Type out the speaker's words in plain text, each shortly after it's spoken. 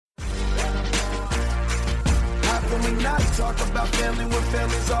when we not. Talk about family when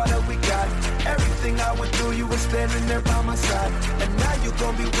family's all that we got. Everything I went through, you were standing there by my side. And now you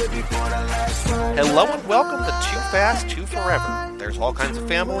gon' be with me for the last ride. Hello and welcome to Too Fast, Too Forever. There's all kinds of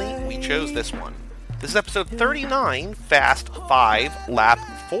family. We chose this one. This is episode 39, Fast 5, Lap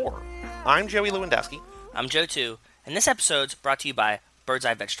 4. I'm Joey Lewandowski. I'm Joe 2, and this episode's brought to you by Bird's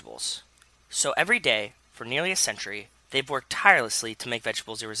Eye Vegetables. So every day, for nearly a century, they've worked tirelessly to make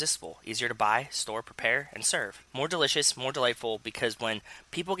vegetables irresistible, easier to buy, store, prepare, and serve. More delicious, more delightful, because when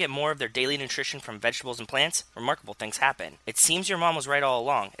people get more of their daily nutrition from vegetables and plants, remarkable things happen. It seems your mom was right all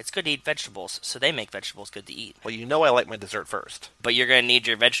along. It's good to eat vegetables, so they make vegetables good to eat. Well, you know I like my dessert first. But you're going to need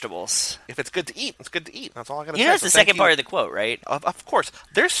your vegetables. If it's good to eat, it's good to eat. That's all I got to say. You know that's the second part of the quote, right? Of course.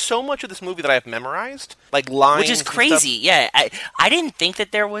 There's so much of this movie that I have memorized, like lines. Which is crazy, yeah. I didn't think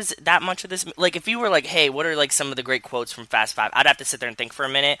that there was that much of this. Like, if you were like, hey, what are like some of the great quotes from Fast 5? I'd have to sit there and think for a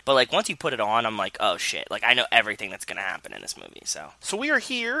minute. But like once you put it on, I'm like, oh shit. Like I know everything that's going to happen in this movie, so. So we are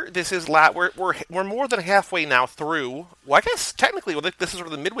here. This is we're more than halfway now through. Well, I guess technically this is sort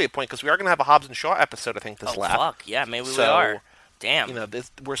of the midway point because we are going to have a Hobbs and Shaw episode, I think, this lap. Oh, fuck. Yeah, maybe we are. Damn. You know,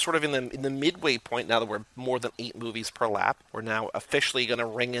 we're sort of in the midway point now that we're more than 8 movies per lap. We're now officially going to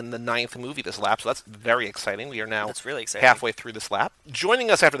ring in the 9th movie this lap, so that's very exciting. We are now that's really exciting. Halfway through this lap.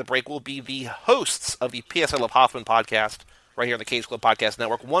 Joining us after the break will be the hosts of the P.S. I Love Hoffman podcast, right here on the Cage Club Podcast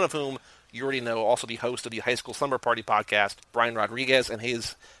Network, one of whom you already know, also the host of the High School Slumber Party podcast, Brian Rodriguez, and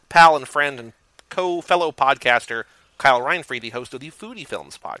his pal and friend and fellow podcaster, Kyle Reinfried, the host of the Foodie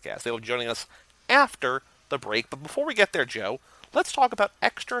Films podcast. They will be joining us after the break. But before we get there, Joe, let's talk about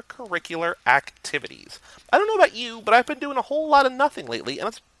extracurricular activities. I don't know about you, but I've been doing a whole lot of nothing lately,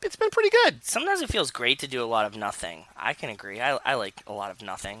 and it's been pretty good. Sometimes it feels great to do a lot of nothing. I can agree. I like a lot of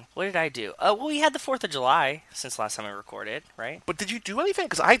nothing. What did I do? Well, we had the 4th of July since last time we recorded, right? But did you do anything?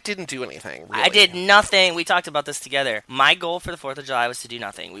 Because I didn't do anything, really. I did nothing. We talked about this together. My goal for the 4th of July was to do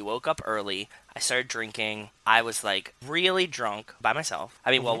nothing. We woke up early. I started drinking. I was, like, really drunk by myself.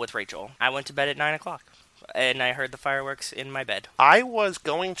 I mean, well, with Rachel. I went to bed at 9 o'clock. And I heard the fireworks in my bed. I was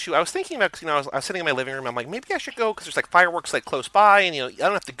thinking about, because, I was sitting in my living room, I'm like, maybe I should go, because there's, like, fireworks, like, close by, and, I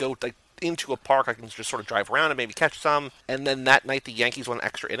don't have to go, like, into a park. I can just sort of drive around and maybe catch some. And then that night, the Yankees won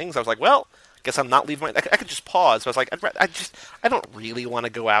extra innings. I was like, well, I guess I'm not leaving I could just pause. So I was like, I don't really want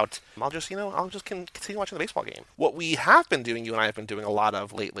to go out. I'll just continue watching the baseball game. What we have been doing, you and I have been doing a lot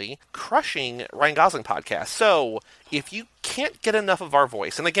of lately, crushing Ryan Gosling podcasts. So if you can't get enough of our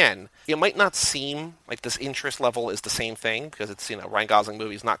voice, and again, it might not seem like this interest level is the same thing, because it's, Ryan Gosling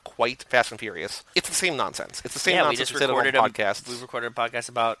movies, not quite Fast and Furious. It's the same nonsense. It's the same nonsense. We recorded a podcast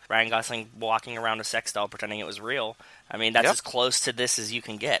about Ryan Gosling walking around a sex doll pretending it was real. I mean, that's as close to this as you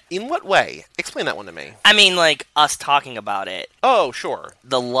can get. In what way? Explain that one to me. I mean, like, us talking about it. Oh, sure.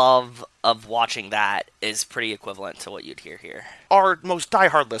 The love of watching that is pretty equivalent to what you'd hear here. Our most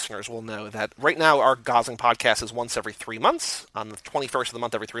diehard listeners will know that right now our Gosling podcast is once every 3 months, on the 21st of the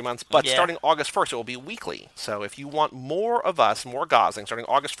month every 3 months, but starting August 1st it will be weekly. So if you want more of us, more Gosling, starting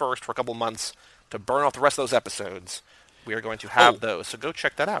August 1st for a couple months to burn off the rest of those episodes, we are going to have those. So go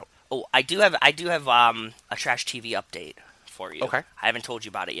check that out. Oh, I do have a Trash TV update for you. Okay. I haven't told you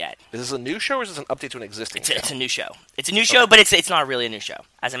about it yet. Is this a new show or is this an update to an existing show? It's a new show. It's a new show, but it's not really a new show.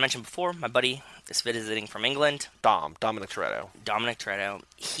 As I mentioned before, my buddy is visiting from England. Dominic Toretto.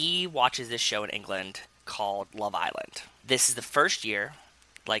 He watches this show in England called Love Island. This is the first year,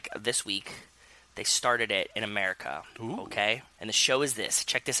 like this week, they started it in America. Ooh. Okay? And the show is this.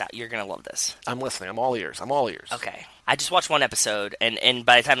 Check this out. You're going to love this. I'm listening. I'm all ears. Okay. I just watched one episode, and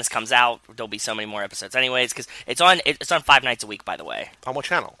by the time this comes out, there'll be so many more episodes anyways, because it's on 5 nights a week, by the way. On what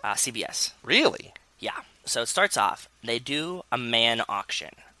channel? CBS. Really? Yeah. So it starts off, they do a man auction,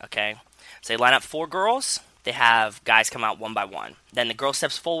 okay? So they line up 4 girls. They have guys come out one by one. Then the girl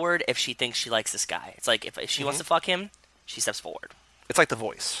steps forward if she thinks she likes this guy. It's like if she wants to fuck him, she steps forward. It's like The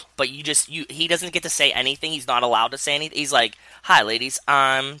Voice. But he doesn't get to say anything. He's not allowed to say anything. He's like, hi, ladies,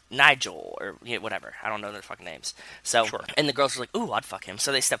 I'm Nigel, or whatever. I don't know their fucking names. So, sure. And the girls are like, ooh, I'd fuck him.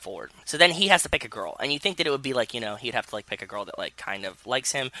 So they step forward. So then he has to pick a girl. And you think that it would be like, he'd have to like pick a girl that like kind of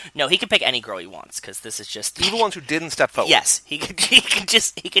likes him. No, he can pick any girl he wants, because this is just... These are the ones who didn't step forward. Yes. He could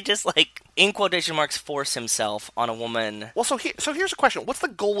just like, in quotation marks, force himself on a woman. Well, so here's a question. What's the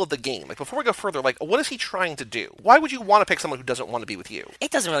goal of the game? Like, before we go further, like, what is he trying to do? Why would you want to pick someone who doesn't want to be with you? It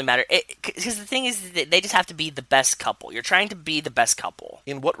doesn't really matter. Because the thing is that they just have to be the best couple. You're trying to be the best couple.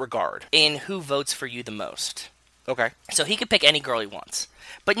 In what regard? In who votes for you the most. Okay. So he could pick any girl he wants.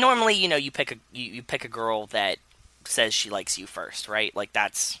 But normally, you pick a girl that says she likes you first, right? Like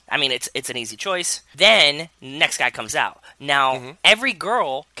it's an easy choice. Then next guy comes out. Now, every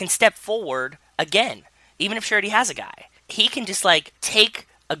girl can step forward again. even if she already has a guy. He can just, like, take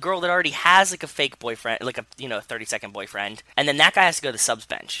a girl that already has, like, a fake boyfriend, like a 30-second boyfriend, and then that guy has to go to the subs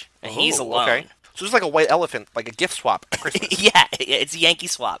bench, and he's alone. Okay. So it's like a white elephant, like a gift swap at Christmas. Yeah, it's a Yankee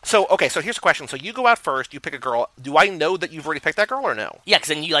swap. So, okay, so here's a question. So you go out first, you pick a girl. Do I know that you've already picked that girl or no? Yeah, because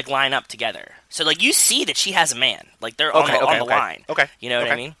then you, like, line up together. So, like, you see that she has a man. Like, they're on the line. Okay. You know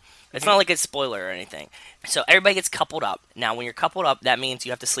what I mean? It's not like a spoiler or anything. So everybody gets coupled up. Now, when you're coupled up, that means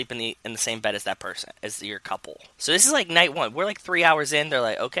you have to sleep in the same bed as that person, as your couple. So this is like night one. We're like 3 hours in. They're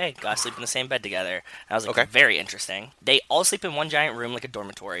like, okay, gotta sleep in the same bed together. And I was like, very interesting. They all sleep in one giant room, like a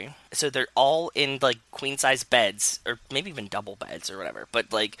dormitory. So they're all in like queen-size beds, or maybe even double beds or whatever.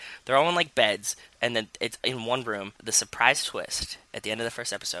 But like they're all in like beds, and then it's in one room. The surprise twist at the end of the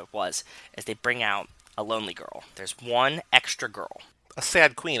first episode was they bring out a lonely girl. There's one extra girl. A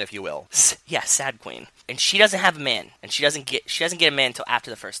sad queen, if you will. Yeah, sad queen. And she doesn't have a man. And she doesn't get a man until after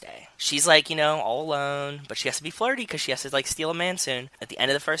the first day. She's like, all alone, but she has to be flirty because she has to like steal a man soon. At the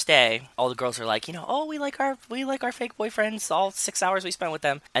end of the first day, all the girls are like, oh, we like our fake boyfriends, all 6 hours we spent with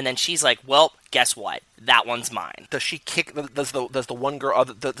them. And then she's like, well, guess what? That one's mine. Does she kick? Does the one girl?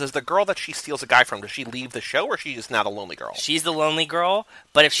 Does the girl that she steals a guy from? Does she leave the show, or she is now the lonely girl? She's the lonely girl,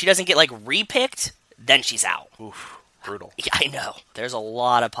 but if she doesn't get like repicked, then she's out. Oof. Brutal. Yeah, I know. There's a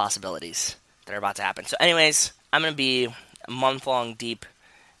lot of possibilities that are about to happen. So anyways, I'm going to be a month-long deep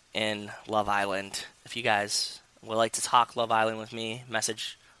in Love Island. If you guys would like to talk Love Island with me,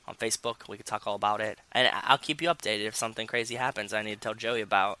 message on Facebook. We could talk all about it. And I'll keep you updated if something crazy happens I need to tell Joey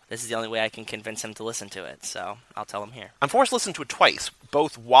about. This is the only way I can convince him to listen to it. So I'll tell him here. I'm forced to listen to it twice,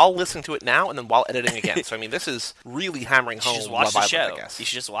 both while listening to it now and then while editing again. So, I mean, this is really hammering home Love Island, I guess. You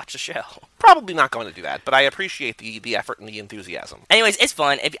should just watch the show. Probably not going to do that, but I appreciate the effort and the enthusiasm. Anyways, it's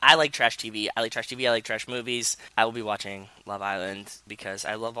fun. I like trash TV. I like trash movies. I will be watching Love Island because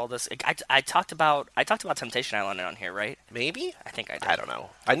I love all this. I talked about Temptation Island on here, right? Maybe? I think I did. I don't know.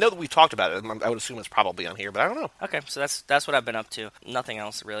 I know that we've talked about it. I would assume it's probably on here, but I don't know. Okay, so that's what I've been up to. Nothing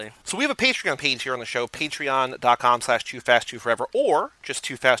else, really. So we have a Patreon page here on the show, patreon.com/TooFastTooForever, or just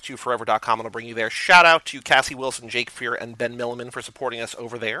TooFastTooForever.com, and I'll bring you there. Shout out to Cassie Wilson, Jake Fear, and Ben Milliman for supporting us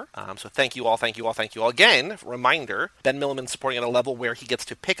over there. So thank you all. Again, reminder, Ben Milliman supporting at a level where he gets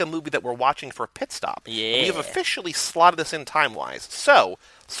to pick a movie that we're watching for a pit stop. Yeah. And we have officially slotted this in time-wise. So,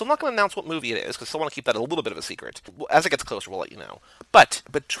 still not going to announce what movie it is, because I still want to keep that a little bit of a secret. As it gets closer, we'll let you know. But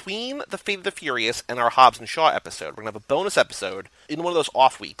between The Fate of the Furious and our Hobbs and Shaw episode, we're going to have a bonus episode in one of those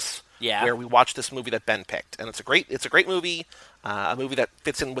off weeks. Yeah. Where we watch this movie that Ben picked. And it's a great movie, a movie that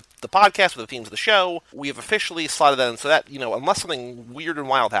fits in with the podcast, with the themes of the show. We have officially slotted that in so that, unless something weird and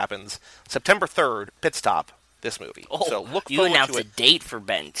wild happens, September 3rd, pit stop, this movie. Oh, so look forward to it. You announced a date for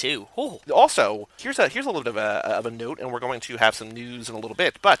Ben, too. Oh. Also, here's a little bit of a note, and we're going to have some news in a little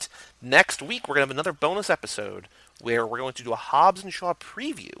bit, but next week we're going to have another bonus episode where we're going to do a Hobbs and Shaw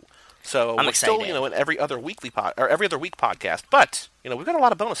preview. So I'm we're excited. Still, in every other week podcast, but we've got a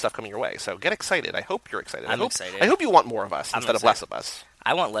lot of bonus stuff coming your way. So get excited. I hope you're excited. I'm excited. I hope you want more of us instead of less of us.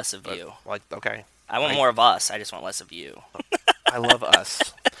 I want less of you. Okay. I want more of us. I just want less of you. I love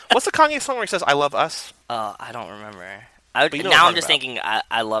us. What's the Kanye song where he says "I love us"? I don't remember. Now I'm just thinking.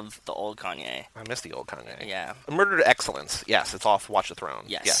 I love the old Kanye. I miss the old Kanye. Yeah. Murder to Excellence. Yes, it's off Watch the Throne.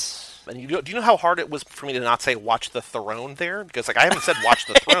 Yes. And do you know how hard it was for me to not say Watch the Throne there? Because I haven't said Watch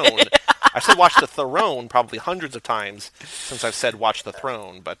the Throne. I've said Watch the Throne probably hundreds of times since I've said Watch the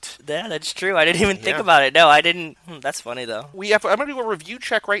Throne. But yeah, that's true. I didn't even think about it. No, I didn't. That's funny though. I'm going to do a review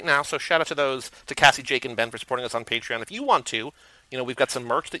check right now. So shout out to Cassie, Jake, and Ben for supporting us on Patreon. If you want to. We've got some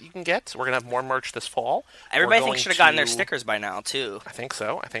merch that you can get. We're going to have more merch this fall. Everybody should have gotten their stickers by now, too. I think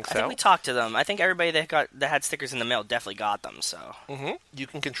so. I think we talked to them. I think everybody that had stickers in the mail definitely got them, so. Mm-hmm. You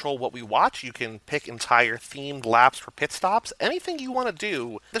can control what we watch. You can pick entire themed laps for pit stops. Anything you want to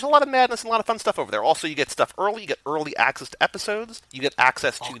do. There's a lot of madness and a lot of fun stuff over there. Also, you get stuff early. You get early access to episodes. You get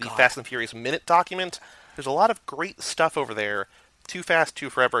access to the Fast and Furious Minute document. There's a lot of great stuff over there.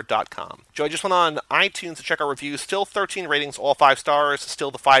 TooFastTooForever.com. Joe, I just went on iTunes to check our reviews. Still 13 ratings, all 5 stars. Still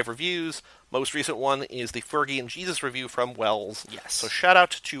the 5 reviews. Most recent one is the Fergie and Jesus review from Wells. Yes. So shout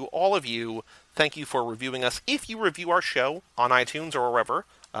out to all of you. Thank you for reviewing us. If you review our show on iTunes or wherever,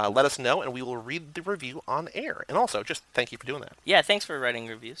 let us know, and we will read the review on air. And also, just thank you for doing that. Yeah, thanks for writing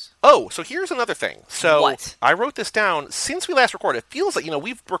reviews. Oh, so here's another thing. So what? I wrote this down. Since we last recorded, it feels like,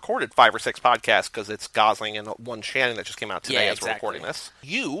 we've recorded 5 or 6 podcasts because it's Gosling and one Shannon that just came out today as we're recording this.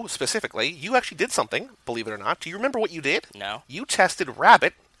 You, specifically, you actually did something, believe it or not. Do you remember what you did? No. You tested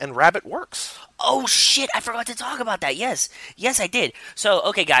Rabbit, and Rabbit works. Oh, shit. I forgot to talk about that. Yes, I did. So,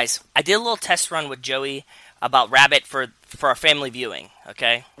 okay, guys. I did a little test run with Joey about Rabbit for for our family viewing,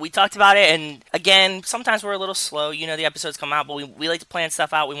 okay? We talked about it, and again, sometimes we're a little slow. You know, the episodes come out, but we like to plan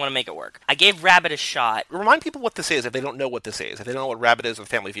stuff out. We want to make it work. I gave Rabbit a shot. Remind people what this is if they don't know what this is, if they don't know what Rabbit is with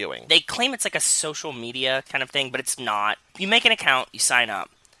family viewing. They claim it's like a social media kind of thing, but it's not. You make an account, you sign up.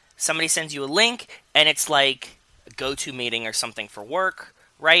 Somebody sends you a link, and it's like a go-to meeting or something for work,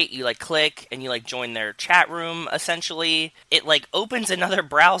 right? You like click and you like join their chat room, essentially. It like opens another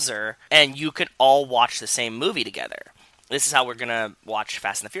browser, and you can all watch the same movie together. This is how we're going to watch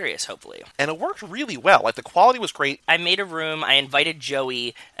Fast and the Furious, hopefully. And it worked really well. Like, the quality was great. I made a room, I invited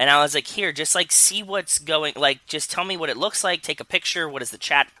Joey, and I was like, here, just like see what's going, like just tell me what it looks like, take a picture, what does the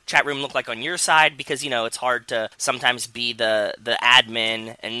chat room look like on your side, because, you know, it's hard to sometimes be the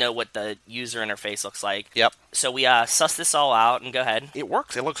admin and know what the user interface looks like. Yep. So we sussed this all out, and go ahead. It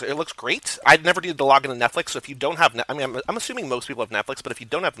works. It looks great. I'd never needed to log into Netflix, so if you don't have... I'm assuming most people have Netflix, but if you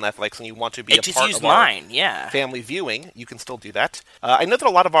don't have Netflix and you want to be a part of mine, yeah. family viewing, you can still do that. I know that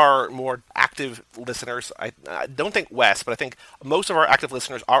a lot of our more active listeners, I don't think Wes, but I think most of our active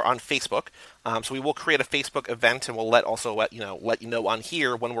listeners are on Facebook. So we will create a Facebook event, and we'll let you know on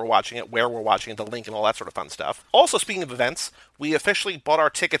here when we're watching it, where we're watching it, the link, and all that sort of fun stuff. Also, speaking of events, we officially bought our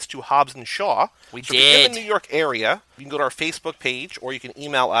tickets to Hobbs and Shaw. We so did. If you're in the New York area, you can go to our Facebook page, or you can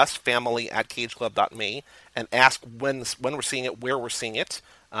email us, family@cageclub.me, and ask when we're seeing it, where we're seeing it.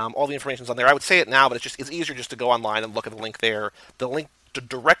 All the information's on there. I would say it now, but it's easier just to go online and look at the link there. The link to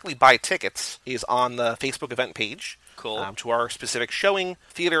directly buy tickets is on the Facebook event page. Cool. To our specific showing,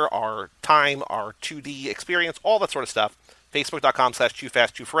 theater, our time, our 2D experience, all that sort of stuff.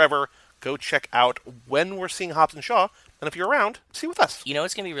 Facebook.com/TooFastTooForever. Go check out when we're seeing Hobbs and Shaw, and if you're around, see with us. You know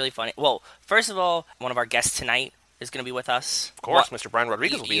it's going to be really funny. Well, first of all, one of our guests tonight is going to be with us. Of course, Mr. Brian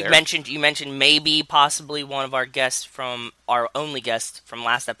Rodriguez will be there. You mentioned maybe, possibly one of our guests from our only guest from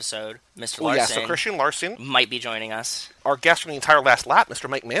last episode, Mr. Larson. Yeah, so Christian Larson might be joining us. Our guest from the entire last lap, Mr.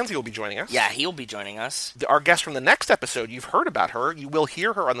 Mike Manzi, will be joining us. Yeah, he'll be joining us. Our guest from the next episode, you've heard about her. You will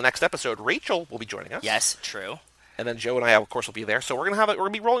hear her on the next episode. Rachel will be joining us. Yes, true. And then Joe and I, of course, will be there. So we're gonna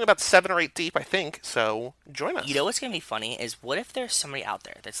be rolling about 7 or 8 deep, I think. So join us. You know what's gonna be funny is what if there's somebody out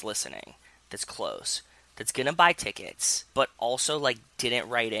there that's listening, that's close, that's gonna buy tickets, but also like didn't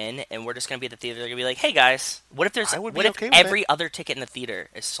write in, and we're just gonna be at the theater. They're gonna be like, "Hey guys, what if every other ticket in the theater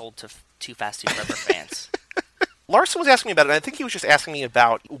is sold to Too Fast Too Forever fans?" Larson was asking me about it, and I think he was just asking me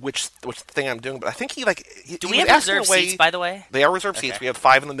about which thing I'm doing, but I think Do we have reserved seats, by the way? They are reserved seats. We have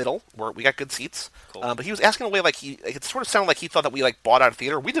 5 in the middle. We got good seats. Cool. But he was asking away it sort of sounded like he thought that we bought out a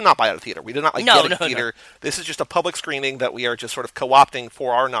theater. We did not buy out a theater. We did not get a theater. No. This is just a public screening that we are just sort of co-opting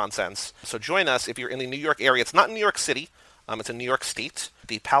for our nonsense. So join us if you're in the New York area. It's not in New York City. It's in New York State,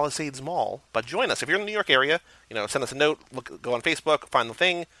 the Palisades Mall. But join us if you're in the New York area. Send us a note. Go on Facebook, find the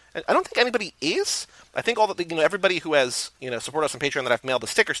thing. And I don't think anybody is. I think everybody who has supported us on Patreon that I've mailed the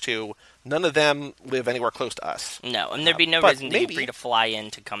stickers to, none of them live anywhere close to us. No, and there'd be no reason to be free to fly in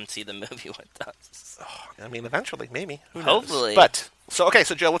to come see the movie with us. Eventually, maybe. Who knows? Hopefully. But so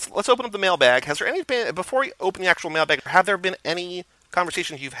Joe, let's open up the mailbag. Has there before we open the actual mailbag? Have there been any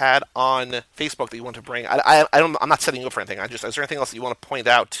conversations you've had on Facebook that you want to bring? I'm not setting you up for anything. Is there anything else that you want to point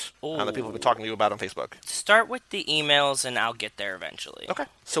out that people have been talking to you about on Facebook? Start with the emails, and I'll get there eventually. Okay.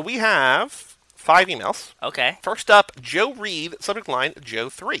 So we have 5 emails. Okay. First up, Joe Reed, subject line, Joe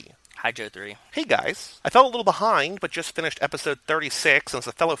 3. Hi, Joe 3. Hey, guys. I fell a little behind, but just finished episode 36, and as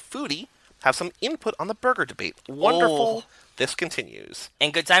a fellow foodie, have some input on the burger debate. Wonderful. This continues.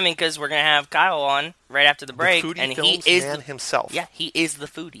 And good timing, because we're going to have Kyle on right after the break. The foodie and films he is man himself. Yeah, he is the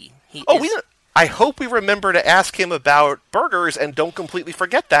foodie. I hope we remember to ask him about burgers and don't completely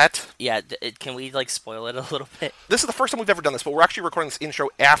forget that. Yeah, can we spoil it a little bit? This is the first time we've ever done this, but we're actually recording this intro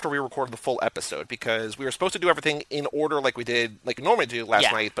after we recorded the full episode because we were supposed to do everything in order like we normally do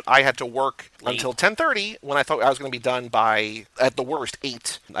last night, but I had to work until 10:30 when I thought I was going to be done by, at the worst,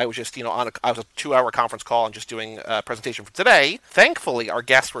 8. I was just, I was a 2-hour conference call and just doing a presentation for today. Thankfully, our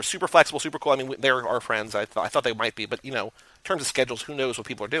guests were super flexible, super cool. I mean, they're our friends. I thought they might be, but, in terms of schedules, who knows what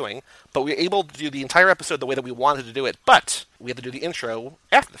people are doing. But we were able to do the entire episode the way that we wanted to do it. But we had to do the intro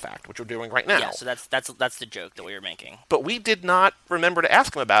after the fact, which we're doing right now. Yeah, so that's the joke that we were making. But we did not remember to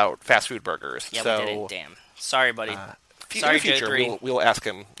ask him about fast food burgers. Yeah, we didn't. Damn. Sorry, buddy. Sorry, in the future, Joe 3. We'll ask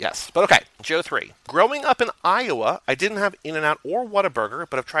him, yes. But okay, Joe 3. Growing up in Iowa, I didn't have In-N-Out or Whataburger,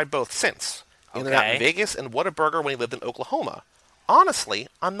 but I've tried both since. Okay. In-N-Out in Vegas and Whataburger when he lived in Oklahoma. Honestly,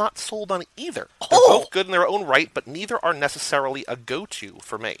 I'm not sold on either. They're both good in their own right, but neither are necessarily a go-to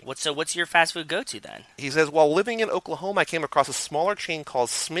for me. What's your fast food go-to then? He says, while living in Oklahoma, I came across a smaller chain called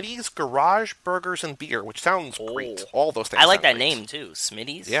Smitty's Garage Burgers and Beer, which sounds great. All those things I like that great. name, too.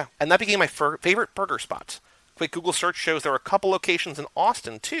 Smitty's? Yeah. And that became my favorite burger spot. Quick Google search shows there are a couple locations in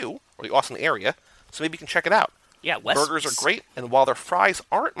Austin, too, or the Austin area, so maybe you can check it out. Yeah, Burgers are great, and while their fries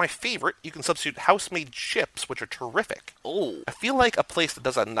aren't my favorite, you can substitute house-made chips, which are terrific. Oh. I feel like a place that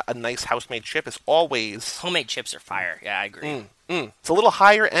does a nice house-made chip is always... Homemade chips are fire. Yeah, I agree. It's a little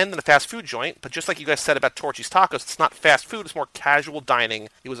higher end than a fast food joint, but just like you guys said about Torchy's Tacos, it's not fast food, it's more casual dining.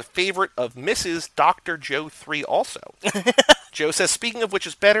 It was a favorite of Mrs. Dr. Joe 3 also. Joe says, speaking of which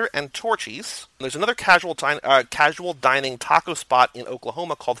is better, and Torchy's, there's another casual dining taco spot in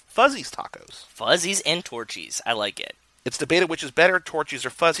Oklahoma called Fuzzy's Tacos. Fuzzy's and Torchy's. I like it. It's debated which is better, Torchy's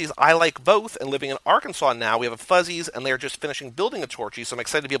or Fuzzy's. I like both, and living in Arkansas now, we have a Fuzzy's, and they're just finishing building a Torchy's, so I'm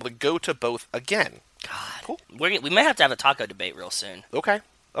excited to be able to go to both again. God. Cool. We might have to have a taco debate real soon. Okay.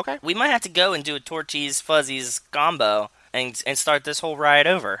 We might have to go and do a Torchy's, Fuzzy's combo and start this whole ride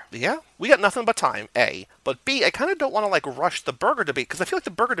over. Yeah. We got nothing but time, A. But B, I kind of don't want to, rush the burger debate, because I feel like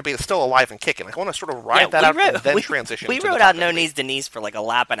the burger debate is still alive and kicking. I want to sort of ride that out and then transition We to rode the out taco No debate. Knees Denise for like a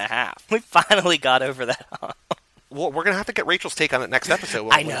lap and a half. We finally got over that hump. Well, we're going to have to get Rachel's take on it next episode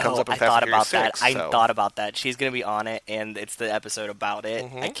when it comes up in I Fast thought and Furious about 6, that. so. I thought about that. She's going to be on it, and it's the episode about it.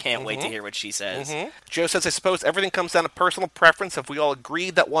 I can't wait to hear what she says. Joe says, I suppose everything comes down to personal preference. If we all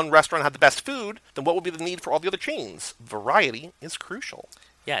agreed that one restaurant had the best food, then what would be the need for all the other chains? Variety is crucial.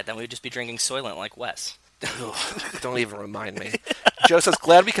 Yeah, then we would just be drinking Soylent like Wes. Don't even remind me. Joe says,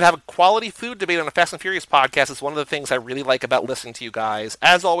 glad we could have a quality food debate on a Fast and Furious podcast. It's one of the things I really like about listening to you guys.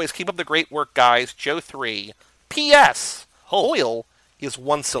 As always, keep up the great work, guys. Joe 3. P.S. Oil is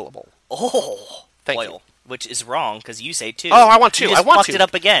one syllable. Oh, Thank oil. you. Which is wrong, because you say two. Oh, I want two. You just I want fucked to. it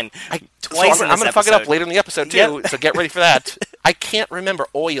up again. Twice so in I'm this going to fuck it up episode. later in the episode, too, Yep. so get ready for that. I can't remember.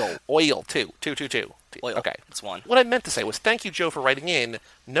 Oil. Two. Oil. Okay. It's one. What I meant to say was thank you, Joe, for writing in.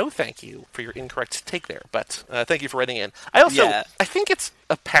 No thank you for your incorrect take there, but thank you for writing in. I think it's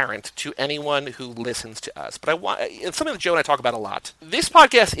apparent to anyone who listens to us, but it's something that Joe and I talk about a lot. This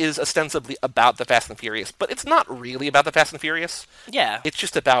podcast is ostensibly about the Fast and Furious, but it's not really about the Fast and Furious. Yeah. It's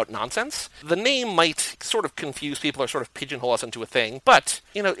just about nonsense. The name might sort of confuse people or sort of pigeonhole us into a thing, but,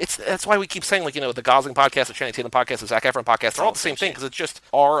 that's why we keep saying, the Gosling podcast, the Channing Tatum podcast, the Zac Efron podcast, they're all the same thing, because it's just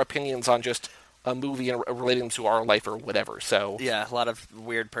our opinions on just a movie and relating to our life or whatever. So Yeah, a lot of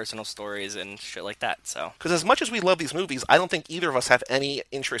weird personal stories and shit like that. So because as much as we love these movies, I don't think either of us have any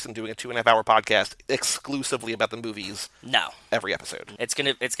interest in doing a 2.5-hour podcast exclusively about the movies. No, every episode. It's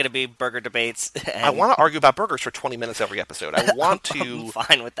gonna be burger debates. And I want to argue about burgers for 20 minutes every episode. I want to, I'm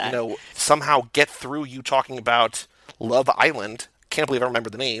fine with that. Somehow get through you talking about Love Island. Can't believe I remember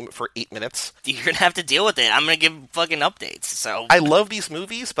the name for 8 minutes. You're gonna have to deal with it. I'm gonna give fucking updates. So I love these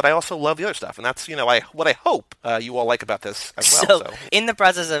movies, but I also love the other stuff, and that's what I hope you all like about this as well. So in the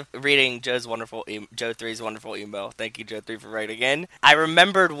process of reading Joe 3's wonderful email, thank you Joe 3 for writing in. I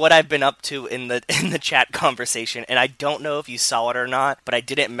remembered what I've been up to in the chat conversation, and I don't know if you saw it or not, but I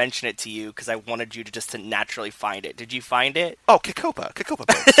didn't mention it to you because I wanted you to naturally find it. Did you find it? Oh, Kikopa.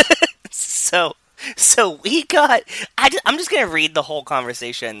 So we got. I'm just gonna read the whole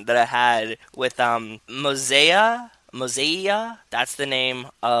conversation that I had with Mosea. That's the name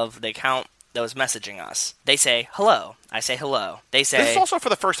of the account that was messaging us. They say hello. I say hello. They say this is also for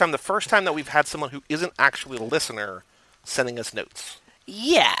the first time that we've had someone who isn't actually a listener sending us notes.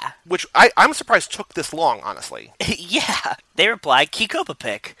 Yeah. Which I'm surprised took this long, honestly. Yeah. They replied Kikopa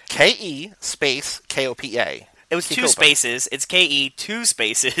pick. K-E space K-O-P-A. It was Kikopa. 2 spaces. It's K-E 2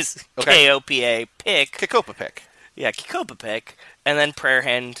 spaces Okay. K-O-P-A pick. Kikopa pick. Yeah, Kikopa pick. And then prayer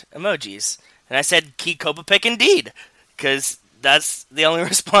hand emojis. And I said Kikopa pick indeed. Because that's the only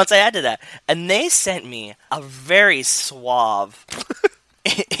response I had to that. And they sent me a very suave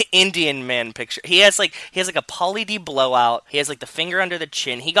Indian man picture. He has like a Pauly D blowout. He has like the finger under the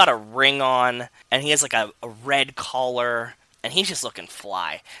chin. He got a ring on. And he has like a red collar. And he's just looking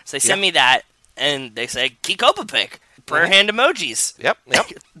fly. So they sent me that. And they say, Kikopa pick. Prayer hand emojis. Yep.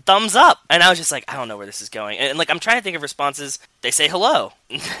 Thumbs up. And I was just like, I don't know where this is going. And I'm trying to think of responses. They say hello.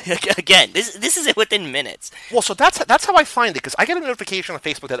 Again, this is it within minutes. Well, so that's how I find it, because I get a notification on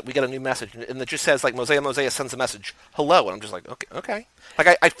Facebook that we get a new message, and it just says, Mosea sends a message, hello, and I'm just like, okay.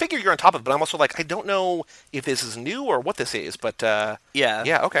 I figure you're on top of it, but I'm also like, I don't know if this is new or what this is, but,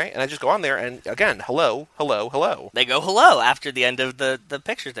 yeah, okay. And I just go on there, and again, hello. They go hello after the end of the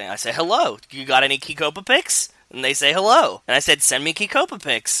picture thing. I say, hello. You got any Kikopa pics? And they say hello. And I said, send me Kikopa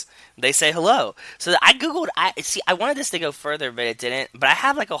pics. They say hello. So I Googled, I wanted this to go further, but it didn't. But I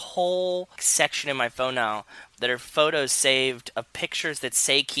have like a whole section in my phone now that are photos saved of pictures that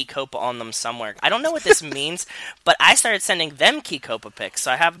say Kikopa on them somewhere. I don't know what this means, but I started sending them Kikopa pics.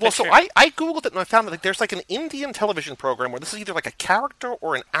 So I have a picture. Well, so I Googled it and I found that there's like an Indian television program where this is either like a character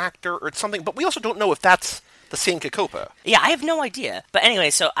or an actor or something, but we also don't know if that's the same Kikopa. Yeah, I have no idea. But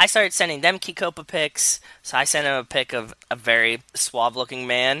anyway, so I started sending them Kikopa pics. So I sent them a pic of a very suave-looking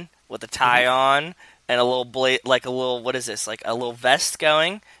man with a tie on and a little what is this? Like a little vest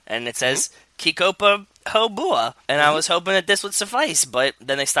going, and it says Kikopa Hobua. And I was hoping that this would suffice, but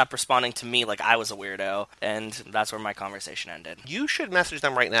then they stopped responding to me like I was a weirdo, and that's where my conversation ended. You should message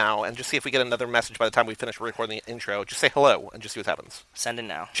them right now and just see if we get another message by the time we finish recording the intro. Just say hello and just see what happens. Send it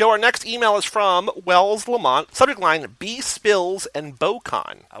now. Joe, our next email is from Wells Lamont. Subject line, B Spills and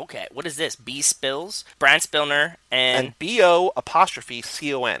BoCon. Okay, what is this? B Spills, Brian Spillner, and B-O apostrophe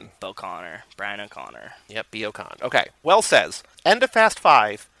C-O-N. Bo Connor, Brian O'Connor. Yep, B-O-Con. Okay. Wells says, end of Fast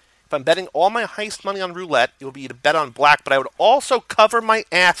 5. If I'm betting all my heist money on roulette, it will be to bet on black, but I would also cover my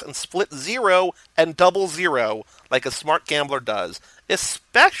ass and split 0 and double 0 like a smart gambler does,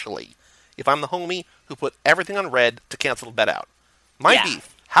 especially if I'm the homie who put everything on red to cancel the bet out. My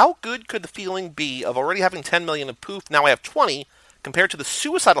beef, how good could the feeling be of already having 10 million in poof, now I have 20, compared to the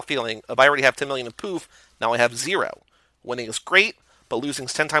suicidal feeling of I already have 10 million in poof, now I have 0. Winning is great, but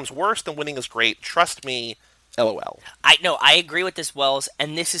losing's 10 times worse than winning is great. Trust me, LOL. I agree with this, Wells,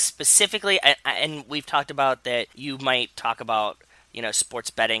 and this is specifically, and we've talked about that you might talk about, sports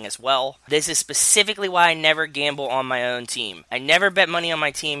betting as well. This is specifically why I never gamble on my own team. I never bet money on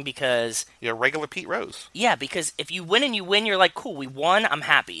my team because... You're a regular Pete Rose. Yeah, because if you win and you win, you're like, cool, we won, I'm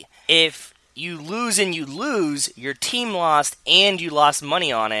happy. If you lose and you lose, your team lost and you lost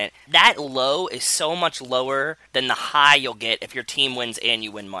money on it, that low is so much lower than the high you'll get if your team wins and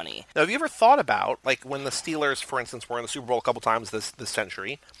you win money. Now, have you ever thought about, like, when the Steelers, for instance, were in the Super Bowl a couple times this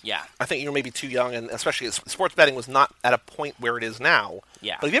century? Yeah. I think you're maybe too young, and especially as sports betting was not at a point where it is now.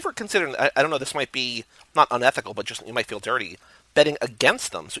 Yeah. But have you ever considered, I don't know, this might be not unethical, but just you might feel dirty, betting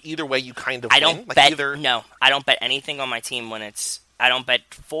against them? So either way you kind of I win? don't Like bet, either... no, I don't bet anything on my team when it's... I don't bet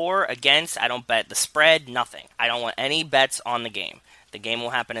for, against, I don't bet the spread, nothing. I don't want any bets on the game. The game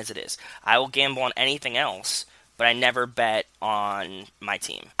will happen as it is. I will gamble on anything else, but I never bet on my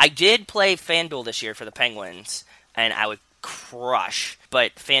team. I did play FanDuel this year for the Penguins, and I would crush.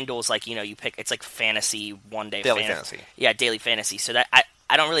 But FanDuel's like, you pick, it's like fantasy, one-day Daily fantasy. Yeah, daily fantasy. So that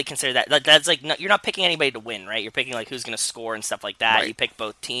I don't really consider that. That's like, no, you're not picking anybody to win, right? You're picking like who's going to score and stuff like that. Right. You pick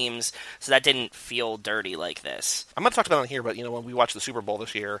both teams, so that didn't feel dirty like this. I'm going to talk about it on here, but when we watched the Super Bowl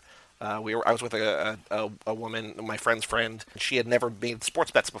this year, I was with a woman, my friend's friend. She had never made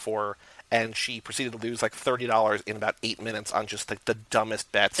sports bets before, and she proceeded to lose like $30 in about 8 minutes on just like the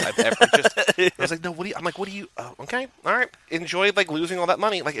dumbest bets I've ever I was like, no, I'm like, what do you? Okay, all right, enjoyed like losing all that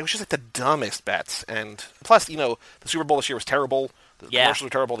money. Like it was just like the dumbest bets, and plus, the Super Bowl this year was terrible. The commercials were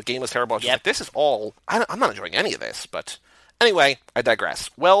terrible. The game was terrible. I was just like, this is all... I'm not enjoying any of this, but... Anyway, I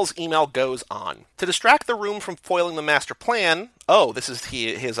digress. Wells' email goes on. To distract the room from foiling the master plan... Oh, this is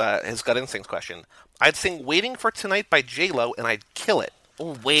his gut instincts question. I'd sing Waiting for Tonight by J-Lo, and I'd kill it.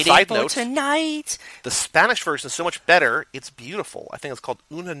 Oh, Waiting Side for note, Tonight! The Spanish version is so much better, it's beautiful. I think it's called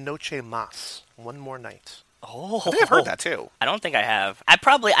Una Noche Más. One More Night. Oh, I think I've heard that, too. I don't think I have.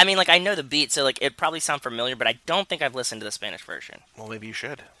 I know the beat, so, it probably sounds familiar, but I don't think I've listened to the Spanish version. Well, maybe you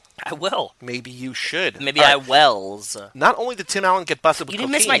should. I will. Maybe you should. Maybe I wells. Not only did Tim Allen get busted with cocaine...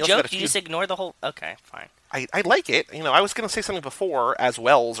 You didn't miss my joke? You just ignore the whole... Okay, fine. I like it. I was going to say something before as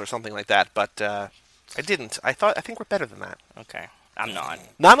Wells or something like that, but I didn't. I think we're better than that. Okay. I'm not.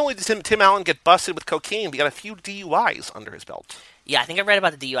 Not only did Tim Allen get busted with cocaine, but he got a few DUIs under his belt. Yeah, I think I read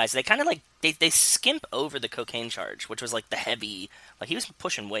about the DUIs. They kind of they skimp over the cocaine charge, which was like the heavy, he was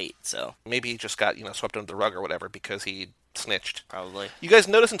pushing weight, so. Maybe he just got, swept under the rug or whatever because he snitched. Probably. You guys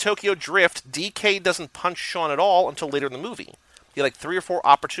notice in Tokyo Drift, DK doesn't punch Sean at all until later in the movie. He had 3 or 4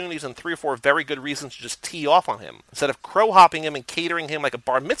 opportunities and 3 or 4 very good reasons to just tee off on him. Instead of crow-hopping him and catering him like a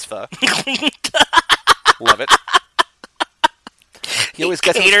bar mitzvah. Love it. He always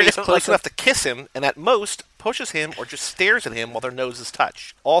gets his face close enough to kiss him, and at most, pushes him or just stares at him while their noses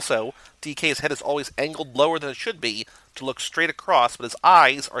touch. Also, DK's head is always angled lower than it should be to look straight across, but his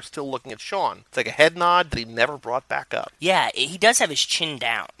eyes are still looking at Sean. It's like a head nod that he never brought back up. Yeah, he does have his chin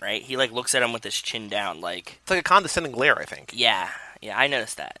down, right? He looks at him with his chin down, It's like a condescending glare, I think. Yeah, I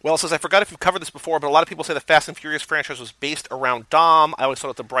noticed that. Well, it says, I forgot if you've covered this before, but a lot of people say the Fast and Furious franchise was based around Dom. I always thought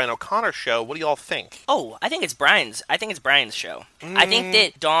it was the Brian O'Connor show. What do y'all think? Oh, I think it's Brian's show. I think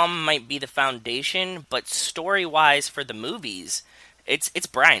that Dom might be the foundation, but story-wise for the movies, it's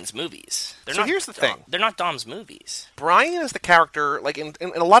Brian's movies. Here's the thing. They're not Dom's movies. Brian is the character, in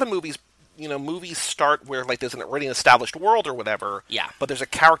a lot of movies, movies start where, there's an already established world or whatever. Yeah. But there's a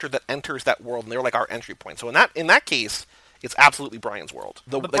character that enters that world, and they're our entry point. So in that case... It's absolutely Brian's world.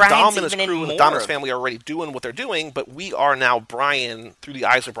 Dom and his crew and Dom and his family are already doing what they're doing, but we are now Brian through the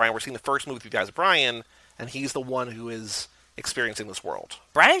eyes of Brian. We're seeing the first movie through the eyes of Brian, and he's the one who is experiencing this world.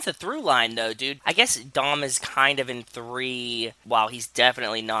 Brian's the through line, though, dude. I guess Dom is kind of in 3, while he's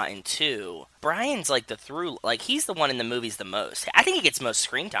definitely not in 2. Brian's like the through, like he's the one in the movies the most. I think he gets most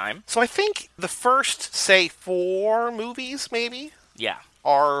screen time. So I think the first, say, 4 movies, maybe, Yeah.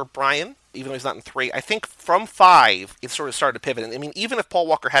 are Brian, even though he's not in 3. I think from 5, it sort of started to pivot. And I mean, even if Paul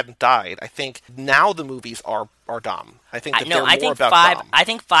Walker hadn't died, I think now the movies are Dom. I think that they're more about 5, Dom. I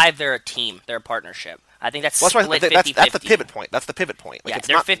think 5, they're a team. They're a partnership. I think that's Well, split 50-50. that's the pivot point. That's the pivot point. Like, Yeah, it's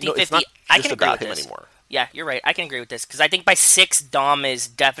they're not, 50-50. It's not I just can agree about with him this. anymore. Yeah, you're right. I can agree with this, because I think by 6, Dom is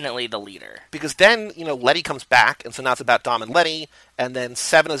definitely the leader. Because then, Letty comes back, and so now it's about Dom and Letty, and then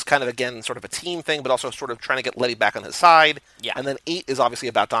 7 is kind of, again, sort of a team thing, but also sort of trying to get Letty back on his side. Yeah. And then 8 is obviously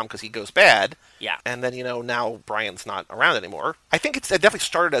about Dom because he goes bad. Yeah. And then, now Brian's not around anymore. I think it definitely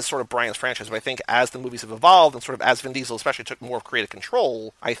started as sort of Brian's franchise, but I think as the movies have evolved, and sort of as Vin Diesel especially took more of creative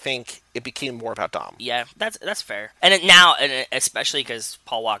control, I think it became more about Dom. Yeah, that's fair. And now, especially because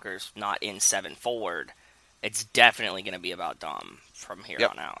Paul Walker's not in 7 forward, it's definitely going to be about Dom from here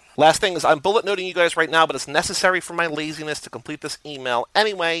on out. Last thing is, I'm bullet noting you guys right now, but it's necessary for my laziness to complete this email.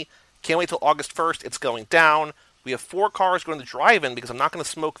 Anyway, can't wait till August 1st. It's going down. We have 4 cars going to drive-in because I'm not going to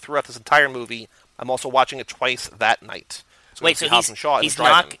smoke throughout this entire movie. I'm also watching it twice that night. Wait, so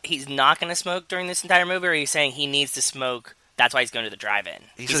he's not going to smoke during this entire movie, or are you saying he needs to smoke? That's why he's going to the drive-in.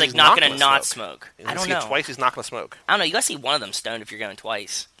 He's like not going to not smoke. I don't know. Twice he's not going to smoke. I don't know. You got to see one of them stoned if you're going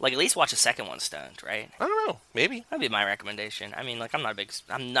twice. Like, at least watch the second one stoned, right? I don't know. Maybe that'd be my recommendation. I mean, like, I'm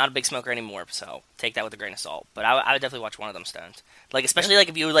not a big smoker anymore, so take that with a grain of salt. But I would definitely watch one of them stoned. Like, especially like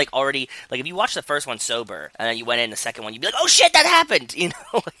if you like already like if you watch the first one sober and then you went in the second one, you'd be like, oh shit, that happened.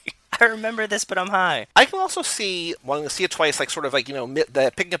 Like, I remember this, but I'm high. I can also see wanting to see it twice, like sort of like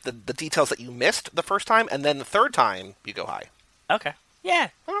picking up the details that you missed the first time, and then the third time you go high. Okay. Yeah.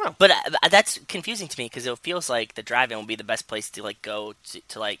 I don't know. But that's confusing to me because it feels like the drive-in will be the best place to like go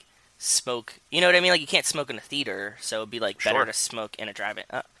to like smoke. You know what I mean? Like you can't smoke in a theater, so it'd be like better to smoke in a drive-in.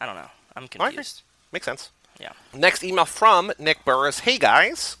 I don't know. I'm confused. Makes sense. Yeah. Next email from Nick Burris. Hey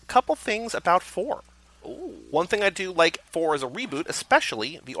guys, couple things about 4. Ooh. One thing I do like 4 as a reboot,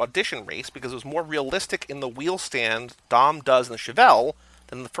 especially the audition race, because it was more realistic in the wheel stand Dom does in the Chevelle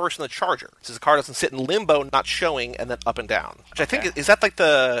than the first in the Charger. Since the car doesn't sit in limbo, not showing, and then up and down. Which I think, is that like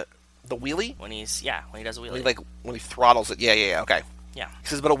the wheelie? When he does a wheelie. When he throttles it. Yeah, okay. Yeah. He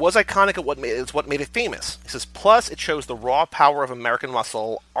says, but it was iconic at it's what made it famous. He says, plus it shows the raw power of American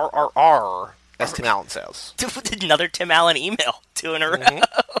muscle, RRR, as Tim Allen says. Another Tim Allen email, 2 in a row.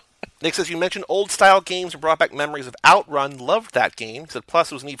 Nick says, you mentioned old-style games and brought back memories of Outrun. Loved that game. He said,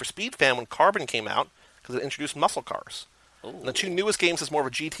 plus it was a Need for Speed fan when Carbon came out because it introduced muscle cars. And the 2 newest games is more of a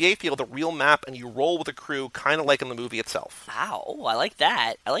GTA feel, the real map, and you roll with a crew, kind of like in the movie itself. Wow, I like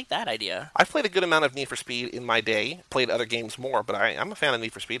that. I like that idea. I've played a good amount of Need for Speed in my day. Played other games more, but I'm a fan of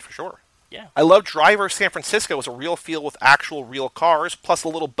Need for Speed for sure. Yeah. I love Driver San Francisco. It was a real feel with actual real cars. Plus, a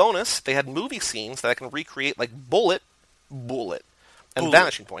little bonus, they had movie scenes that I can recreate, like Bullet, and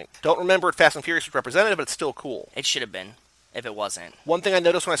Vanishing Point. Don't remember if Fast and Furious was represented, but it's still cool. It should have been, if it wasn't. One thing I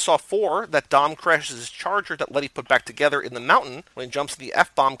noticed when I saw 4, that Dom crashes his Charger that Letty put back together in the mountain when he jumps in the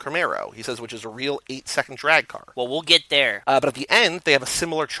F-bomb Camaro. He says, which is a real 8-second drag car. Well, we'll get there. But at the end, they have a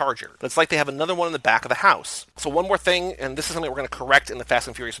similar Charger. But it's like they have another one in the back of the house. So one more thing, and this is something we're going to correct in the Fast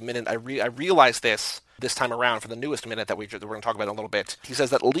and Furious Minute. I realized this time around for the newest minute that we're going to talk about in a little bit. He says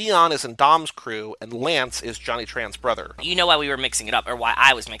that Leon is in Dom's crew and Lance is Johnny Tran's brother. You know why we were mixing it up, or why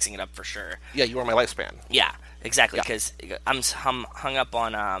I was mixing it up for sure. Yeah, You Are My Lifespan. Yeah, exactly, because I'm hung up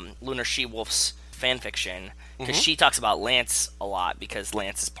on Lunar She-Wolf's fanfiction, because she talks about Lance a lot, because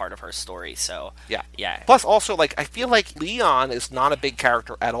Lance is part of her story, so... Yeah. Plus, also, like, I feel like Leon is not a big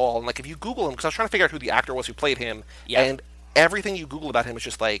character at all, and, like, if you Google him, because I was trying to figure out who the actor was who played him, and everything you Google about him is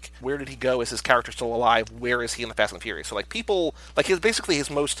just like, where did he go? Is his character still alive? Where is he in the Fast and Furious? So, like, people, like, basically his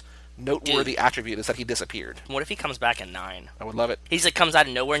most noteworthy attribute is that he disappeared. What if he comes back in 9? I would love it. He's like, comes out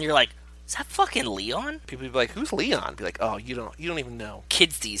of nowhere, and you're like, is that fucking Leon? People would be like, who's Leon? Be like, oh, you don't even know.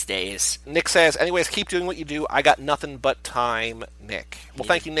 Kids these days. Nick says, anyways, keep doing what you do. I got nothing but time, Nick. Well,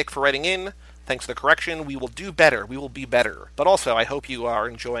 thank you, Nick, for writing in. Thanks for the correction. We will do better. We will be better. But also, I hope you are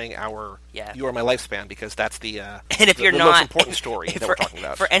enjoying our You Are My Lifespan, because that's the and if you're the not, most important story that we're talking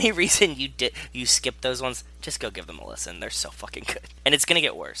about. For any reason you skip those ones, just go give them a listen. They're so fucking good. And it's going to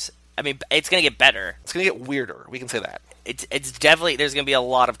get worse. I mean, it's going to get better. It's going to get weirder. We can say that. It's definitely, there's going to be a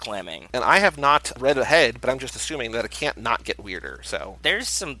lot of clamming. And I have not read ahead, but I'm just assuming that it can't not get weirder, so.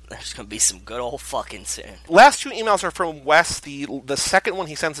 There's going to be some good old fucking soon. Last two emails are from Wes. The second one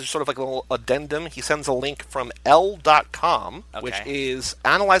he sends is sort of like a little addendum. He sends a link from L.com, which is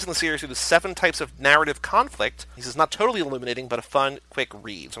analyzing the series through the 7 types of narrative conflict. He says, not totally illuminating, but a fun, quick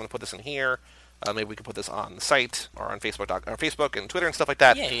read. So I'm going to put this in here. Maybe we can put this on the site or on Facebook and Twitter and stuff like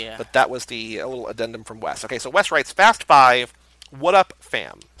that. Yeah. But that was a little addendum from Wes. Okay, so Wes writes, Fast 5, what up,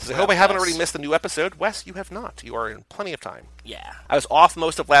 fam? Says, I hope I haven't already missed the new episode. Wes, you have not. You are in plenty of time. Yeah. I was off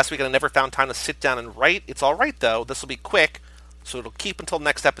most of last week and I never found time to sit down and write. It's all right, though. This will be quick, so it'll keep until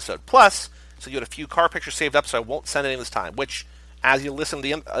next episode. Plus, so you had a few car pictures saved up, so I won't send any this time, which, as you listen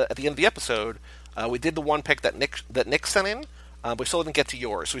to at the end of the episode, we did the one pic that Nick sent in. But we still didn't get to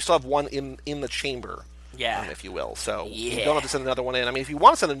yours, so we still have one in the chamber, if you will. So you don't have to send another one in. I mean, if you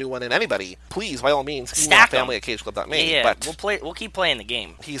want to send a new one in, anybody, please, by all means, email family@cageclub.me. Yeah, but we'll keep playing the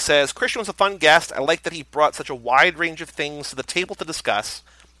game. He says, Christian was a fun guest. I like that he brought such a wide range of things to the table to discuss.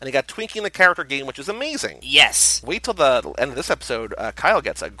 And he got Twinkie in the character game, which is amazing. Yes. Wait till the end of this episode. Kyle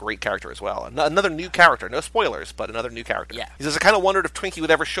gets a great character as well. Another new character. No spoilers, but another new character. Yeah. He says, I kind of wondered if Twinkie would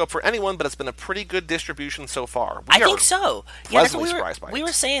ever show up for anyone, but it's been a pretty good distribution so far. I think so. Pleasantly surprised by it. We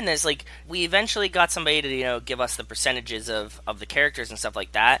were saying this, like, we eventually got somebody to, give us the percentages of the characters and stuff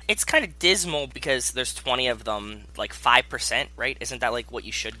like that. It's kind of dismal because there's 20 of them, like 5%, right? Isn't that, like, what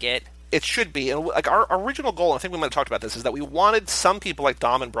you should get? It should be. And like our original goal, and I think we might have talked about this, is that we wanted some people like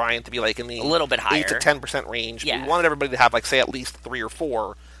Dom and Brian to be like in the a little bit higher, 8 to 10% range. Yeah. We wanted everybody to have like say at least 3 or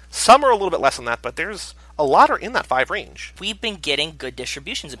 4. Some are a little bit less than that, but there's a lot are in that 5 range. We've been getting good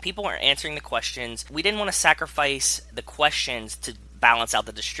distributions, and people are answering the questions. We didn't want to sacrifice the questions to balance out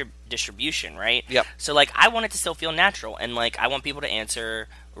the distribution, right? Yep. So like I want it to still feel natural, and like I want people to answer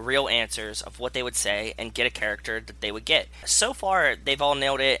real answers of what they would say and get a character that they would get. So far, they've all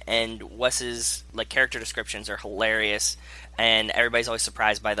nailed it, and Wes's like character descriptions are hilarious, and everybody's always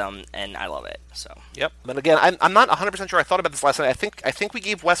surprised by them, and I love it. So. Yep. But again, I'm not 100% sure. I thought about this last night. I think we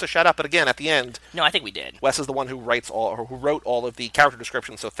gave Wes a shout out, but again, at the end, no, I think we did. Wes is the one who wrote all of the character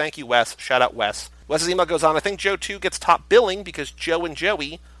descriptions. So thank you, Wes. Shout out, Wes. Wes's email goes on. I think Joe 2 gets top billing because Joe and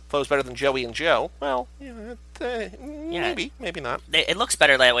Joey flows better than Joey and Joe. Well, maybe not. It looks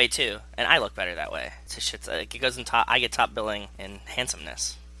better that way too, and I look better that way. It's like it goes in top. I get top billing in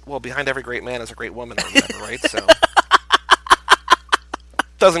handsomeness. Well, behind every great man is a great woman, remember, right? So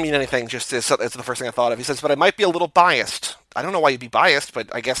doesn't mean anything. Just it's the first thing I thought of. He says, but I might be a little biased. I don't know why you'd be biased,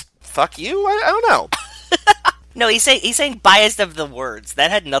 but I guess fuck you. I don't know. No, he's saying biased of the words.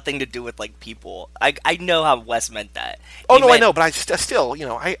 That had nothing to do with like people. I know how Wes meant that. I know, but I still,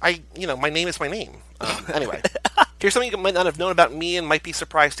 my name is my name. Anyway, here's something you might not have known about me and might be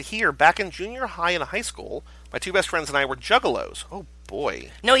surprised to hear. Back in junior high and high school, my 2 best friends and I were juggalos. Oh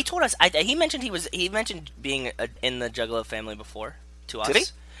boy. No, he told us. He mentioned being in the Juggalo family before to us. Did he?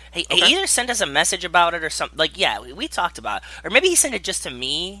 He either sent us a message about it or something. Like, yeah, we talked about it. Or maybe he sent it just to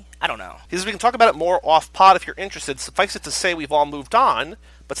me. I don't know. He says we can talk about it more off-pod if you're interested. Suffice it to say we've all moved on,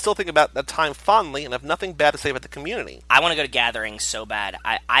 but still think about that time fondly and have nothing bad to say about the community. I want to go to gatherings so bad.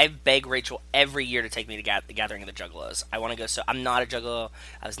 I beg Rachel every year to take me to the gathering of the Juggalos. I want to go. So I'm not a Juggalo.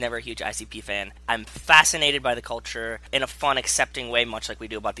 I was never a huge ICP fan. I'm fascinated by the culture in a fun, accepting way, much like we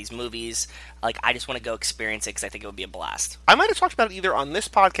do about these movies. Like, I just want to go experience it because I think it would be a blast. I might have talked about it either on this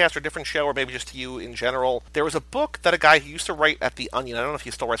podcast or a different show, or maybe just to you in general. There was a book that a guy who used to write at The Onion, I don't know if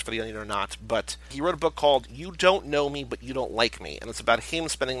he still writes for The Onion or not, but he wrote a book called You Don't Know Me, But You Don't Like Me. And it's about him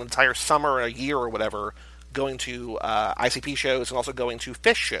spending an entire summer or a year or whatever going to ICP shows and also going to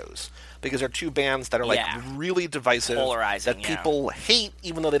Phish shows. Because they're 2 bands that are really divisive, polarizing, that people hate,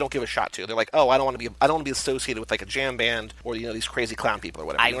 even though they don't give a shot to. They're like, oh, I don't want to be associated with like a jam band or these crazy clown people or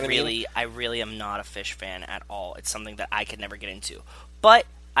whatever. I really am not a Phish fan at all. It's something that I could never get into. But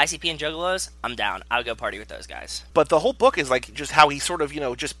ICP and Juggalos, I'm down. I'll go party with those guys. But the whole book is like just how he sort of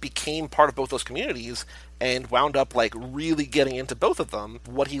just became part of both those communities and wound up like really getting into both of them,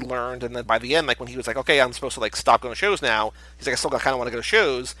 what he learned, and then by the end, like when he was like, okay, I'm supposed to like stop going to shows now, he's like, I still kind of want to go to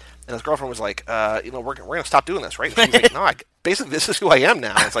shows, and his girlfriend was like, we're gonna stop doing this, right? And she's like, no, basically this is who I am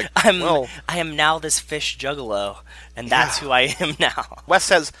now. And it's like, I am now this Phish Juggalo, and that's who I am now. Wes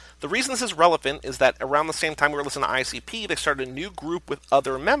says, the reason this is relevant is that around the same time we were listening to ICP, they started a new group with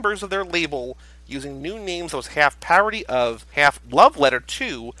other members of their label using new names that was half parody of, half love letter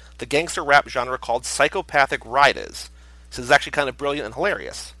to the gangster rap genre called Psychopathic Riders. So this is actually kind of brilliant and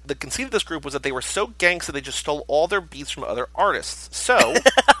hilarious. The conceit of this group was that they were so gangsta they just stole all their beats from other artists. So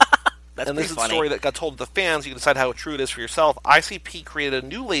That's and pretty this is funny. a story that got told to the fans. You can decide how true it is for yourself. ICP created a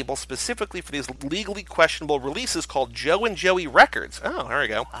new label specifically for these legally questionable releases called Joe and Joey Records. Oh, there we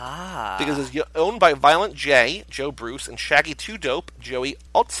go. Ah. Because it's owned by Violent J, Joe Bruce, and Shaggy 2 Dope, Joey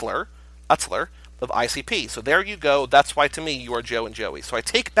Utzler of ICP. So there you go. That's why, to me, you are Joe and Joey. So I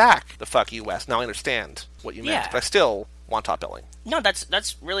take back the fuck you, Wes. Now I understand what you meant, but I still want top billing. No,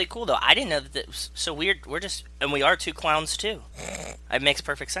 that's really cool, though. I didn't know that it was so weird. And we are two clowns, too. It makes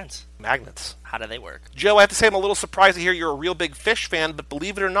perfect sense. Magnets. How do they work? Joe, I have to say I'm a little surprised to hear you're a real big Fish fan, but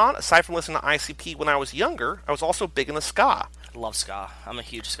believe it or not, aside from listening to ICP when I was younger, I was also big into ska. Love ska. I'm a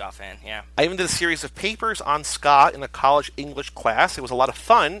huge ska fan, yeah. I even did a series of papers on ska in a college English class. It was a lot of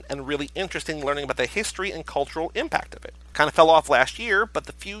fun and really interesting learning about the history and cultural impact of it. Kind of fell off last year, but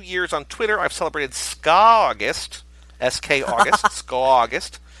the few years on Twitter, I've celebrated Ska August, S-K August, Ska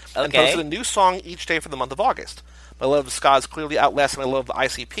August, and posted a new song each day for the month of August. My love of ska is clearly outlasted my love of the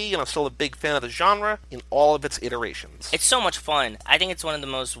ICP, and I'm still a big fan of the genre in all of its iterations. It's so much fun. I think it's one of the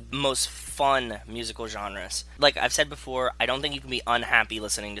most fun musical genres. Like I've said before, I don't think you can be unhappy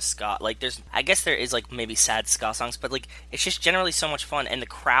listening to ska. Like I guess there is like maybe sad ska songs, but like it's just generally so much fun. And the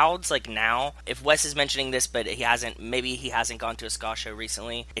crowds like now, if Wes is mentioning this, but he hasn't gone to a ska show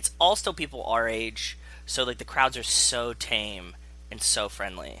recently, it's all still people our age. So like the crowds are so tame and so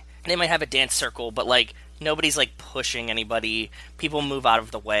friendly. They might have a dance circle, but like nobody's like pushing anybody. People move out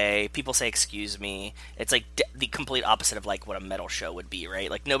of the way. People say excuse me. It's like the complete opposite of like what a metal show would be, right?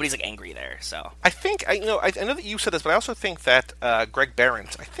 Like nobody's like angry there. So I think I know that you said this, but I also think that Greg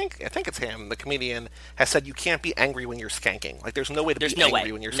Behrendt, I think it's him, the comedian, has said you can't be angry when you're skanking. Like there's no way to be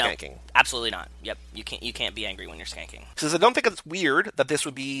angry when you're skanking. Absolutely not. Yep, you can't be angry when you're skanking. He says I don't think it's weird that this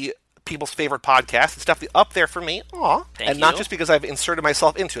would be people's favorite podcast. It's definitely up there for me. Aw. And not just because I've inserted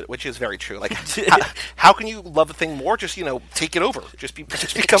myself into it, which is very true. Like, how can you love a thing more? Just, take it over. Just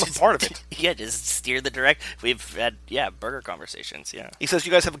become a part of it. Yeah, just steer the direct. We've had, burger conversations, yeah. He says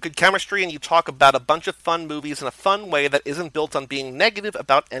you guys have a good chemistry and you talk about a bunch of fun movies in a fun way that isn't built on being negative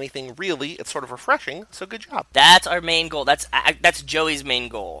about anything really. It's sort of refreshing, so good job. That's our main goal. That's Joey's main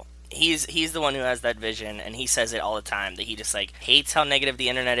goal. He's the one who has that vision, and he says it all the time, that he just, like, hates how negative the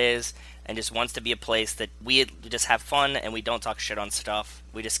internet is, and just wants to be a place that we just have fun, and we don't talk shit on stuff.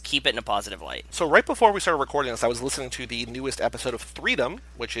 We just keep it in a positive light. So right before we started recording this, I was listening to the newest episode of Freedom,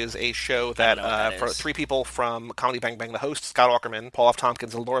 which is a show that for three people from Comedy Bang Bang, the host, Scott Aukerman, Paul F.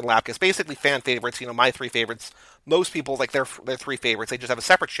 Tompkins, and Lauren Lapkus, basically fan favorites, my three favorites. Most people, like, their three favorites, they just have a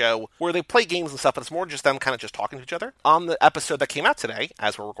separate show where they play games and stuff, but it's more just them kind of just talking to each other. On the episode that came out today,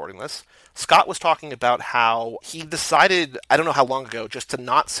 as we're recording this, Scott was talking about how he decided, I don't know how long ago, just to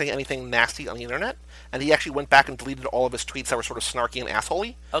not say anything nasty on the internet, and he actually went back and deleted all of his tweets that were sort of snarky and assholey.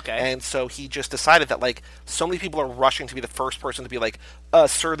 Okay. And so he just decided that, like, so many people are rushing to be the first person to be like,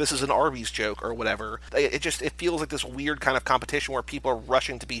 sir, this is an Arby's joke, or whatever. It feels like this weird kind of competition where people are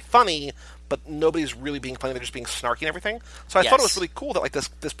rushing to be funny, but nobody's really being funny, they're just being snarky and everything. So I thought it was really cool that, like,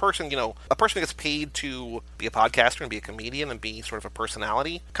 this person, a person who gets paid to be a podcaster and be a comedian and be sort of a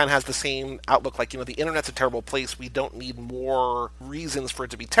personality, kind of has the same outlook, like, the internet's a terrible place, we don't need more reasons for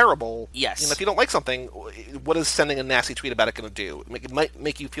it to be terrible. Yes. If you don't like something, what is sending a nasty tweet about it going to do? It might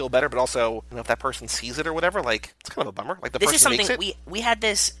make you feel better, but also, if that person sees it or whatever, like, it's kind of a bummer. Like, the this person is something makes it.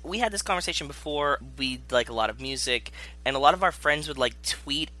 we had this conversation before. We like a lot of music, and a lot of our friends would like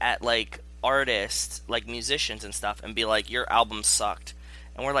tweet at like artists, like musicians and stuff, and be like, your album sucked.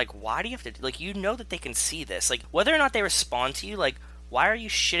 And we're like, why do you have to, like, that they can see this, like, whether or not they respond to you, like, why are you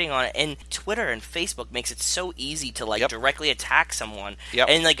shitting on it? And Twitter and Facebook makes it so easy to like directly attack someone.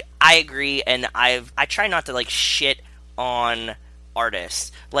 And like, I agree, and I try not to like shit on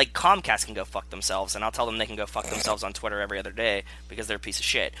artists. Like, Comcast can go fuck themselves, and I'll tell them they can go fuck themselves on Twitter every other day because they're a piece of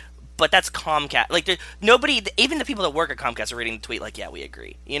shit. But that's Comcast. Like, nobody, even the people that work at Comcast are reading the tweet like, yeah, we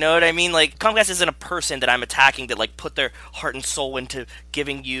agree. You know what I mean? Like, Comcast isn't a person that I'm attacking that, like, put their heart and soul into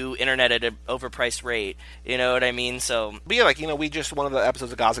giving you internet at an overpriced rate. You know what I mean? So... But yeah, like, we just, one of the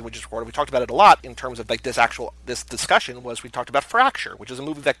episodes of Gosling we just recorded, we talked about it a lot in terms of, like, this discussion was we talked about Fracture, which is a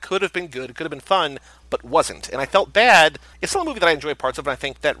movie that could have been good, it could have been fun, but wasn't. And I felt bad. It's still a movie that I enjoy parts of, and I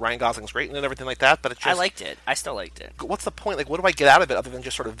think that Ryan Gosling's great and everything like that, but it's just... I liked it. I still liked it. What's the point? Like, what do I get out of it other than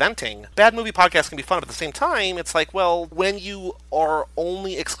just sort of venting? Bad movie podcasts can be fun, but at the same time, it's like, well, when you are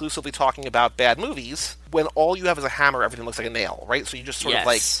only exclusively talking about bad movies, when all you have is a hammer, everything looks like a nail, right? So you just sort of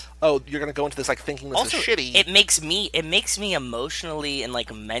like, oh, you're going to go into this, like, thinking this is shitty. It makes me emotionally and,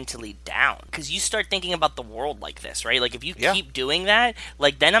 like, mentally down. Because you start thinking about the world like this, right? Like, if you keep doing that,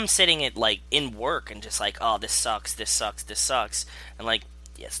 like, then I'm sitting at, like, in work and just like, oh, this sucks. And, like,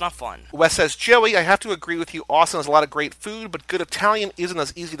 Yeah, it's not fun. Wes says, Joey, I have to agree with you. Austin has a lot of great food, but good Italian isn't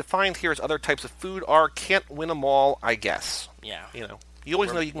as easy to find here as other types of food are. Can't win them all, I guess. Yeah. You know, you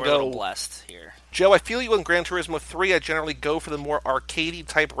always know you can we're go. a little blessed here. Joe, I feel you in Gran Turismo 3. I generally go for the more arcadey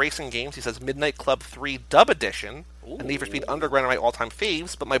type racing games. He says Midnight Club 3 Dub Edition and Need for Speed Underground are my all-time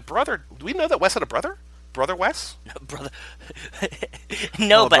faves. But my brother, do we know that Wes had a brother? Brother Wes? No, brother.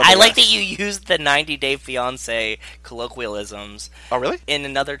 No, but I like that you used the 90 Day Fiancé colloquialisms. Oh, really? In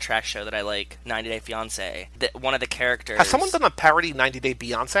another trash show that I like, 90 Day Fiancé, one of the characters... Has someone done a parody 90 Day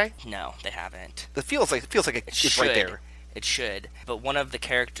Beyonce? No, they haven't. It feels like it's right there. It should, but one of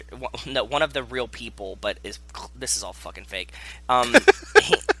the real people, but this is all fucking fake.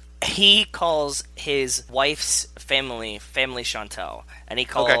 He calls his wife's family Chantel, and he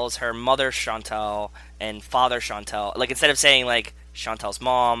calls her mother Chantel and father Chantel. Like, instead of saying like Chantel's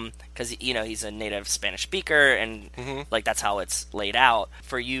mom, because he's a native Spanish speaker, and like that's how it's laid out.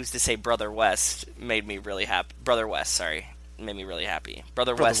 For you to say Brother West made me really happy. Brother West, sorry, made me really happy.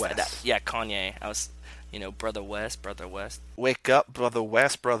 Brother West. Yeah, Kanye. I was. Brother West. Wake up, Brother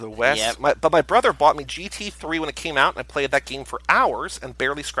West. Yep. But my brother bought me GT3 when it came out, and I played that game for hours and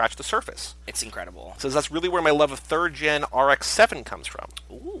barely scratched the surface. It's incredible. So that's really where my love of 3rd Gen RX-7 comes from.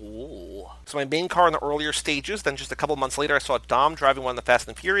 Ooh. So my main car in the earlier stages, then just a couple months later I saw Dom driving one of the Fast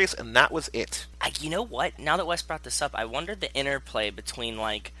and Furious, and that was it. You know what? Now that Wes brought this up, I wondered the interplay between,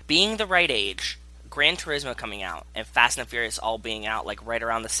 like, being the right age, Gran Turismo coming out, and Fast and Furious all being out, like, right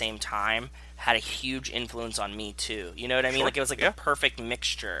around the same time, had a huge influence on me too. You know what I mean? Sure. Like, it was like the perfect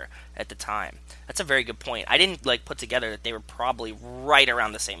mixture at the time. That's a very good point. I didn't like put together that they were probably right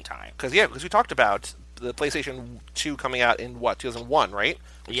around the same time. Because we talked about the PlayStation 2 coming out in 2001, right?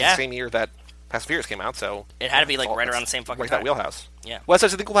 Which is the same year that Fast and Furious came out, so it had to be like right around the same fucking time. That wheelhouse. Yeah. Wes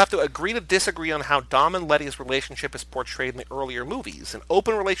says, I think we'll have to agree to disagree on how Dom and Letty's relationship is portrayed in the earlier movies. An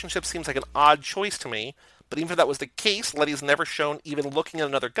open relationship seems like an odd choice to me, but even if that was the case, Letty's never shown even looking at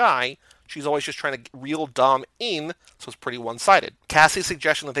another guy. She's always just trying to reel Dom in, so it's pretty one-sided. Cassie's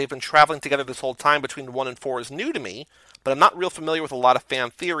suggestion that they've been traveling together this whole time between 1 and 4 is new to me, but I'm not real familiar with a lot of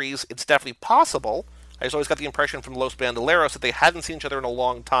fan theories. It's definitely possible. I just always got the impression from Los Bandoleros that they hadn't seen each other in a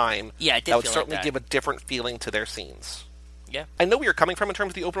long time. Yeah, it did that would feel certainly like that. give a different feeling to their scenes. Yeah. I know where you're coming from in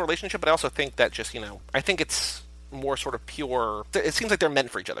terms of the open relationship, but I also think that just, I think it's more sort of pure. It seems like they're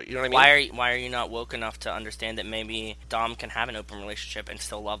meant for each other. You know what I mean? Why are you not woke enough to understand that maybe Dom can have an open relationship and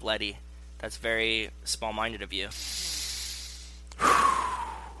still love Letty? That's very small-minded of you.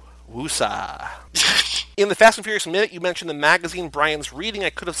 Woosa. In the Fast and Furious Minute, you mentioned the magazine Brian's reading. I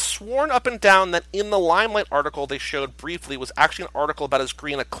could have sworn up and down that in the Limelight article they showed briefly was actually an article about his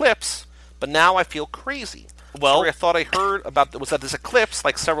green Eclipse, but now I feel crazy. Well, the story I thought I heard about was that this Eclipse,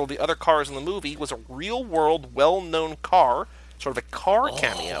 like several of the other cars in the movie, was a real-world, well-known car, sort of a car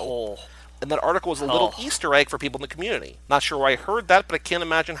cameo. And that article was a little Easter egg for people in the community. Not sure why I heard that, but I can't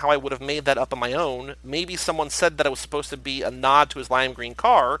imagine how I would have made that up on my own. Maybe someone said that it was supposed to be a nod to his lime green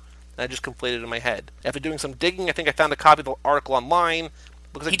car, and I just conflated it in my head. After doing some digging, I think I found a copy of the article online.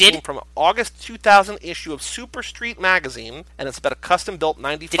 Looks like it came from August 2000 issue of Super Street Magazine, and it's about a custom-built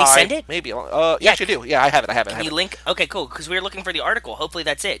 95... Did he send it? Maybe. Yes, you do. Yeah, I have it. Can you link? Okay, cool, because we were looking for the article. Hopefully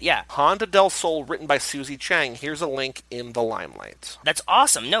that's it, yeah. Honda del Sol, written by Susie Chang. Here's a link in the Limelight. That's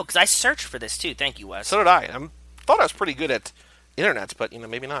awesome. No, because I searched for this, too. Thank you, Wes. So did I. I thought I was pretty good at internet, but,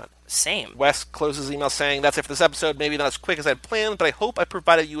 maybe not. Same. Wes closes his email saying, that's it for this episode. Maybe not as quick as I'd planned, but I hope I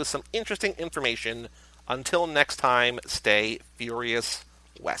provided you with some interesting information. Until next time, stay furious,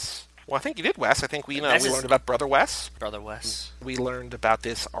 Wes. Well, I think you did, Wes. I think we learned about Brother Wes. Brother Wes. We learned about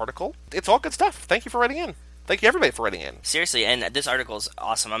this article. It's all good stuff. Thank you for writing in. Thank you, everybody, for writing in. Seriously, and this article is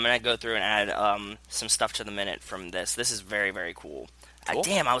awesome. I'm going to go through and add some stuff to the minute from this. This is very, very cool. Cool.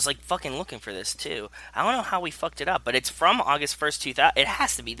 Damn, I was like fucking looking for this too. I don't know how we fucked it up, but it's from August 1st, 2000. It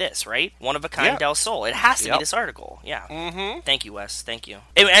has to be this, right? One of a kind del Sol. It has to be this article. Yeah. Mm-hmm. Thank you, Wes. Thank you.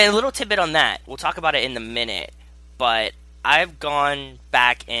 And a little tidbit on that. We'll talk about it in the minute, but I've gone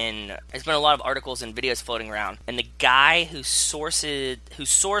back and there's been a lot of articles and videos floating around, and the guy who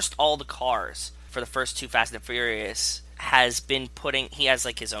sourced all the cars for the first 2 Fast and Furious has been he has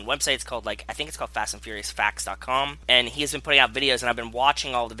like his own website. It's called I think it's called fastandfuriousfacts.com, and he has been putting out videos, and I've been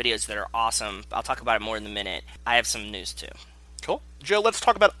watching all the videos that are awesome. I'll talk about it more in a minute. I have some news too. Cool. Joe, let's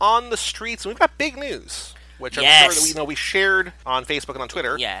talk about On the Streets. We've got big news, which I'm sure that we shared on Facebook and on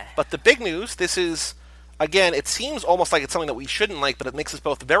Twitter. Yeah. But the big news, this is, again, it seems almost like it's something that we shouldn't like, but it makes us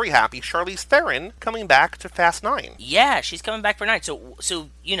both very happy. Charlize Theron coming back to Fast 9. Yeah, she's coming back for 9. So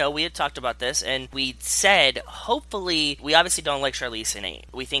we had talked about this, and we said, hopefully, we obviously don't like Charlize in 8.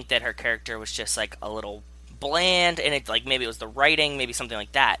 We think that her character was just like a little bland, and it like maybe it was the writing, maybe something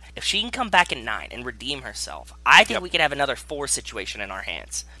like that. If she can come back in 9 and redeem herself, I think we could have another 4 situation in our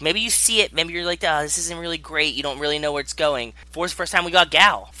hands. Maybe you see it, maybe you're like, oh, this isn't really great, you don't really know where it's going. 4's the first time we got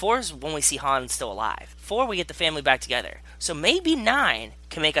Gal. 4's when we see Han still alive. 4, we get the family back together. So maybe 9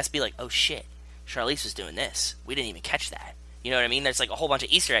 can make us be like, oh shit, Charlize was doing this. We didn't even catch that. You know what I mean? There's like a whole bunch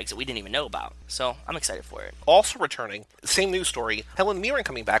of Easter eggs that we didn't even know about. So I'm excited for it. Also returning, same news story, Helen Mirren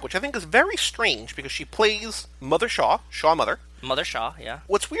coming back, which I think is very strange because she plays Mother Shaw Mother. Mother Shaw, yeah.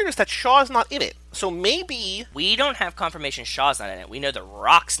 What's weird is that Shaw's not in it. So maybe... We don't have confirmation Shaw's not in it. We know The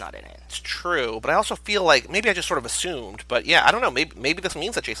Rock's not in it. It's true, but I also feel like maybe I just sort of assumed. But yeah, I don't know. Maybe this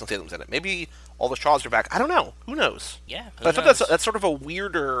means that Jason Statham's in it. Maybe all the Shaws are back. I don't know. Who knows? Yeah, but I thought that's sort of a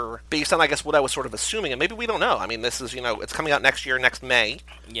weirder, based on, I guess, what I was sort of assuming. And maybe we don't know. I mean, this is, it's coming out next year, next May.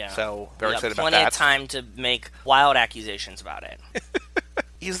 Yeah. So very excited about that. Plenty of time to make wild accusations about it.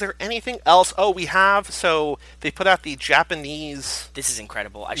 Is there anything else? Oh, we have. So they put out the Japanese. This is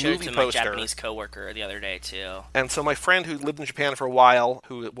incredible. I showed it to my Japanese coworker the other day too. And so my friend who lived in Japan for a while,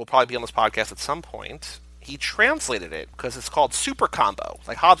 who will probably be on this podcast at some point, he translated it because it's called Super Combo.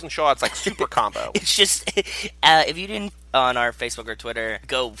 Like Hobbs and Shaw, it's like Super Combo. It's just if you didn't on our Facebook or Twitter,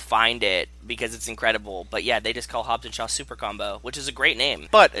 go find it because it's incredible. But yeah, they just call Hobbs and Shaw Super Combo, which is a great name.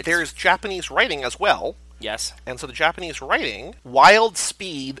 But there's Japanese writing as well. Yes. And so the Japanese writing, Wild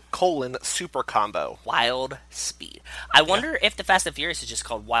Speed, Super Combo. Wild Speed. I wonder if the Fast and Furious is just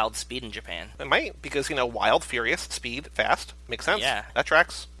called Wild Speed in Japan. It might, because, wild, furious, speed, fast. Makes sense. Yeah. That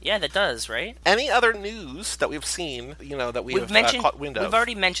tracks. Yeah, that does, right? Any other news that we've seen, that we've caught wind of? We've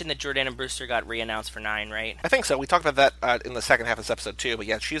already mentioned that Jordana Brewster got re-announced for 9, right? I think so. We talked about that in the second half of this episode, too. But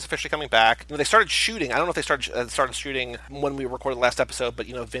yeah, she's officially coming back. They started shooting. I don't know if they started shooting when we recorded the last episode, but,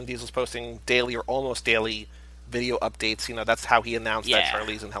 Vin Diesel's posting daily or almost daily video updates. That's how he announced that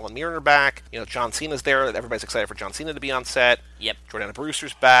Charlize and Helen Mirren are back. John Cena's there. Everybody's excited for John Cena to be on set. Yep. Jordana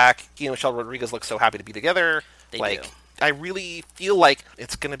Brewster's back. He and Michelle Rodriguez look so happy to be together. They do. I really feel like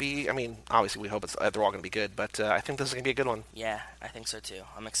it's going to be, obviously we hope they're all going to be good, but I think this is going to be a good one. Yeah, I think so too.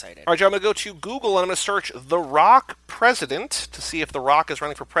 I'm excited. All right, Joe, I'm going to go to Google and I'm going to search The Rock President to see if The Rock is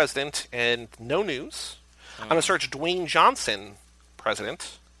running for president, and no news. I'm going to search Dwayne Johnson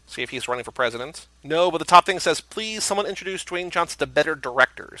President, see if he's running for president. No, but the top thing says, please, someone introduce Dwayne Johnson to better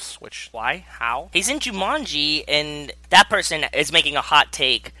directors, which... Why? How? He's in Jumanji, and that person is making a hot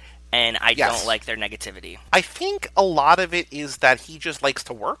take, and I don't like their negativity. I think a lot of it is that he just likes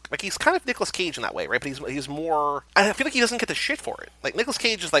to work. Like, he's kind of Nicolas Cage in that way, right? But he's more... I feel like he doesn't get the shit for it. Like, Nicolas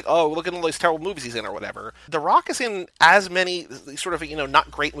Cage is like, oh, look at all these terrible movies he's in or whatever. The Rock is in as many sort of,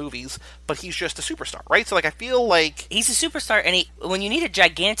 not great movies, but he's just a superstar, right? So, I feel like... He's a superstar, and when you need a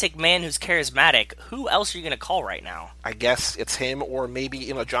gigantic man who's charismatic, who else are you going to call right now? I guess it's him, or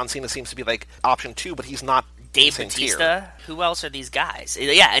maybe, John Cena seems to be, like, option 2, but he's not... Dave Bautista. Tier. Who else are these guys?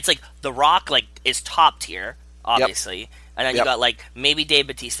 Yeah, it's like The Rock, like, is top tier, obviously. Yep. And then you got, like, maybe Dave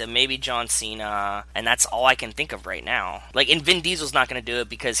Bautista, maybe John Cena, and that's all I can think of right now. Like, and Vin Diesel's not going to do it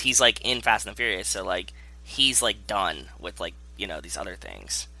because he's, like, in Fast and Furious, so, like, he's, like, done with, like, these other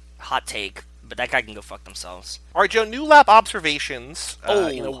things. Hot take, but that guy can go fuck themselves. All right, Joe, new lab observations.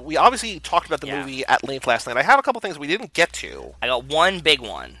 We obviously talked about the movie at length last night. I have a couple things we didn't get to. I got one big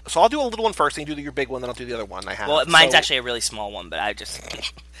one. So I'll do a little one first, and you do your big one, then I'll do the other one I have. Well, mine's actually a really small one, but I just...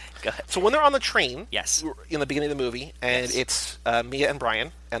 Go ahead. So when they're on the train, yes, in the beginning of the movie, and it's Mia and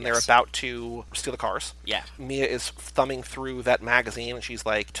Brian, and they're about to steal the cars. Yeah. Mia is thumbing through that magazine, and she's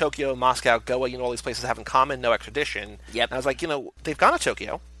like, Tokyo, Moscow, Goa, all these places have in common, no extradition. Yep. And I was like, they've gone to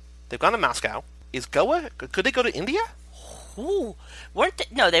Tokyo, they've gone to Moscow. Is Goa? Could they go to India? Ooh,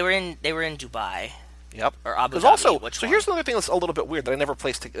 no, they were in Dubai. Yep. Or Abu Dhabi. Also, so here's another thing that's a little bit weird that I never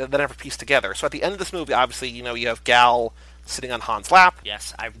pieced together. So at the end of this movie, obviously, you have Gal sitting on Han's lap.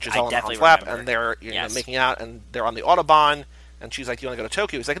 Yes, I definitely Han's lap, remember. and they're making out, and they're on the Autobahn. And she's like, do you want to go to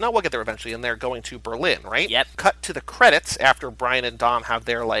Tokyo? He's like, no, we'll get there eventually. And they're going to Berlin, right? Yep. Cut to the credits after Brian and Dom have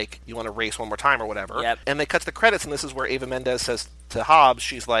their, you want to race one more time or whatever. Yep. And they cut to the credits, and this is where Eva Mendes says to Hobbs,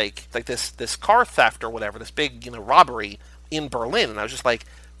 she's like this car theft or whatever, this big, robbery in Berlin. And I was just like,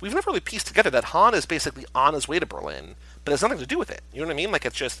 we've never really pieced together that Han is basically on his way to Berlin, but it has nothing to do with it. You know what I mean? Like,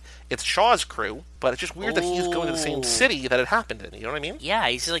 it's Shaw's crew, but it's just weird that he's going to the same city that it happened in. You know what I mean? Yeah,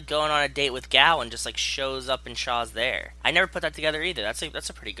 he's going on a date with Gal and just shows up and Shaw's there. I never put that together either. That's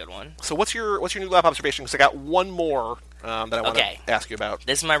a pretty good one. So what's your new lab observation? Because I got one more that I want to ask you about.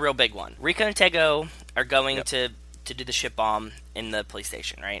 This is my real big one. Rico and Tego are going to do the ship bomb in the police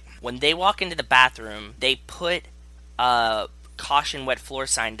station, right? When they walk into the bathroom, they put caution wet floor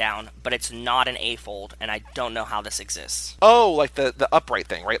sign down, but it's not an A-fold, and I don't know how this exists. Oh, like the upright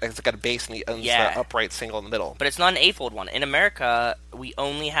thing, right? Like it's got a base and the Yeah. upright single in the middle. But it's not an A-fold one. In America, we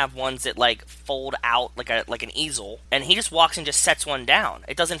only have ones that like fold out like an easel, and he just walks and just sets one down.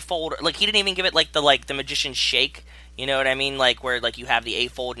 It doesn't fold. Like he didn't even give it like the magician's shake. You know what I mean? Like where like you have the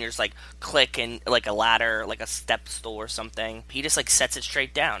A-fold and you're just like click and like a ladder, like a step stool or something. He just like sets it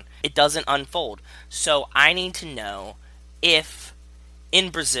straight down. It doesn't unfold. So I need to know if in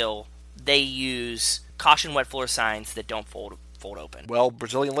Brazil they use caution wet floor signs that don't fold open. Well,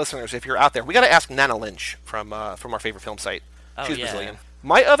 Brazilian listeners, if you're out there, we got to ask Nana Lynch from our favorite film site. Oh, She's yeah. Brazilian.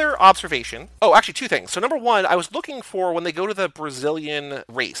 My other observation... Oh, actually, two things. So, number one, I was looking for when they go to the Brazilian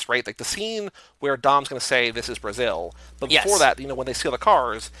race, right? Like the scene where Dom's going to say, this is Brazil. But Yes. before that, when they steal the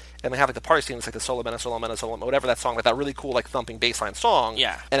cars, and they have like the party scene, it's like the Solomena, Solomena, Solomena, whatever that song, like that really cool, like thumping bassline song.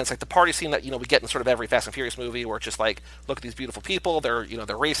 Yeah. And it's like the party scene that, we get in sort of every Fast and Furious movie, where it's just like, look at these beautiful people, they're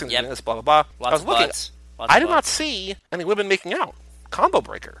racing, Yep. this, blah, blah, blah. Lots I was of looking. butts. Lots I of did not butts. see any women making out. Combo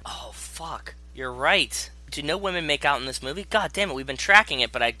breaker. Oh, fuck. You're right. Do no women make out in this movie? God damn it, we've been tracking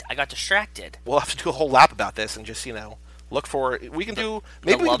it, but I got distracted. We'll have to do a whole lap about this and just look for. We can do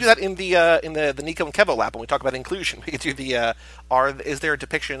maybe we can love- do that in the Nico and Kevo lap when we talk about inclusion. We could do the is there a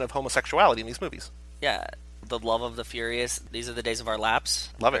depiction of homosexuality in these movies? Yeah, the love of the furious. These are the days of our laps.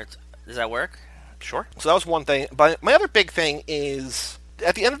 Love it. Does that work? Sure. So that was one thing. But my other big thing is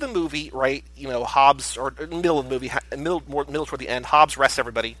at the end of the movie, right? Hobbs, or middle of the movie, middle toward the end, Hobbs arrests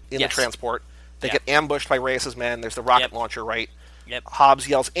everybody in Yes. the transport. They Yeah. get ambushed by Reyes' men. There's the rocket Yep. launcher, right? Yep. Hobbs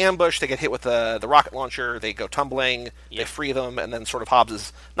yells ambush. They get hit with the rocket launcher. They go tumbling. They Yep. free them, and then sort of Hobbs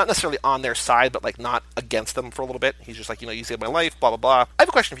is not necessarily on their side, but like not against them for a little bit. He's just like, you saved my life, blah blah blah. I have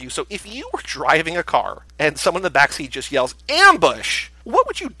a question for you. So if you were driving a car and someone in the backseat just yells ambush, what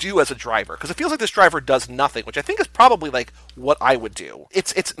would you do as a driver? Because it feels like this driver does nothing, which I think is probably like what I would do.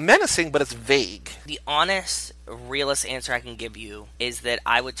 It's menacing, but it's vague. The honest, realist answer I can give you is that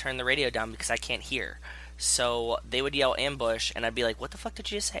I would turn the radio down because I can't hear. So they would yell ambush, and I'd be like, what the fuck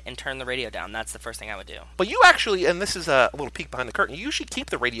did you just say? And turn the radio down. That's the first thing I would do. But you actually, and this is a little peek behind the curtain, you usually keep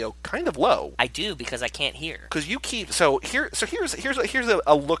the radio kind of low. I do because I can't hear. Because you keep here's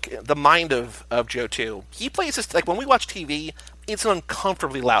a look the mind of Joe too. He plays this like when we watch TV, it's an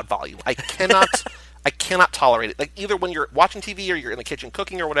uncomfortably loud volume. I cannot tolerate it. Like either when you're watching TV or you're in the kitchen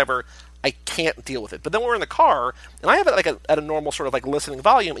cooking or whatever, I can't deal with it. But then we're in the car, and I have it like at a normal sort of like listening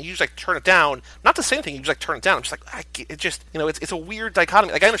volume, and you just like turn it down. Not the same thing. You just like turn it down. I'm just like it just it's a weird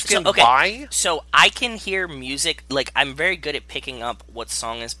dichotomy. Like I understand why. So I can hear music. Like I'm very good at picking up what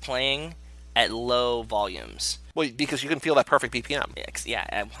song is playing at low volumes. Well, because you can feel that perfect BPM. Yeah,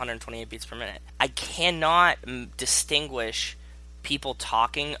 at 128 beats per minute. I cannot distinguish people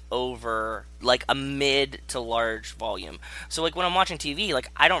talking over like a mid to large volume. So like when I'm watching TV, like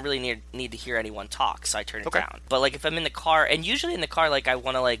I don't really need to hear anyone talk, so I turn it down. But like if I'm in the car, and usually in the car like I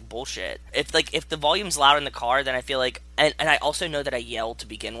want to like bullshit. If the volume's loud in the car, then I feel like and I also know that I yell to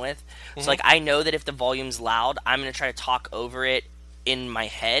begin with. So like I know that if the volume's loud, I'm going to try to talk over it in my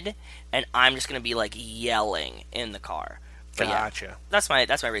head, and I'm just going to be like yelling in the car. But Gotcha. yeah, that's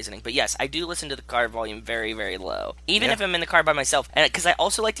my reasoning. But yes, I do listen to the car volume very, very low, even if I'm in the car by myself. And because I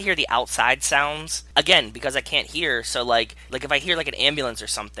also like to hear the outside sounds again because I can't hear. So like if I hear like an ambulance or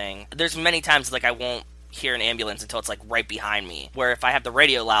something, there's many times like I won't hear an ambulance until it's like right behind me. Where if I have the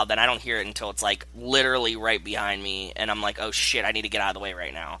radio loud, then I don't hear it until it's like literally right behind me, and I'm like, oh shit, I need to get out of the way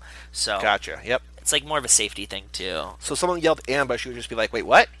right now. So Gotcha. Yep. it's like more of a safety thing too. So someone yelled ambush, you would just be like, wait,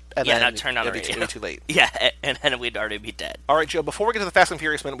 what? And Yeah, then not turn on the it'd be radio. too late. Yeah, and then we'd already be dead. All right, Joe, before we get to the Fast and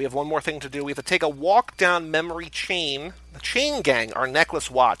Furious minute, we have one more thing to do. We have to take a walk down memory chain. The Chain Gang, our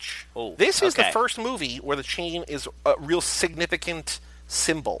necklace watch. Oh, this is the okay. first movie where the chain is a real significant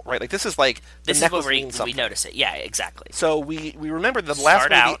symbol, right? Like, this is like, the This is necklace what means we something. notice it. Yeah, exactly. So we remember the last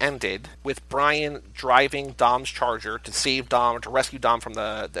Start movie out. ended with Brian driving Dom's Charger to save Dom, or to rescue Dom from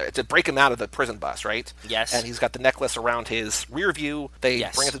to break him out of the prison bus, right? Yes. And he's got the necklace around his rear view. They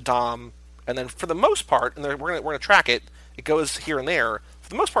Yes. bring it to Dom, and then for the most part, and we're gonna track it. It goes here and there. For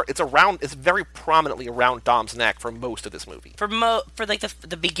the most part, it's very prominently around Dom's neck for most of this movie. For like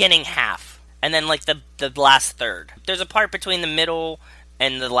the beginning half, and then like the last third. There's a part between the middle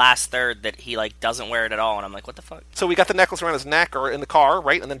and the last third that he like doesn't wear it at all, and I'm like, what the fuck? So we got the necklace around his neck, or in the car,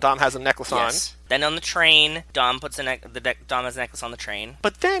 right? And then Dom has a necklace on. Yes. Then on the train, Dom puts Dom has a necklace on the train.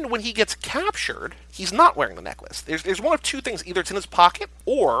 But then when he gets captured, he's not wearing the necklace. There's one of two things. Either it's in his pocket,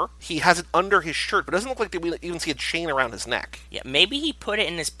 or he has it under his shirt, but it doesn't look like we even see a chain around his neck. Yeah, maybe he put it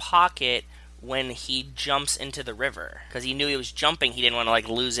in his pocket when he jumps into the river because he knew he was jumping. He didn't want to like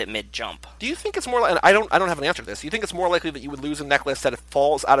lose it mid jump. Do you think it's more? And I don't have an answer to this. Do you think it's more likely that you would lose a necklace that it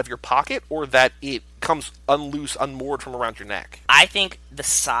falls out of your pocket, or that it comes unmoored from around your neck? I think the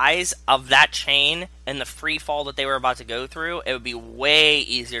size of that chain and the free fall that they were about to go through, it would be way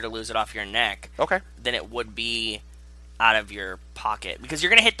easier to lose it off your neck. Okay. Than it would be out of your pocket, because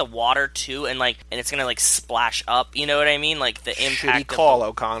you're gonna hit the water too, and it's gonna like splash up. You know what I mean? Like the impact. Shitty call,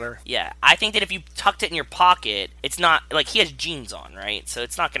 O'Connor. Yeah, I think that if you tucked it in your pocket, it's not like he has jeans on, right? So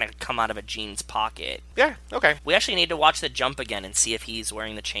it's not gonna come out of a jeans pocket. Yeah. Okay. We actually need to watch the jump again and see if he's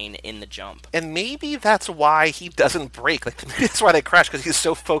wearing the chain in the jump. And maybe that's why he doesn't break. Like maybe that's why they crash, because he's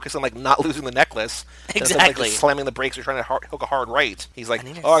so focused on like not losing the necklace. Exactly. Like, slamming the brakes or trying to hook a hard right. He's like,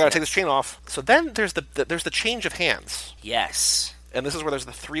 I gotta take this chain off. So then there's the change of hands. Yes. And this is where there's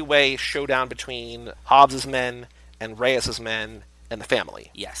the three-way showdown between Hobbs's men and Reyes's men and the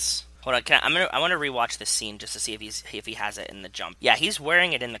family. Yes. Hold on, I want to rewatch this scene just to see if he has it in the jump. Yeah, he's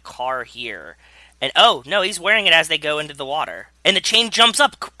wearing it in the car here. And oh, no, he's wearing it as they go into the water. And the chain jumps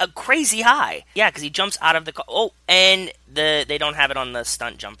up crazy high. Yeah, because he jumps out of the car. Oh, and they don't have it on the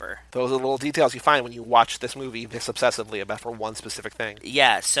stunt jumper. Those are the little details you find when you watch this movie this obsessively about for one specific thing.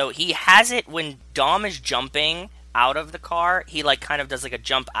 Yeah, so he has it when Dom is jumping out of the car. He like kind of does like a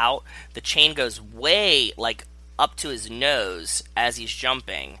jump out. The chain goes way like up to his nose as he's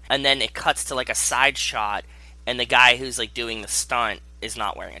jumping. And then it cuts to like a side shot, and the guy who's like doing the stunt is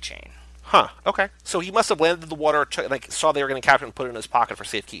not wearing a chain. Huh, okay. So he must have landed in the water, like saw they were going to capture it and put it in his pocket for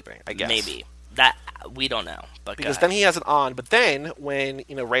safekeeping, I guess. Maybe. That, we don't know. But because then he has it on, but then when,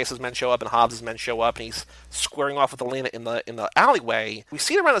 Reyes's men show up and Hobbs's men show up and he's squaring off with Elena in the alleyway, we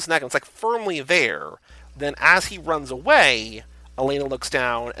see it around his neck and it's like firmly there. Then as he runs away, Elena looks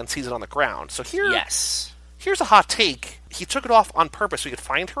down and sees it on the ground. So here's a hot take. He took it off on purpose so he could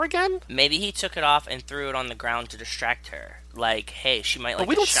find her again? Maybe he took it off and threw it on the ground to distract her. Like, hey, she might like but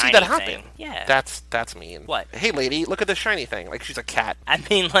we the don't shiny see that happen. thing. Yeah. That's mean. What? Hey, lady, look at this shiny thing. Like, she's a cat. I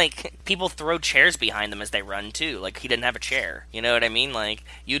mean, like, people throw chairs behind them as they run, too. Like, he didn't have a chair. You know what I mean? Like,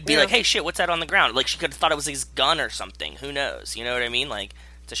 you'd be like, hey, shit, what's that on the ground? Like, she could have thought it was his gun or something. Who knows? You know what I mean? Like,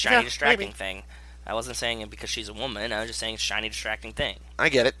 it's a shiny, distracting thing. I wasn't saying it because she's a woman. I was just saying it's a shiny, distracting thing. I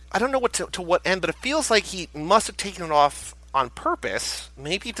get it. I don't know to what end, but it feels like he must have taken it off on purpose,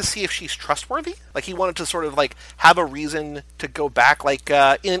 maybe to see if she's trustworthy. Like he wanted to sort of like have a reason to go back. Like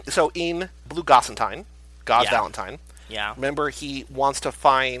in Blue Gossentine, Valentine. Yeah. Remember, he wants to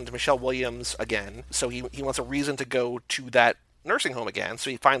find Michelle Williams again, so he wants a reason to go to that nursing home again. So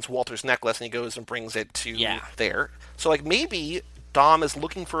he finds Walter's necklace and he goes and brings it to there. So like maybe Dom is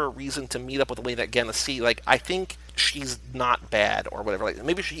looking for a reason to meet up with Elena again to see, like, I think she's not bad or whatever. Like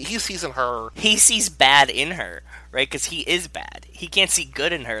maybe he sees in her. He sees bad in her, right? Because he is bad. He can't see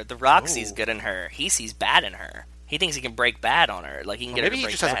good in her. The Rock sees good in her. He sees bad in her. He thinks he can break bad on her. Like he can get her to break bad.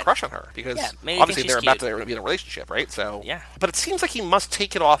 Maybe he just has a crush on her because obviously they're about to be in a relationship, right? So yeah. But it seems like he must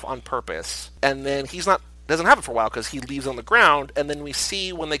take it off on purpose, and then doesn't have it for a while because he leaves it on the ground, and then we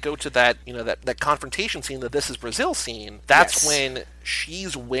see when they go to that that confrontation scene, the This Is Brazil scene, that's when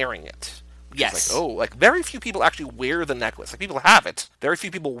she's wearing it. Yes. Like very few people actually wear the necklace. Like people have it. Very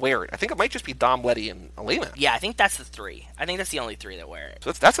few people wear it. I think it might just be Dom, Letty, and Elena. Yeah, I think that's the three. I think that's the only three that wear it.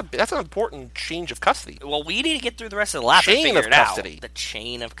 So that's an important change of custody. Well, we need to get through the rest of the lap and figure it out. The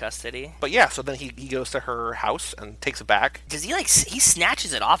chain of custody. But yeah, so then he goes to her house and takes it back. Does he he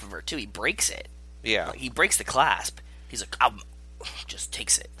snatches it off of her too? He breaks it. Yeah. Like, he breaks the clasp. He's like, just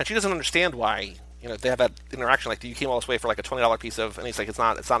takes it. And she doesn't understand why, they have that interaction, like, you came all this way for, like, a $20 piece of, and he's like, it's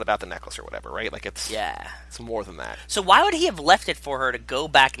not about the necklace or whatever, right? Like, it's more than that. So why would he have left it for her to go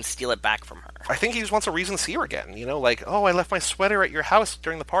back and steal it back from her? I think he just wants a reason to see her again, like, oh, I left my sweater at your house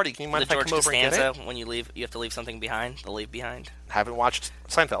during the party. Can you mind if I come over and get it? When you leave, you have to leave something behind, the leave behind. Haven't watched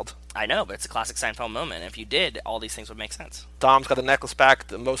Seinfeld. I know, but it's a classic Seinfeld moment. If you did, all these things would make sense. Dom's got the necklace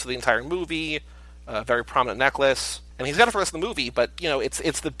back most of the entire movie. A very prominent necklace, and he's got it for the rest of the movie, but,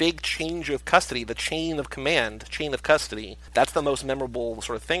 it's the big change of custody, the chain of command, chain of custody. That's the most memorable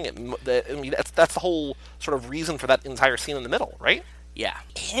sort of thing. That's the whole sort of reason for that entire scene in the middle, right? Yeah.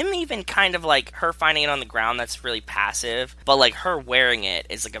 Him even kind of like her finding it on the ground, that's really passive, but like her wearing it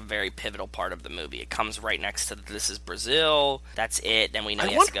is like a very pivotal part of the movie. It comes right next to This Is Brazil. That's it. Then we know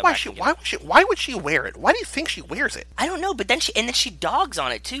he has to go back. Why would she wear it? Why do you think she wears it? I don't know, but then she dogs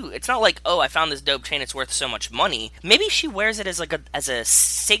on it too. It's not like, oh, I found this dope chain, it's worth so much money. Maybe she wears it as like as a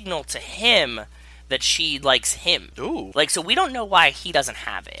signal to him that she likes him. Ooh. Like, so we don't know why he doesn't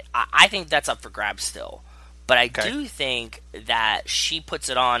have it. I think that's up for grabs still. But I do think that she puts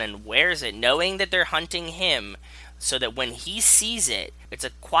it on and wears it, knowing that they're hunting him, so that when he sees it, it's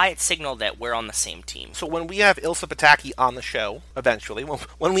a quiet signal that we're on the same team. So when we have Ilsa Pataki on the show eventually,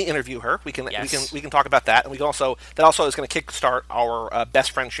 when we interview her, we can talk about that, and we can also that also is going to kickstart our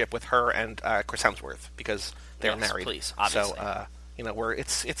best friendship with her and Chris Hemsworth because they're married. Please, obviously. So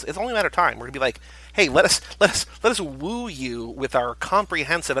it's only a matter of time. We're gonna be like, hey, let us woo you with our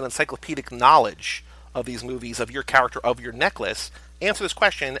comprehensive and encyclopedic knowledge of these movies, of your character, of your necklace. Answer this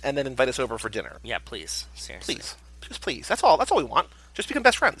question, and then invite us over for dinner. Yeah, please, seriously, please, just please. That's all we want. Just become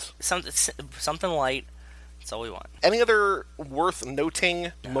best friends. Something light. That's all we want. Any other worth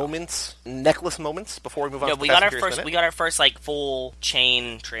noting moments, necklace moments, before we move on? No, to we got our first like full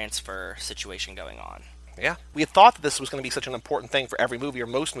chain transfer situation going on. Yeah, we had thought that this was going to be such an important thing for every movie or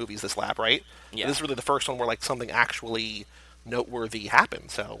most movies this lap, right? Yeah. But this is really the first one where like something actually noteworthy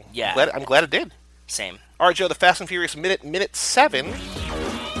happened. So yeah, I'm glad it did. Same. All right, Joe. The Fast and Furious minute 7.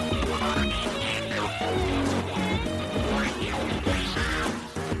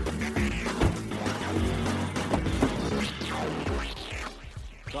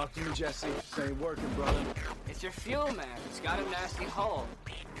 Talk to me, Jesse. This ain't working, brother. It's your fuel, man. It's got a nasty hole.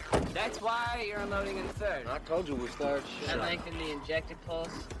 That's why you're unloading in third. I told you we start. That lengthen the injector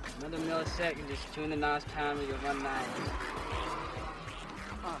pulse. Another millisecond, just tune the NOS timer to 190.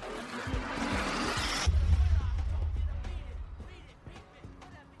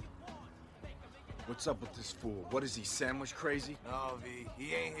 What's up with this fool? What is he, sandwich crazy? No, V.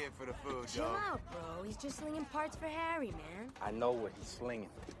 He ain't here for the food, Chill dog. out, bro. He's just slinging parts for Harry, man. I know what he's slinging.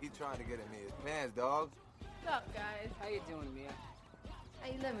 He trying to get in his pants, dog. What's up, guys? How you doing, Mia?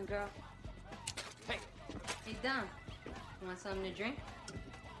 How you living, girl? Hey. Hey, Dom. You want something to drink?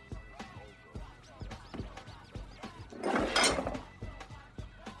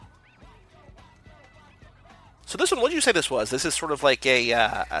 So this one, what did you say this was? This is sort of like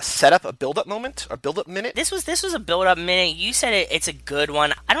a setup, a build-up moment, a build-up minute? This was a build-up minute. You said it's a good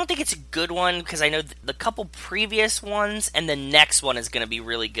one. I don't think it's a good one because I know the couple previous ones and the next one is going to be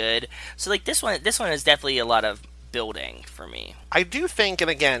really good. So like this one is definitely a lot of building for me. I do think,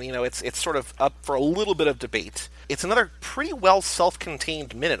 and again, it's sort of up for a little bit of debate. It's another pretty well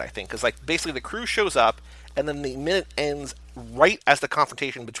self-contained minute, I think, because like basically the crew shows up and then the minute ends right as the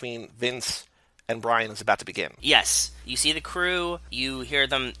confrontation between Vince and Brian is about to begin. Yes. You see the crew, you hear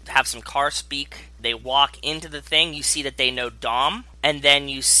them have some car speak, they walk into the thing, you see that they know Dom, and then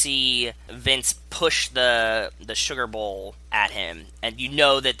you see Vince push the sugar bowl at him, and you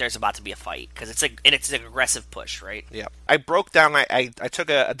know that there's about to be a fight, because it's an aggressive push, right? Yeah. I broke down, I took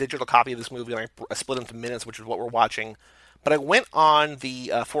a digital copy of this movie, and I split into minutes, which is what we're watching. But I went on the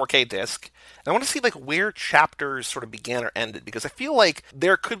 4K disc, and I want to see like where chapters sort of began or ended, because I feel like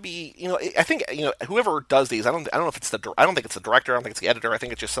there could be, I think, whoever does these, I don't know if it's I don't think it's the director, I don't think it's the editor, I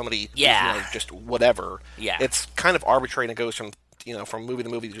think it's just somebody, just whatever. Yeah. It's kind of arbitrary and it goes from movie to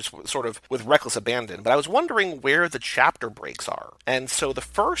movie, just sort of with reckless abandon. But I was wondering where the chapter breaks are. And so the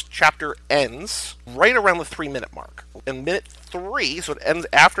first chapter ends right around the 3-minute mark. In minute 3, so it ends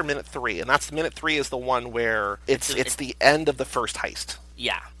after minute 3, and that's minute 3 is the one where it's the end of the first heist.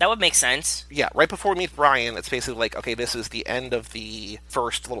 Yeah, that would make sense. Yeah, right before we meet Brian, it's basically like, okay, this is the end of the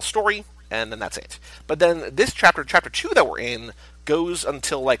first little story, and then that's it. But then this chapter 2 that we're in, goes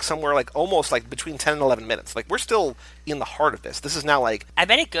until like somewhere like almost like between 10 and 11 minutes. Like we're still in the heart of this. This is now like... I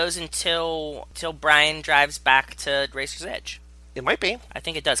bet it goes until Brian drives back to Racer's Edge. It might be. I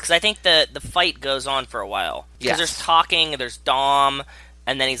think it does, because I think the fight goes on for a while. Because yes. There's talking, there's Dom,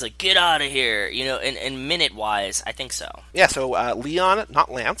 and then he's like, get out of here, and minute-wise, I think so. Yeah, so Leon,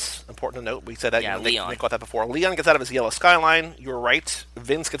 not Lance, important to note, we said that, yeah, Leon. Nick got that before. Leon gets out of his yellow Skyline, you're right.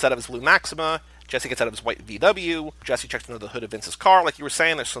 Vince gets out of his blue Maxima, Jesse gets out of his white VW, Jesse checks under the hood of Vince's car, like you were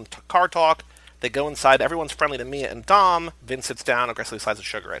saying, there's some car talk. They go inside, everyone's friendly to Mia and Dom. Vince sits down, aggressively slides the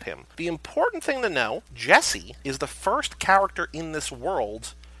sugar at him. The important thing to know, Jesse is the first character in this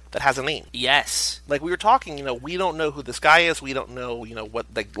world that has a name. Yes. Like we were talking, we don't know who this guy is, we don't know,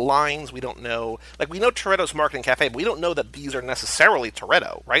 what the lines, we don't know, like we know Toretto's Marketing Cafe, but we don't know that these are necessarily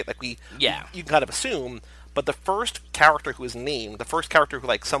Toretto, right? Like you can kind of assume, but the first character who is named, the first character who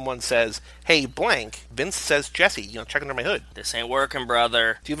like someone says, hey, blank, Vince says Jesse, check under my hood. This ain't working,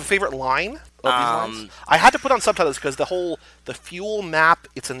 brother. Do you have a favorite line of these lines? I had to put on subtitles because the fuel map,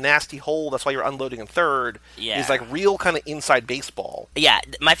 it's a nasty hole, that's why you're unloading in third, is like real kind of inside baseball. Yeah,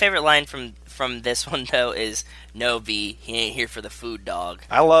 my favorite line from this one, though, is, no, V, he ain't here for the food, dog.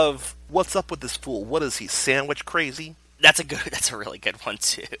 I love, what's up with this fool? What is he, sandwich crazy? That's a really good one,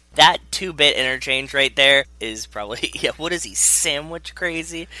 too. That 2-bit interchange right there is probably, what is he, sandwich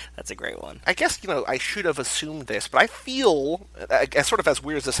crazy? That's a great one. I guess, I should have assumed this, but I feel, sort of as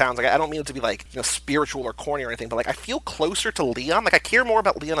weird as this sounds, I don't mean it to be spiritual or corny or anything, but I feel closer to Leon. I care more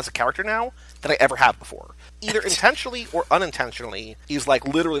about Leon as a character now than I ever have before. Either intentionally or unintentionally, he's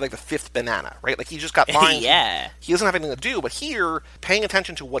literally the fifth banana, right? He just got lines. Yeah. He doesn't have anything to do, but here, paying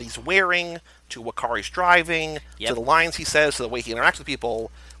attention to what he's wearing, to what car he's driving, to the lines he says, to the way he interacts with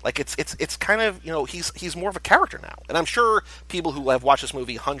people, it's kind of, he's more of a character now. And I'm sure people who have watched this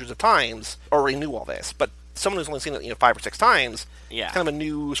movie hundreds of times already knew all this, but someone who's only seen it 5 or 6 times, it's kind of a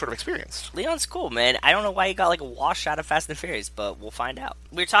new sort of experience. Leon's cool, man. I don't know why he got a wash out of Fast and Furious, but we'll find out.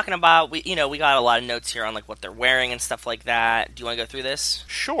 We were talking about, we got a lot of notes here on what they're wearing and stuff like that. Do you want to go through this?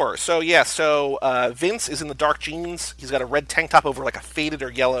 Sure. So Vince is in the dark jeans. He's got a red tank top over a faded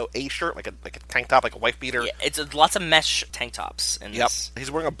or yellow A shirt, like a tank top, like a wife beater. Yeah, it's lots of mesh tank tops. In this. He's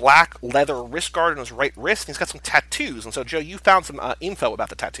wearing a black leather wrist guard on his right wrist, and he's got some tattoos. And so, Joe, you found some info about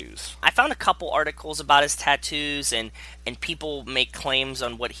the tattoos. I found a couple articles about his tattoos, and people make claims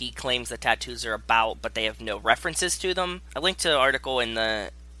on what he claims the tattoos are about, but they have no references to them. I linked to an article in the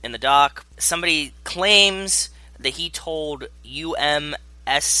doc. Somebody claims that he told UMSFC,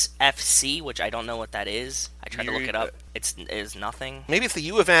 which I don't know what that is. I tried to look it up. It is nothing. Maybe it's the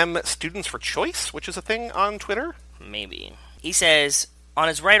U of M Students for Choice, which is a thing on Twitter? Maybe. He says, on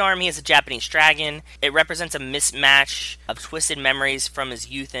his right arm, he has a Japanese dragon. It represents a mismatch of twisted memories from his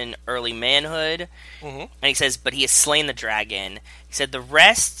youth and early manhood. Mm-hmm. And he says, but he has slain the dragon. He said the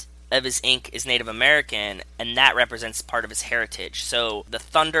rest of his ink is Native American, and that represents part of his heritage. So the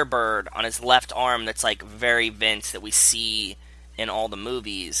Thunderbird on his left arm that's very Vince that we see in all the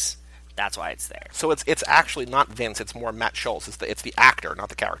movies, that's why it's there. So it's actually not Vince, it's more Matt Schultz. It's the actor, not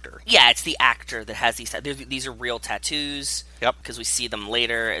the character. Yeah, it's the actor that has these these are real tattoos. Yep. Because we see them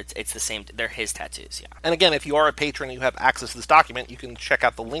later. It's the same. They're his tattoos, yeah. And again, if you are a patron and you have access to this document, you can check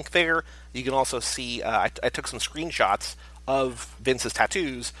out the link there. You can also see, I took some screenshots of Vince's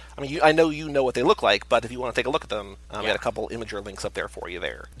tattoos. I mean, I know you know what they look like, but if you want to take a look at them, we got a couple Imager links up there for you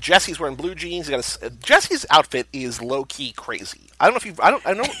there. Jesse's wearing blue jeans. Jesse's outfit is low-key crazy. I don't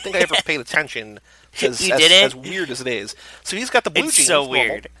think I ever paid attention as weird as it is. So he's got the blue jeans. It's so weird.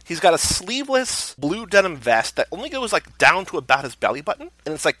 Normal. He's got a sleeveless blue denim vest that only goes down to about his belly button,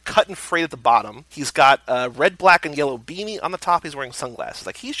 and it's cut and frayed at the bottom. He's got a red, black, and yellow beanie on the top. He's wearing sunglasses.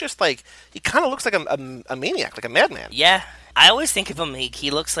 He's just he kind of looks like a maniac, like a madman. Yeah. I always think of him,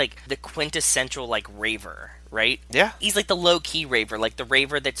 he looks like the quintessential, raver, right? Yeah. He's the low-key raver, the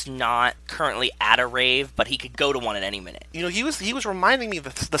raver that's not currently at a rave, but he could go to one at any minute. He was reminding me,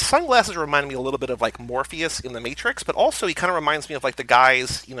 the sunglasses reminded me a little bit of, Morpheus in The Matrix, but also he kind of reminds me of, the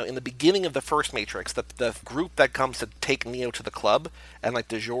guys, in the beginning of the first Matrix, the group that comes to take Neo to the club, and,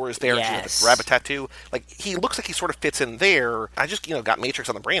 De Jour is there, and she has a rabbit tattoo. He looks like he sort of fits in there. I just, got Matrix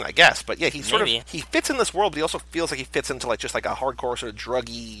on the brain, I guess, but yeah, he fits in this world, but he also feels like he fits into, just a hardcore sort of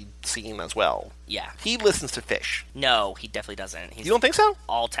druggy scene as well. Yeah. He listens to Fish. No, he definitely doesn't. You don't think so?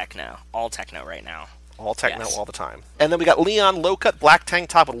 All techno right now. All techno all the time. And then we got Leon, low-cut black tank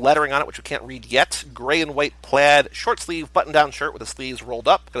top with lettering on it, which we can't read yet. Gray and white plaid, short-sleeve, button-down shirt with the sleeves rolled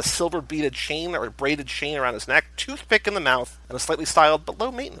up. Got a silver beaded chain or braided chain around his neck, toothpick in the mouth, and a slightly styled but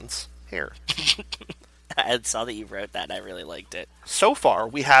low-maintenance hair. I saw that you wrote that, and I really liked it. So far,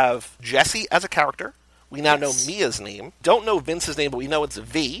 we have Jesse as a character. We now know Mia's name. Don't know Vince's name, but we know it's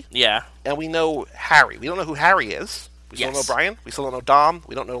V. Yeah. And we know Harry. We don't know who Harry is. We still don't know Brian. We still don't know Dom.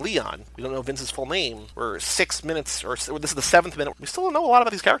 We don't know Leon. We don't know Vince's full name. We're 6 minutes, or this is the 7th minute. We still don't know a lot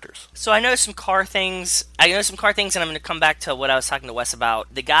about these characters. So I know some car things. And I'm going to come back to what I was talking to Wes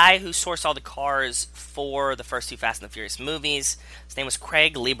about. The guy who sourced all the cars for the first 2 Fast and the Furious movies, his name was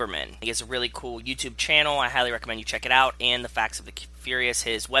Craig Lieberman. He has a really cool YouTube channel. I highly recommend you check it out. And the Facts of the Furious,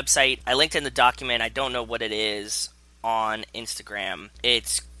 his website. I linked in the document. I don't know what it is on Instagram.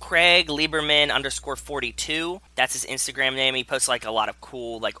 It's Craig Lieberman _42. That's his Instagram name. He posts a lot of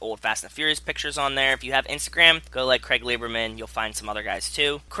cool old Fast and Furious pictures on there. If you have Instagram, go Craig Lieberman. You'll find some other guys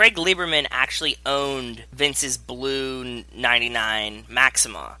too. Craig Lieberman actually owned Vince's blue 99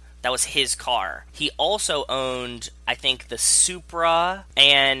 Maxima. That was his car. He also owned, I think, the Supra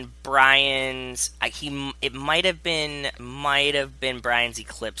and Brian's. It might have been Brian's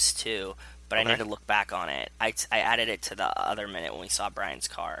Eclipse too. but I Okay. need to look back on it. I added it to the other minute when we saw Brian's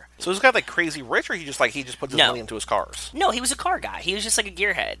car. So is this guy like crazy rich, or he just puts his No. money into his cars? No, he was a car guy. He was just like a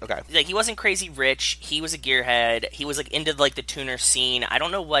gearhead. Okay. Like, he wasn't crazy rich. He was a gearhead. He was like into like the tuner scene. I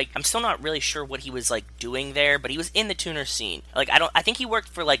don't know, like, I'm still not really sure what he was like doing there, but he was in the tuner scene. Like, I think he worked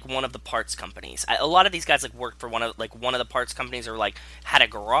for like one of the parts companies. A lot of these guys like worked for one of the parts companies, or like had a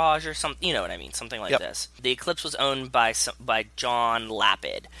garage or something. You know what I mean? Something like Yep. this. The Eclipse was owned by John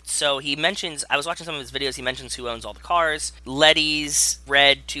Lapid. So he mentions, I was watching some of his videos, he mentions who owns all the cars. Letty's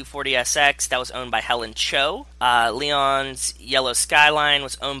Red 240SX, that was owned by Helen Cho. Leon's Yellow Skyline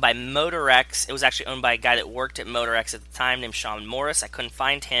was owned by Motorex. It was actually owned by a guy that worked at Motorex at the time named Sean Morris. I couldn't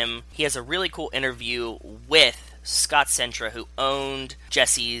find him. He has a really cool interview with Scott Sentra, who owned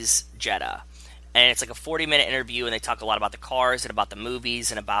Jesse's Jetta. And it's like a 40-minute interview, and they talk a lot about the cars and about the movies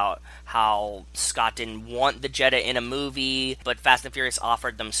and about how Scott didn't want the Jetta in a movie, but Fast and Furious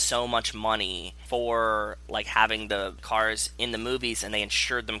offered them so much money for like having the cars in the movies, and they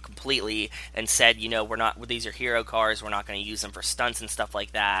insured them completely and said, you know, these are hero cars, we're not going to use them for stunts and stuff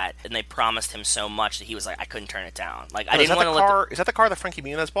like that. And they promised him so much that he was like, I couldn't turn it down. Like, I didn't want to Is that the car that Frankie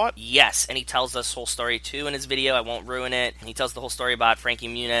Muniz bought? Yes, and he tells this whole story too in his video. I won't ruin it. He tells the whole story about Frankie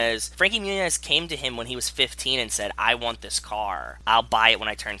Muniz. Frankie Muniz came to him when he was 15 and said, I want this car. I'll buy it when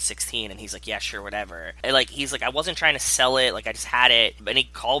I turn 16. And he's like, yeah, sure, whatever. And like, he's like, I wasn't trying to sell it. Like, I just had it. And he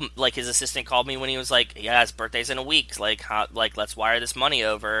called, like, his assistant called me when he was like, yeah, his birthday's in a week. Like, let's wire this money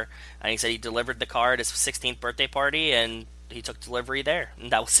over. And he said he delivered the car at his 16th birthday party, and he took delivery there.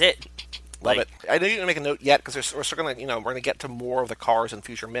 And that was it. Love it. I know you didn't make a note yet because we're still going to, we're going to get to more of the cars in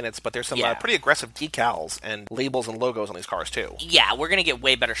future minutes, but there's some pretty aggressive decals and labels and logos on these cars too. Yeah, we're going to get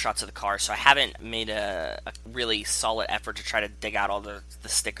way better shots of the car, so I haven't made a really solid effort to try to dig out all the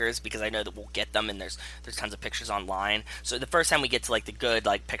stickers, because I know that we'll get them, and there's tons of pictures online. So the first time we get to like the good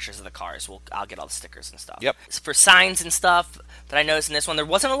like pictures of the cars, I'll get all the stickers and stuff. Yep. For signs and stuff that I noticed in this one, there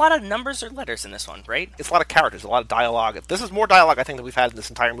wasn't a lot of numbers or letters in this one, right? It's a lot of characters, a lot of dialogue. This is more dialogue, I think, than we've had in this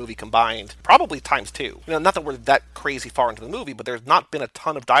entire movie combined. Probably times two. Not that we're that crazy far into the movie, but there's not been a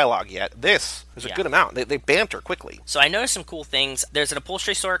ton of dialogue yet. There's a good amount. They banter quickly. So I noticed some cool things. There's an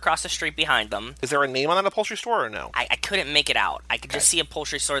upholstery store across the street behind them. Is there a name on that upholstery store or no? I couldn't make it out. I could just see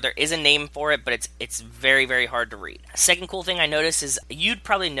upholstery store. There is a name for it, but it's very, very hard to read. Second cool thing I noticed is, you'd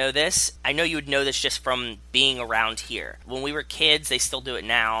probably know this. I know you would know this just from being around here. When we were kids, they still do it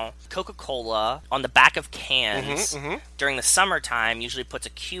now. Coca-Cola, on the back of cans, during the summertime, usually puts a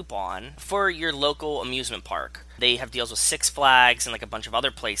coupon for your local amusement park. They have deals with Six Flags and like a bunch of other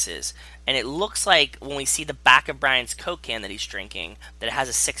places. And it looks like when we see the back of Brian's Coke can that he's drinking, that it has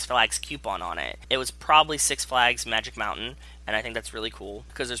a Six Flags coupon on it. It was probably Six Flags Magic Mountain, and I think that's really cool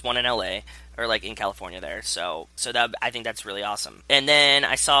because there's one in LA, or like in California there. So that, I think that's really awesome. And then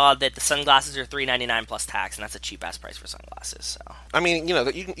I saw that the sunglasses are $3.99 plus tax, and that's a cheap ass price for sunglasses. So I mean,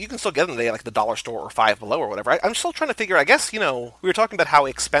 you can still get them today at like the dollar store or Five Below or whatever. I'm still trying to figure. I guess we were talking about how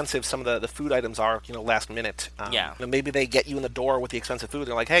expensive some of the food items are. Last minute. Maybe they get you in the door with the expensive food.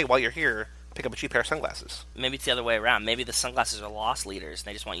 They're like, hey, while you're here, pick up a cheap pair of sunglasses. Maybe it's the other way around. Maybe the sunglasses are loss leaders, and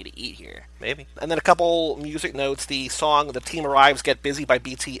they just want you to eat here. Maybe. And then a couple music notes. The song "The Team Arrives, Get Busy" by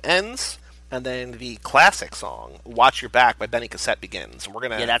BT ends. And then the classic song, "Watch Your Back" by Benny Cassette begins. And we're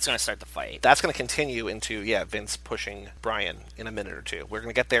gonna that's gonna start the fight. That's gonna continue into Vince pushing Brian in a minute or two. We're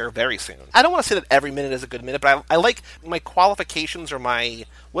gonna get there very soon. I don't want to say that every minute is a good minute, but I like my qualifications, or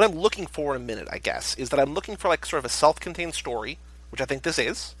what I'm looking for in a minute, I guess, is that I'm looking for like sort of a self-contained story, which I think this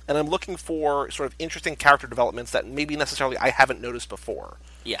is, and I'm looking for sort of interesting character developments that maybe necessarily I haven't noticed before.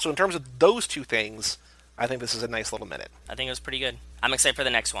 Yeah. So in terms of those two things, I think this is a nice little minute. I think it was pretty good. I'm excited for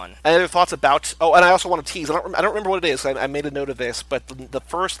the next one. Any other thoughts about... Oh, and I also want to tease. I don't remember what it is. I made a note of this, but the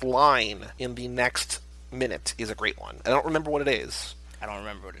first line in the next minute is a great one. I don't remember what it is. I don't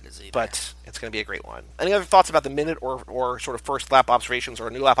remember what it is either. But it's going to be a great one. Any other thoughts about the minute or sort of first lap observations or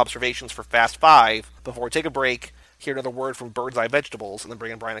new lap observations for Fast 5 before we take a break, hear another word from Bird's Eye Vegetables, and then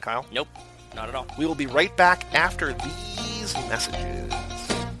bring in Brian and Kyle? Nope, not at all. We will be right back after these messages.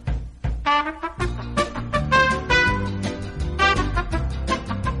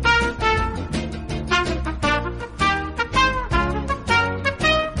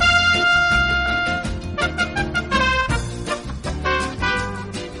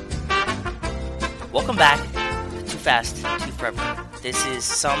 Welcome back to Too Fast, Too Forever. This is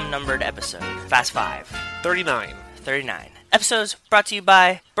some numbered episode. Fast 5. 39. 39. Episodes brought to you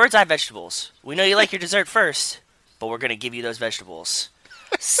by Bird's Eye Vegetables. We know you like your dessert first, but we're going to give you those vegetables.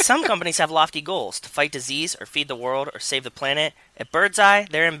 Some companies have lofty goals to fight disease or feed the world or save the planet. At Bird's Eye,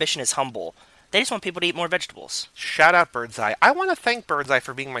 their ambition is humble. They just want people to eat more vegetables. Shout out Birdseye. I want to thank Birdseye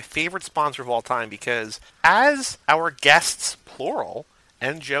for being my favorite sponsor of all time because, as our guests, plural,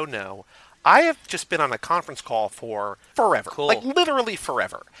 and Joe know, I have just been on a conference call for forever. Cool. Like, literally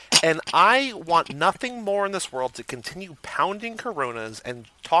forever. And I want nothing more in this world to continue pounding Coronas and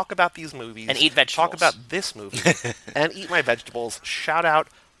talk about these movies. And eat vegetables. Talk about this movie. And eat my vegetables. Shout out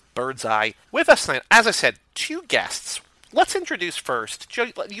Birdseye. With us tonight, as I said, 2 guests. Let's introduce first. Joe,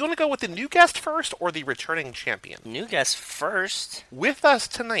 you want to go with the new guest first or the returning champion? New guest first. With us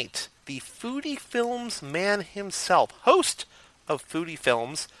tonight, the Foodie Films man himself, host of Foodie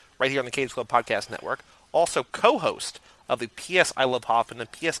Films, right here on the Cage Club Podcast Network, also co-host of the P.S. I Love Hoffman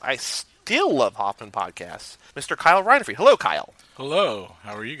and P.S. I Still Love Hoffman podcasts, Mr. Kyle Reinfried. Hello, Kyle. Hello.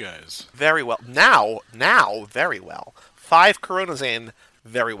 How are you guys? Very well. Now, very well. 5 Coronas in,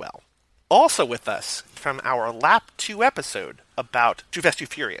 very well. Also with us from our Lap 2 episode about Too Fast, Too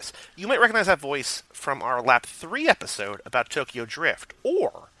Furious. You might recognize that voice from our Lap 3 episode about Tokyo Drift,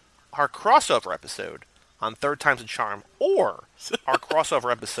 or our crossover episode on Third Time's a Charm, or our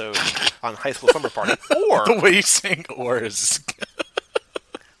crossover episode on High School Slumber Party, or The way you saying "or" is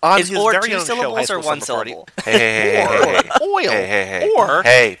on Is his or very 2 own show, syllables High School or 1 Slumber syllable? Hey, Party, or oil, hey. or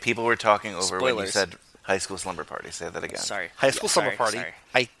Hey, people were talking over when you Spoilers. said High School Slumber Party. Say that again. Sorry. High School Slumber Sorry, Party,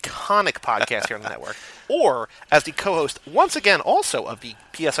 sorry. iconic podcast here on the network, or as the co-host, once again, also of the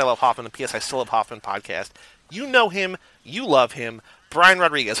P.S. I Love Hoffman and P.S. I Still Love Hoffman podcast. You know him, you love him, Brian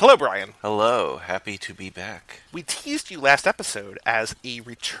Rodriguez. Hello, Brian. Hello. Happy to be back. We teased you last episode as a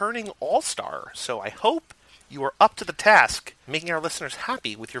returning all-star, so I hope you are up to the task, making our listeners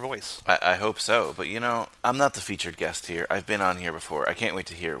happy with your voice. I hope so, but I'm not the featured guest here. I've been on here before. I can't wait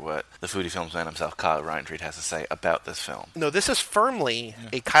to hear what the Foodie Films man himself, Kyle Reinfried, has to say about this film. No, this is firmly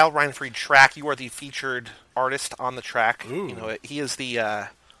a Kyle Reinfried track. You are the featured artist on the track. Ooh. You know, he is the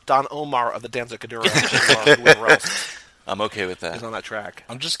Don Omar of the Danza Kuduro, or whoever else I'm okay with is that. on that track.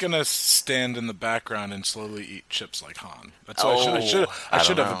 I'm just gonna stand in the background and slowly eat chips like Han. That's Oh, what I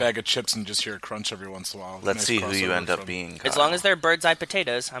should don't have a know. bag of chips and just hear a crunch every once in a while. Let's Nice see who you crossover end up from- being, As Kyle. long as they're bird's eye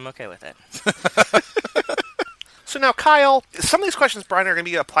potatoes, I'm okay with it. So now, Kyle, some of these questions, Brian, are going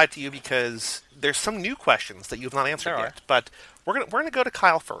to be applied to you because there's some new questions that you have not answered There are. yet. But we're gonna go to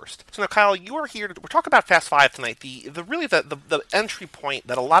Kyle first. So now, Kyle, you are here. We're talking about Fast Five tonight. The entry point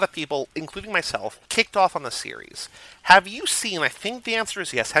that a lot of people, including myself, kicked off on the series. Have you seen? I think the answer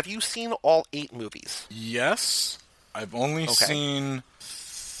is yes. Have you seen all 8 movies? Yes, I've only Okay. seen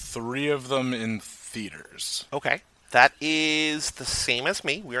 3 of them in theaters. Okay, that is the same as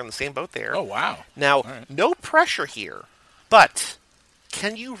me. We're in the same boat there. Oh wow! Now, All right. no pressure here, but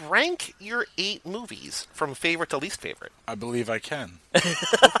can you rank your 8 movies from favorite to least favorite? I believe I can. Go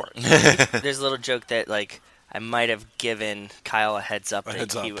for it. There's a little joke that, like, I might have given Kyle a heads up that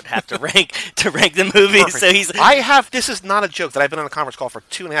heads he up. would have to rank the movies. Perfect. So he's This is not a joke that I've been on a conference call for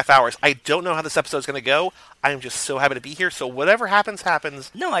 2.5 hours. I don't know how this episode is going to go. I am just so happy to be here. So whatever happens,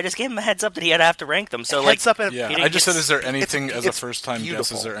 happens. no. I just gave him a heads up that he had to have to rank them. So Heads like, up and Yeah, He didn't I just get said, is there anything as a it's first-time guest?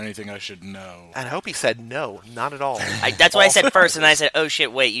 beautiful. Is there anything I should know? And I hope he said no, not at all. that's why I said first, and I said, "Oh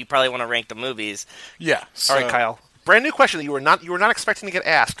shit, wait, you probably want to rank the movies." Yeah. So All right, Kyle. Brand new question that you were not expecting to get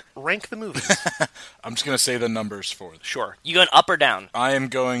asked. Rank the movies. I'm just gonna say the numbers for them. Sure. You going up or down? I am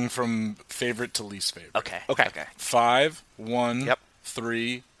going from favorite to least favorite. Okay. Okay. 5, 1, Yep.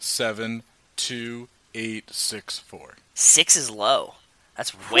 3, 7, 2, 8, 6, 4. 6 is low.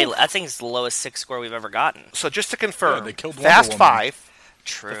 That's way. I think it's the lowest 6 score we've ever gotten. So just to confirm, Yeah, they killed Wonder Fast Woman. 5,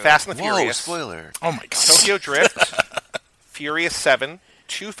 True. The Fast and the Whoa, Furious, spoiler. Oh my god. Tokyo Drift, Furious 7,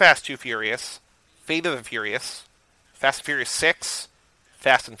 Too Fast, Too Furious, Fate of the Furious, Fast and Furious 6,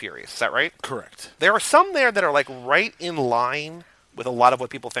 Fast and Furious. Is that right? Correct. There are some there that are like right in line with a lot of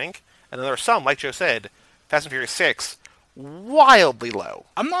what people think, and then there are some, like Joe said, Fast and Furious 6, wildly low.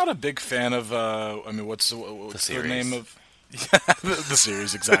 I'm not a big fan of. What's the series. name of? the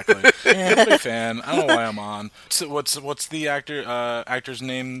series exactly. I'm not a big fan. I don't know why I'm on. So what's the actor's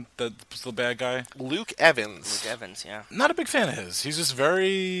name? That's the bad guy. Luke Evans. Luke Evans, yeah. Not a big fan of his. He's just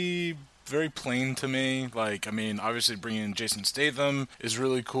very plain to me. Like, I mean, obviously bringing in Jason Statham is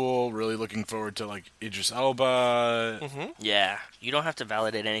really cool. Really looking forward to like Idris Elba. Yeah, you don't have to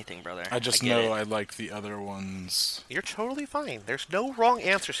validate anything, brother. I just get know it. I like the other ones. You're totally fine. There's no wrong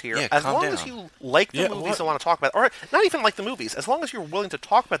answers here. Yeah, as calm long as down. you like the Yeah, movies what? and want to talk about, or not even like the movies, as long as you're willing to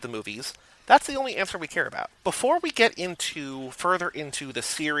talk about the movies, that's the only answer we care about. Before we get further into the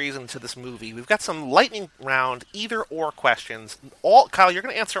series and to this movie, we've got some lightning round either or questions. Kyle, you're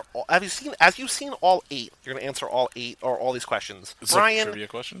going to answer. As you've seen all 8, you're going to answer all 8 or all these questions. It's Brian, like trivia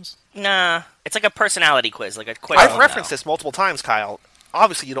questions. Nah, it's like a personality quiz, like a quiz. I've referenced this multiple times, Kyle.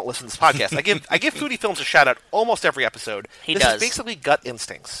 obviously you don't listen to this podcast. I give Foodie Films a shout out almost every episode. He this does. is basically gut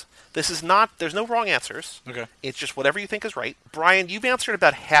instincts. This is not. There's no wrong answers. Okay. It's just whatever you think is right. Brian, you've answered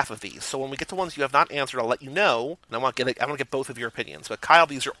about half of these. So when we get to ones you have not answered, I'll let you know. And I want to get both of your opinions. But Kyle,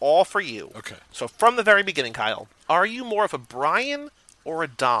 these are all for you. Okay. So from the very beginning, Kyle, are you more of a Brian or a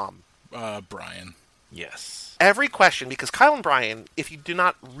Dom? Brian. Yes. Every question, because Kyle and Brian, if you do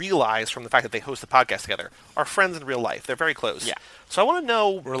not realize from the fact that they host the podcast together, are friends in real life. They're very close. Yeah. So I want to know,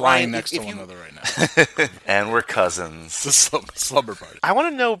 We're Brian, lying next to if one you, another right now. And we're cousins. It's a slumber party. I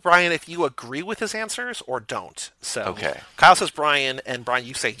want to know, Brian, if you agree with his answers or don't. So Okay. Kyle says Brian, and Brian,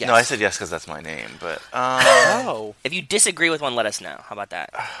 you say yes. No, I said yes because that's my name, but Oh. If you disagree with one, let us know. How about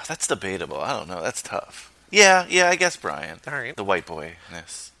that? that's debatable. I don't know. That's tough. Yeah, I guess Brian. All right. The white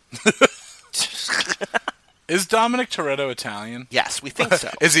boy-ness. Is Dominic Toretto Italian? Yes, we think so.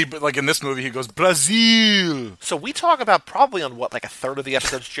 Is he, like in this movie, he goes, Brazil! So we talk about probably on what, like a third of the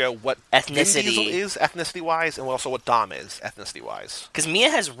episodes, Joe, what Ethnicity. Vin Diesel is ethnicity-wise, and also what Dom is ethnicity-wise. Because Mia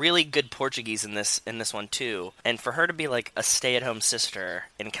has really good Portuguese in this one too, and for her to be like a stay-at-home sister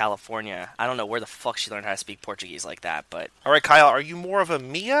in California, I don't know where the fuck she learned how to speak Portuguese like that, but All right, Kyle, are you more of a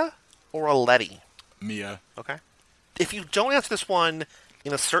Mia or a Letty? Mia. Okay. If you don't answer this one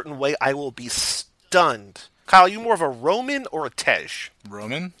in a certain way, I will be stunned. Kyle, are you more of a Roman or a Tej?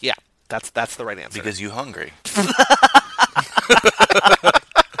 Roman? Yeah, that's the right answer. Because you hungry.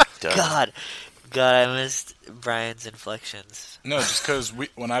 Duh. God, I missed Brian's inflections. No, just because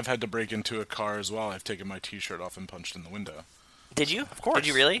when I've had to break into a car as well, I've taken my t-shirt off and punched in the window. did you? Of course. Did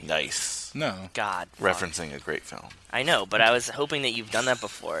you really? Nice. No. God. fuck. Referencing a great film. I know, but I was hoping that you've done that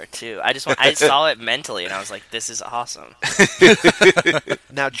before too. I saw it mentally, and I was like, this is awesome.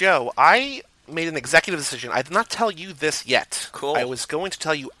 Now, Joe, I made an executive decision. I did not tell you this yet. Cool. I was going to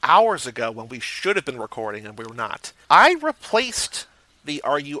tell you hours ago when we should have been recording, and we were not. I replaced the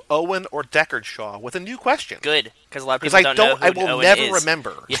 "Are you Owen or Deckard Shaw?" with a new question. Good, because a lot of Because people don't know who I will Owen never is.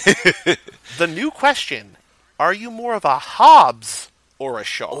 remember. The new question: are you more of a Hobbs or a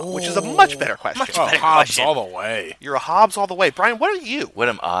Shaw? Which is a much better question. Much Oh, better Hobbs question. all the way. You're a Hobbs all the way. Brian, what are you? What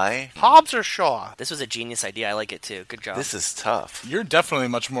am I? Hobbs or Shaw? This was a genius idea. I like it too. Good job. This is tough. You're definitely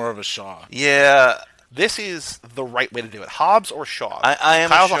much more of a Shaw. Yeah, This is the right way to do it. Hobbs or Shaw? I am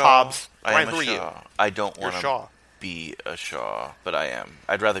Kyle's a Shaw. Hobbs. I Brian, am who a are you? Shaw. I don't You're want Shaw. to be a Shaw, but I am.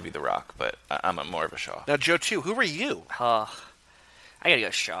 I'd rather be The Rock, but I'm more of a Shaw. Now, Joe, too, who are you? I gotta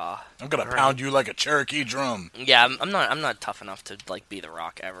go Shaw. I'm gonna pound you like a Cherokee drum. Yeah, I'm not tough enough to like be The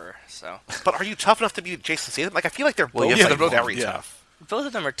Rock ever. So But are you tough enough to be Jason Statham? Like, I feel like they're Well, both, yeah, like, they're both- very yeah. tough. both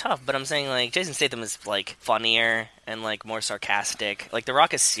of them are tough, but I'm saying like Jason Statham is like funnier and like more sarcastic. Like The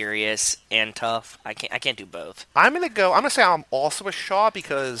Rock is serious and tough. I can't do both. I'm gonna say I'm also a Shaw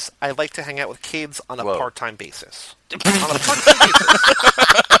because I like to hang out with kids on a Whoa. part-time basis. On a part-time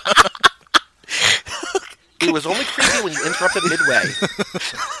basis. It was only creepy when you interrupted midway.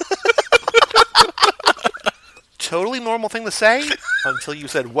 Totally normal thing to say until you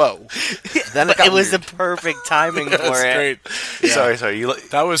said "whoa." Then it got It was the weird. perfect timing for That's it. great. Yeah. Sorry. You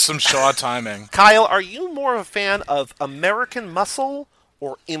That was some Shaw timing. Kyle, are you more of a fan of American muscle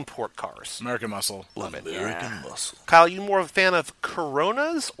or import cars? American Muscle. Love it. American Muscle. Kyle, you more of a fan of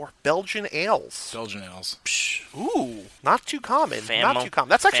Coronas or Belgian ales? Belgian ales. Ooh, not too common. Family. Not too common.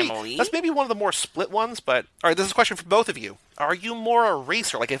 That's actually Family? that's maybe one of the more split ones. But all right, this is a question for both of you. Are you more a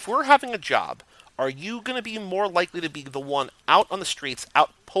racer? Like, if we're having a job, are you going to be more likely to be the one out on the streets, out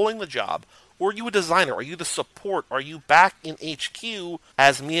pulling the job, or are you a designer? Are you the support? Are you back in HQ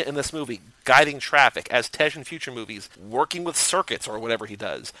as Mia in this movie, guiding traffic, as Tej in future movies, working with circuits or whatever he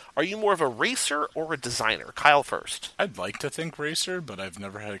does? Are you more of a racer or a designer? Kyle first. I'd like to think racer, but I've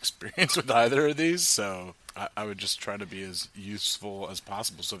never had experience with either of these, so I would just try to be as useful as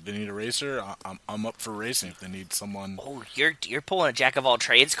possible. So if they need a racer, I'm up for racing. If they need someone... Oh, you're pulling a jack of all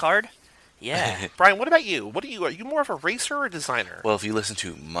trades card? Yeah. Brian, what about you? What are you? Are you more of a racer or a designer? Well, if you listen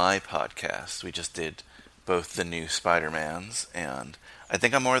to my podcast, we just did both the new Spider-Mans, and I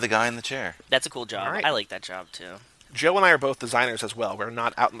think I'm more the guy in the chair. That's a cool job. All right. I like that job too. Joe and I are both designers as well. We're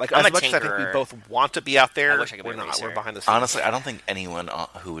not out like I'm as a much as I think we tinkerer. both want to be out there. I wish I could be we're a not. racer. We're behind the scenes. Honestly, I don't think anyone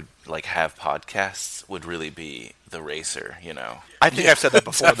who would like have podcasts would really be the racer, you know. I think I've said that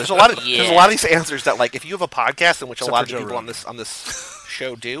before. There's a lot of there's a Yeah. lot of these answers that like if you have a podcast in which Except a lot for of Joe people Rogan. on this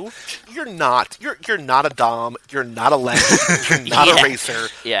show do, you're not a Dom, you're not a Len, you're not Yeah. a racer.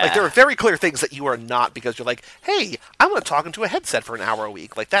 Yeah. Like there are very clear things that you are not because you're like, hey, I'm going to talk into a headset for an hour a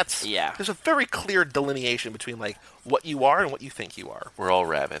week. Like that's Yeah. There's a very clear delineation between like what you are and what you think you are. We're all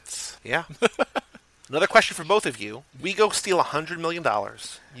rabbits. Yeah. Another question for both of you. We go steal $100 million.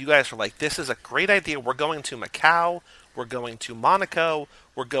 You guys are like, this is a great idea. We're going to Macau. We're going to Monaco.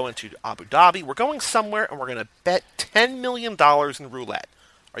 We're going to Abu Dhabi. We're going somewhere, and we're going to bet $10 million in roulette.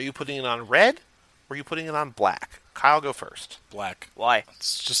 Are you putting it on red, or are you putting it on black? Kyle, go first. Black. Why?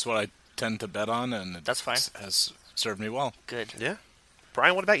 It's just what I tend to bet on, and That's fine. Has served me well. Good. Yeah.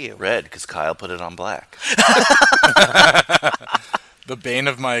 Brian, what about you? Red, because Kyle put it on black. The bane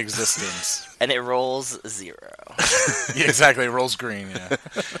of my existence. And it rolls 0. Yeah, exactly. It rolls green, yeah.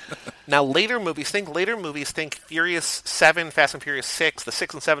 Now, later movies, think Furious 7, Fast and Furious 6, the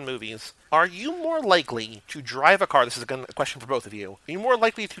 6 and 7 movies. Are you more likely to drive a car, this is a question for both of you, are you more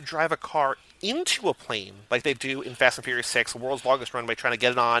likely to drive a car into a plane, like they do in Fast and Furious 6, the world's longest runway, trying to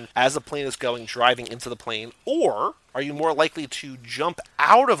get it on as the plane is going, driving into the plane, or are you more likely to jump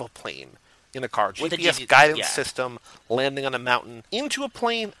out of a plane in a car, With a GPS GPS guidance system, landing on a mountain, into a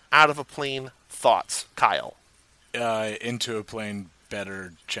plane, out of a plane? Thoughts, Kyle? Into a plane,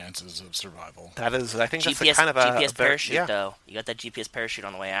 better chances of survival. That is, I think that's GPS, a kind of a GPS very- parachute, yeah. though. You got that GPS parachute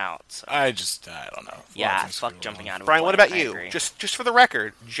on the way out. So. I don't know. Yeah, fuck jumping out of Brian, a plane. what about I you? agree. Just for the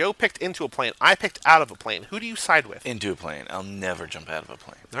record, Joe picked into a plane. I picked out of a plane. Who do you side with? Into a plane. I'll never jump out of a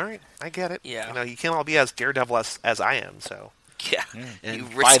plane. All right, I get it. Yeah. You know, you can't all be as daredevil as I am. So Yeah, And you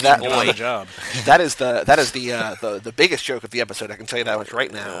by risky that- On the boy. job. that is the biggest joke of the episode. I can tell you that much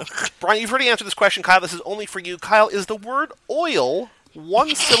right now. Brian, you've already answered this question. Kyle, this is only for you. Kyle, is the word oil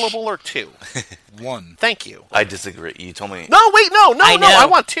one syllable or two? One. Thank you. I disagree. You told me. No, wait, no. I know. I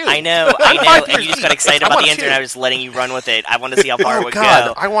want two. I know. And you just got excited about the answer, and I was letting you run with it. I want to see how far it Oh would God,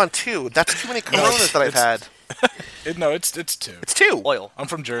 go. I want two. That's too many Coronas that I've had. It's two. It's two. Oil. I'm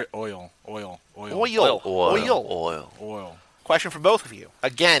from Oil. Oil. Question for both of you.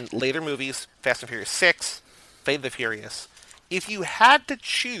 Again, later movies, Fast and Furious 6, Fate of the Furious. If you had to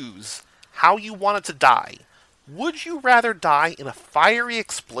choose how you wanted to die, would you rather die in a fiery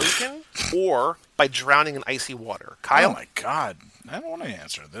explosion or by drowning in icy water? Kyle? Oh my God. I don't want to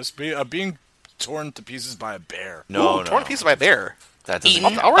answer this. Being torn to pieces by a bear. No, Torn to pieces by a bear. That doesn't.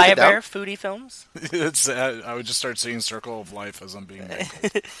 Eaten I'll write by it a down. bear, foodie films. I would just start seeing Circle of Life as I'm being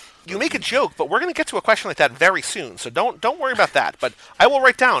mangled. You make a joke, but we're going to get to a question like that very soon, so don't worry about that. But I will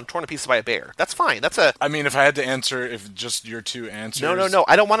write down torn to pieces by a bear. That's fine. That's a I mean, if I had to answer, if just your two answers. no.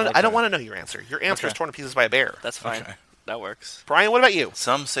 I don't want to. I don't Okay. want to know your answer. Your answer is Okay. torn to pieces by a bear. That's fine. Okay. That works. Brian, what about you?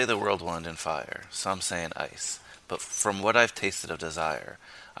 Some say the world will end in fire. Some say in ice. But from what I've tasted of desire,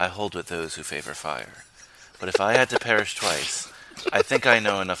 I hold with those who favor fire. But if I had to perish twice, I think I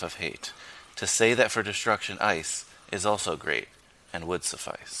know enough of hate to say that for destruction ice is also great and would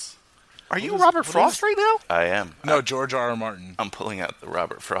suffice. Are you Robert Frost right now? I am. No, George R. R. Martin. I'm pulling out the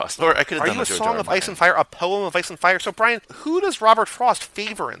Robert Frost. Or I could have Are done you a the George song R. R. of ice Martin. and fire, a poem of ice and fire? So, Brian, who does Robert Frost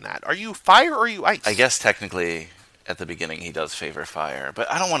favor in that? Are you fire or are you ice? I guess technically at the beginning he does favor fire,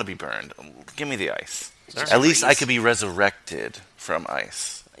 but I don't want to be burned. Give me the ice. Just At least I freeze. could be resurrected from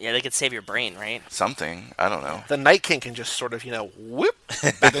ice. Yeah, they could save your brain, right? Something. I don't know. The Night King can just sort of, whoop.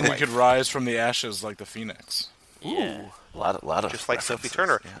 But then you could rise from the ashes like the phoenix. Yeah. A lot of Just like Sophie references,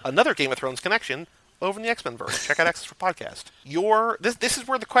 Turner. yeah. Another Game of Thrones connection over in the X-Men verse. Check out Access for Podcast. This is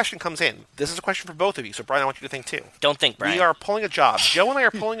where the question comes in. This is a question for both of you, so Brian, I want you to think too. Don't think, Brian. We are pulling a job. Joe and I are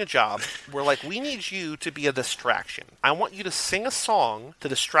pulling a job. We're like, we need you to be a distraction. I want you to sing a song to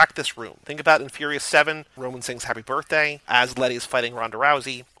distract this room. Think about in Furious 7, Roman sings Happy Birthday as Letty is fighting Ronda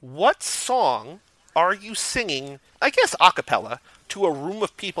Rousey. What song are you singing, I guess a cappella, to a room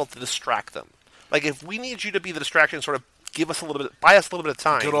of people to distract them? Like, if we need you to be the distraction, sort of buy us a little bit of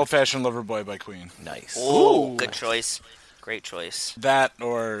time. Good old-fashioned Loverboy by Queen. Nice. Ooh, good choice. Great choice. That,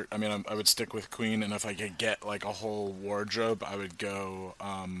 or, I mean, I would stick with Queen, and if I could get, like, a whole wardrobe, I would go,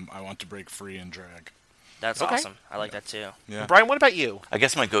 I Want to Break Free and Drag. That's Okay. awesome. I like that too. Yeah. Brian, what about you? I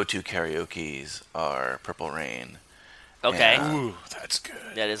guess my go-to karaoke's are Purple Rain. Okay. Yeah. Ooh, that's good.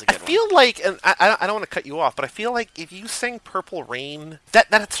 That is a I good one. feel like, and I don't want to cut you off, but I feel like if you sing Purple Rain,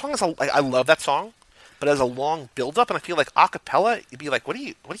 that song is I love that song, but as a long build-up, and I feel like a cappella, you'd be like, what are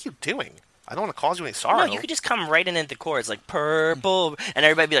you doing? I don't want to cause you any sorrow. No, you could just come right in at the chorus, like purple, and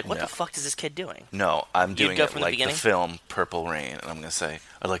everybody be like, "What No. the fuck is this kid doing?" No, I'm doing go it from the like the beginning? film Purple Rain, and I'm going to say,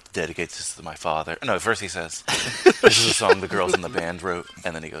 I'd like to dedicate this to my father. No, first he says, this is a song the girls in the band wrote,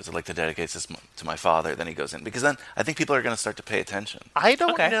 and then he goes, I'd like to dedicate this to my father. Then he goes in, because then I think people are going to start to pay attention. I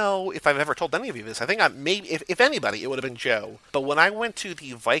don't Okay. know if I've ever told any of you this. I think maybe if anybody, it would have been Joe. But when I went to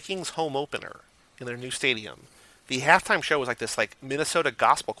the Vikings home opener in their new stadium, the halftime show was like this like Minnesota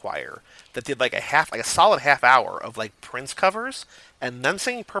gospel choir that did like a solid half hour of like Prince covers, and them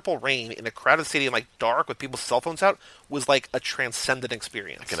singing Purple Rain in a crowded stadium like dark with people's cell phones out was like a transcendent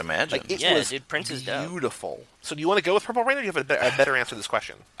experience. I can imagine. Like, it Yeah, was dude, Prince is dope. beautiful. So do you want to go with Purple Rain, or do you have a better answer to this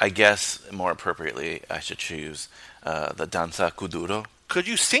question? I guess more appropriately, I should choose the Danza Kuduro. Could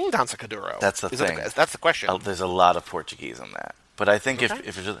you sing Danza Kuduro? That's the thing. That's the question. There's a lot of Portuguese in that. But I think if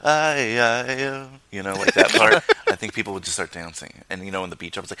it's just, you know, like that part, I think people would just start dancing. And, you know, in the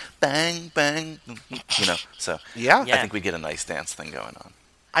beat drop, it's like, bang, bang, you know. So Yeah. I think we get a nice dance thing going on.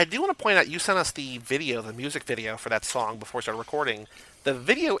 I do want to point out, you sent us the video, the music video for that song before we started recording. The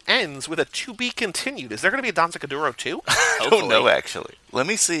video ends with a to be continued. Is there going to be a Danza Kuduro 2? I don't know, actually. Let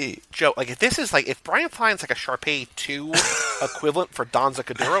me see. Joe, like, if Brian finds like a Sharpay 2 equivalent for Danza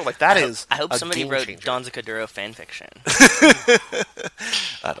Kuduro, like, that is I hope a somebody game wrote changer. Danza Kuduro fanfiction.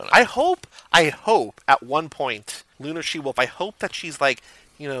 I don't know. I hope at one point, Lunar She-Wolf, I hope that she's like,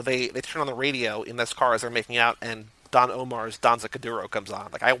 you know, they turn on the radio in this car as they're making out, and Don Omar's Danza Kuduro comes on.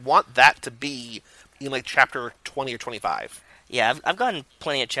 Like, I want that to be in like chapter 20 or 25. Yeah, I've gone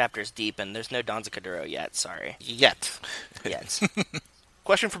plenty of chapters deep, and there's no Danza Kuduro yet. Sorry. Yet. Yet.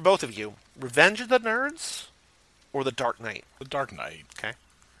 Question for both of you. Revenge of the Nerds or The Dark Knight? The Dark Knight. Okay.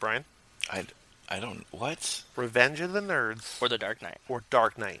 Brian? I don't, what? Revenge of the Nerds Or The Dark Knight. or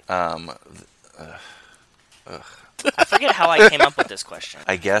Dark Knight? I forget how I came up with this question.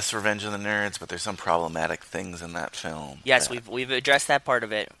 I guess Revenge of the Nerds, but there's some problematic things in that film. Yes, that- we've addressed that part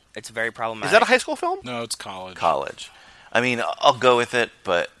of it. It's very problematic. Is that a high school film? No, it's college. College. I mean, I'll go with it,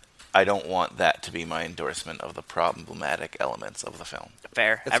 but I don't want that to be my endorsement of the problematic elements of the film.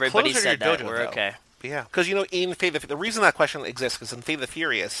 Fair? It's Everybody closer to said your that. dojo, We're though. okay. Yeah. Because, you know, in Fate the reason that question exists is in Fate of the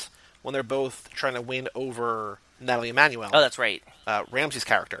Furious, when they're both trying to win over Natalie Emmanuel, Oh, that's right. Ramsey's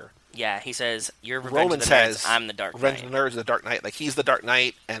character, Yeah, he says, "You're Revenge Roman of the says, Nerds, I'm the Dark Revenge Knight." of the Nerds is the Dark Knight. Like, he's the Dark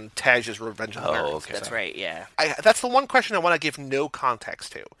Knight, and Tej is Revenge of the Nerds. Okay. That's right, yeah. That's the one question I want to give no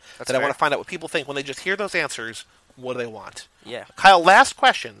context to. That's that I fair. want to find out what people think when they just hear those answers. What do they want? Yeah. Kyle, last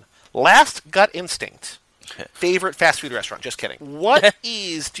question. Last gut instinct. Favorite fast food restaurant? Just kidding. What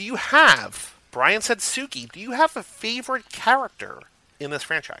do you have? Brian said Suki. Do you have a favorite character in this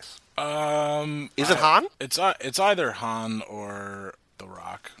franchise? Is it Han? It's either Han or The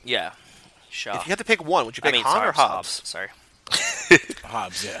Rock. Yeah. Shaw. If you had to pick one, would you pick Han or Hobbs? Sorry.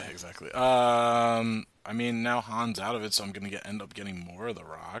 Hobbs, yeah, exactly. I mean, now Han's out of it, so I'm going to end up getting more of The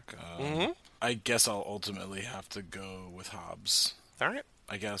Rock. I guess I'll ultimately have to go with Hobbs. All right.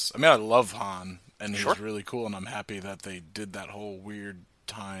 I guess. I mean, I love Han, and Sure. he's really cool, and I'm happy that they did that whole weird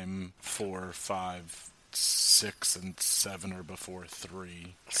time 4, 5, 6, and 7 are before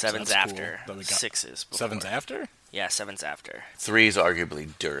 3. So 7's that's cool after. that we got- 6 is before. 7's after? Yeah, 7's after. 3 is arguably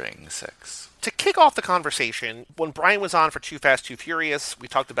during 6. To kick off the conversation, when Brian was on for Too Fast, Too Furious, we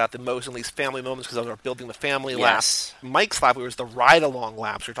talked about the most and least family moments because those are building the family Yes. lap. Mike's lap was the ride-along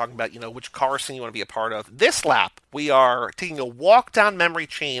laps. We're talking about, you know, which car scene you want to be a part of. This lap, we are taking a walk down memory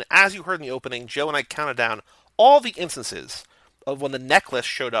chain. As you heard in the opening, Joe and I counted down all the instances of when the necklace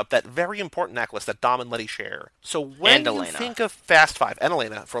showed up, that very important necklace that Dom and Letty share. So when And you Elena. think of Fast Five, and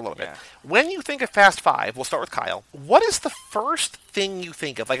Elena for a little bit, Yeah. when you think of Fast Five, we'll start with Kyle. What is the first thing you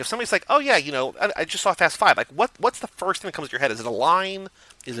think of? Like if somebody's like, oh yeah, you know, I just saw Fast Five. Like what's the first thing that comes to your head? Is it a line?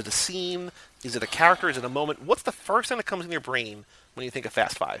 Is it a scene? Is it a character? Is it a moment? What's the first thing that comes in your brain when you think of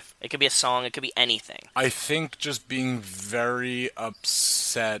Fast Five? It could be a song. It could be anything. I think just being very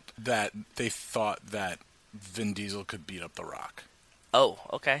upset that they thought that Vin Diesel could beat up The Rock. Oh,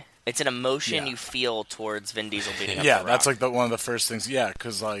 okay. It's an emotion Yeah. you feel towards Vin Diesel beating up Yeah, The that's Rock. like one of the first things. Yeah,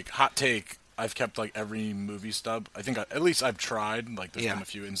 because like hot take, I've kept like every movie stub. I think at least I've tried. Like there's Yeah. been a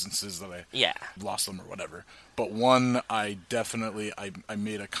few instances that I Yeah. lost them or whatever. But one I definitely I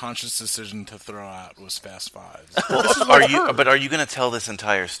made a conscious decision to throw out was Fast Five. Are you going to tell this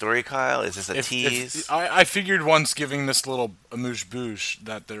entire story, Kyle? Is this a tease? I figured once giving this little amuse bouche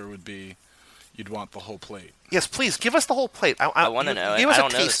that there would be, you'd want the whole plate. Yes, please give us the whole plate. I want to know it. Give us I a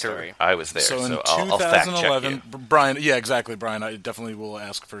don't know the taster. story. I was there, So in I'll fact check 2011, you. Brian, yeah, exactly, Brian. I definitely will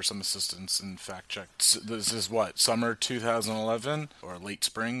ask for some assistance and fact check. This is what, summer 2011 or late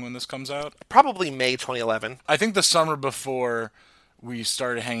spring when this comes out? Probably May 2011. I think the summer before we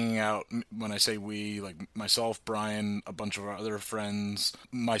started hanging out. When I say we, like myself, Brian, a bunch of our other friends,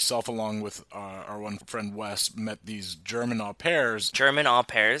 myself along with our one friend Wes, met these German au pairs. German au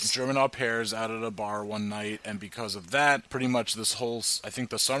pairs out at a bar one night, and because of that, pretty much this whole, I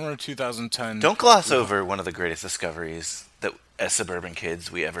think the summer of 2010. Don't gloss over one of the greatest discoveries that as suburban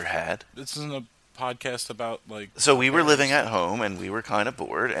kids we ever had. This isn't a podcast about like? So we were living at home and we were kind of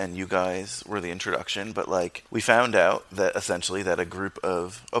bored, and you guys were the introduction. But like, we found out that essentially that a group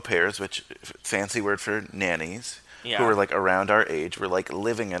of au pairs, which fancy word for nannies, who were like around our age, were like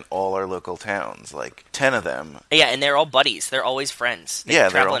living in all our local towns, like 10 of them. Yeah, and they're all buddies. They're always friends. They Yeah,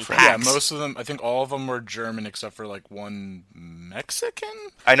 they're travel all in friends. packs. Yeah, most of them. I think all of them were German, except for like one Mexican.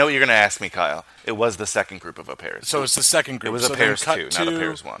 I know what you're going to ask me, Kyle. It was the second group of au pairs. So it's the second group. It was so au pairs then 2, cut not au to-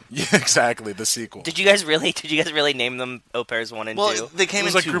 pairs 1. Yeah, exactly. The sequel. Did you guys really name them au pairs 1 and 2? Well, they came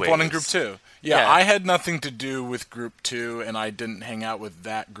It was in like two group waves. 1 and group 2. Yeah, Yeah. I had nothing to do with group 2, and I didn't hang out with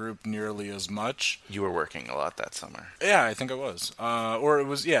that group nearly as much. You were working a lot that summer. Yeah, I think I was. Or it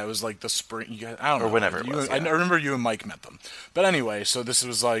was, it was like the spring. You guys, I don't know. Or whenever it You- was, I yeah. remember you and Mike met them. But anyway, so this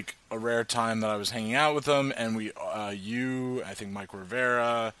was like a rare time that I was hanging out with them, and I think Mike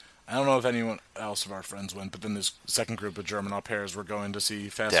Rivera. I don't know if anyone else of our friends went, but then this second group of German au pairs were going to see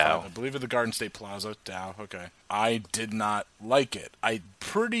Fast Dow. Five, I believe at the Garden State Plaza. Dow, okay. I did not like it.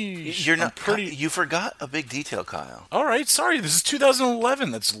 You forgot a big detail, Kyle. All right, sorry. This is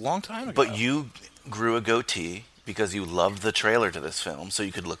 2011. That's a long time ago. But you grew a goatee because you loved the trailer to this film, so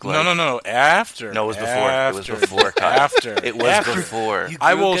you could look like... No. After. No, it was before. It was After. before, Kyle. After. It was After. before. You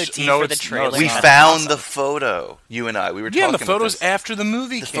I grew a will goatee no, for the it's trailer? No, We it's not. found the photo. You and I. We were Yeah, talking and the photos about this. after the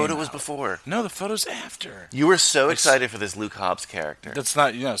movie The came photo was out. before. No, the photos after. You were so excited for this Luke Hobbs character. That's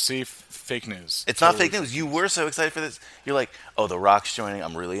not, see, fake news. It's not fake news. You were so excited for this. You're like, oh, The Rock's joining.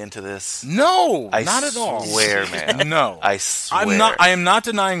 I'm really into this. No, I not at all. swear, man. No. I swear. I am not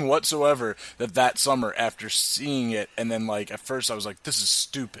denying whatsoever that summer after seeing it, and then like at first I was like, this is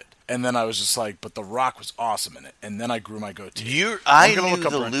stupid. And then I was just like, but The Rock was awesome in it. And then I grew my goatee. I gonna knew look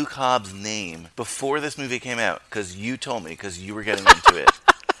up the right- Luke Hobbs name before this movie came out because you told me because you were getting into it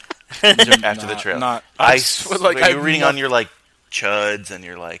after the trailer. You were reading on your like chuds and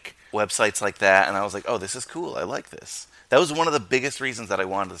your like websites like that, and I was like, oh, this is cool. I like this. That was one of the biggest reasons that I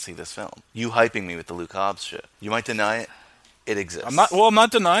wanted to see this film. You hyping me with the Luke Hobbs shit. You might deny it. It exists. I'm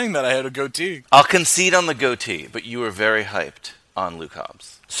not denying that I had a goatee. I'll concede on the goatee, but you were very hyped on Luke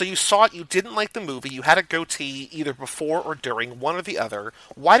Hobbs. So you saw it, you didn't like the movie, you had a goatee either before or during, one or the other.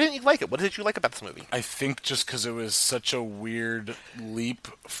 Why didn't you like it? What did you like about this movie? I think just because it was such a weird leap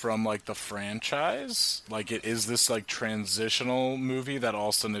from like the franchise. Like it is this like transitional movie that all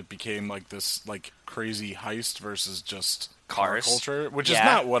of a sudden it became like this like crazy heist versus just car Cars. culture, which is Yeah.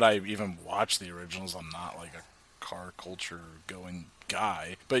 not what I even watch the originals. I'm not like a car culture going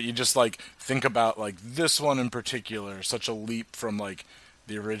guy, but you just like think about like this one in particular, such a leap from like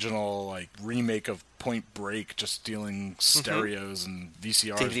the original like remake of Point Break, just stealing stereos and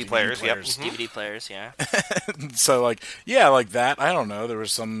VCRs, DVD players, yep. DVD players, yeah. So like, yeah, like that. I don't know. There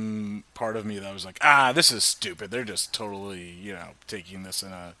was some part of me that was like, this is stupid. They're just totally, taking this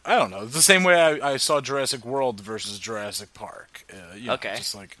in a. I don't know. It's the same way I saw Jurassic World versus Jurassic Park. Okay.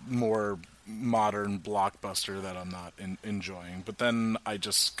 Just like more modern blockbuster that I'm not enjoying. But then I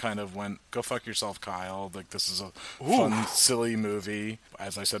just kind of went, go fuck yourself, Kyle. Like this is a fun, silly movie.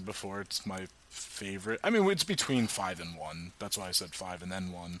 As I said before, it's my favorite. I mean, it's between 5 and 1. That's why I said 5 and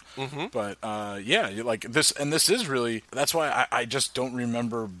then 1. Mm-hmm. But like this, and this is really. That's why I just don't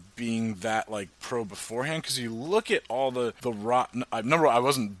remember being that like pro beforehand. Because you look at all the rock. Number one, I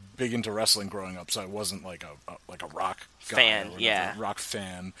wasn't big into wrestling growing up, so I wasn't like a rock guy Fan, or whatever, yeah. rock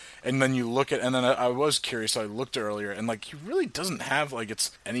fan. And then you look at, and then I was curious. So I looked earlier, and like he really doesn't have like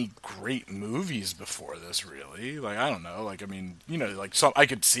it's any great movies before this. Really, like I don't know. Like I mean, like some I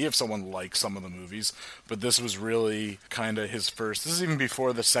could see if someone liked some of the movies, but this was really kind of his first. This is even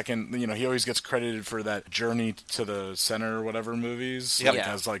before the second. He always gets credited for that Journey to the Center or whatever movies. Yep. Like,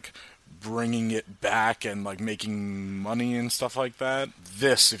 as like bringing it back and like making money and stuff like that.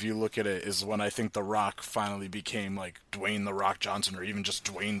 This, if you look at it, is when I think The Rock finally became like Dwayne The Rock Johnson, or even just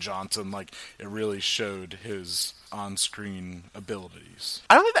Dwayne Johnson. Like it really showed his on-screen abilities.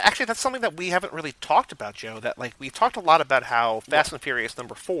 I don't think actually that's something that we haven't really talked about, Joe. That like we've talked a lot about how Fast and Furious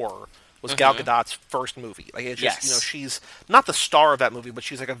 #4 was Gal Gadot's first movie. Like it's just Yes. she's not the star of that movie, but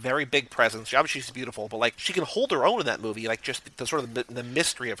she's like a very big presence. Obviously she's beautiful, but like she can hold her own in that movie. Like just the sort of the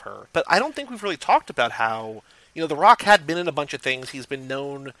mystery of her. But I don't think we've really talked about how The Rock had been in a bunch of things. He's been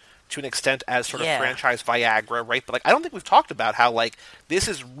known to an extent as sort of franchise Viagra, right? But like I don't think we've talked about how like this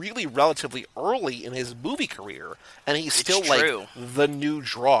is really relatively early in his movie career, and he's still true. like the new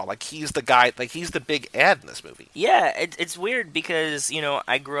draw. Like he's the guy, like he's the big ad in this movie. Yeah, it's weird because,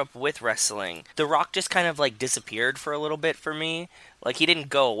 I grew up with wrestling. The Rock just kind of, like, disappeared for a little bit for me. Like, he didn't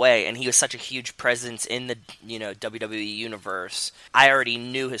go away, and he was such a huge presence in the, WWE universe. I already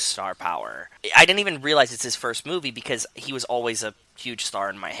knew his star power. I didn't even realize it's his first movie because he was always a huge star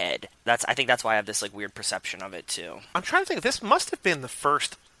in my head. I think that's why I have this like weird perception of it too. I'm trying to think. This must have been the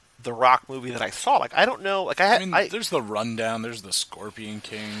first The Rock movie that I saw. Like, I don't know. Like, there's The Rundown. There's The Scorpion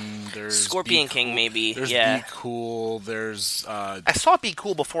King. There's Scorpion Be King, Cool, maybe. There's Yeah. Be Cool. There's. I saw Be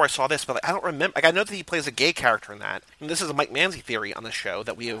Cool before I saw this, but like, I don't remember. Like, I know that he plays a gay character in that. And this is a Mike Manzi theory on the show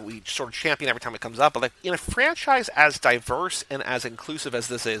that we sort of champion every time it comes up. But like, in a franchise as diverse and as inclusive as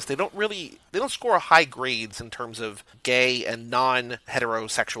this is, they don't score high grades in terms of gay and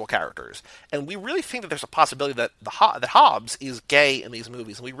non-heterosexual characters. And we really think that there's a possibility that that Hobbs is gay in these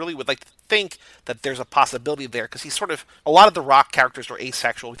movies, and we really would like to think that there's a possibility there, because he's sort of, a lot of the Rock characters are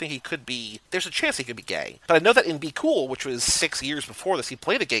asexual. We think he could be, there's a chance he could be gay. But I know that in Be Cool, which was 6 years before this, he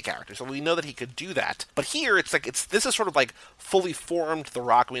played a gay character, so we know that he could do that. But here, it's like, this is sort of like fully formed The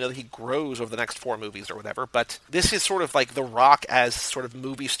Rock, and we know that he grows over the next 4 movies or whatever, but this is sort of like The Rock as sort of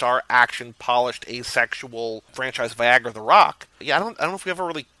movie star, action, polished, asexual franchise Viagra The Rock. Yeah, I don't know if we ever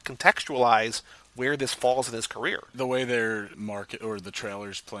really contextualize where this falls in his career. The way their market or the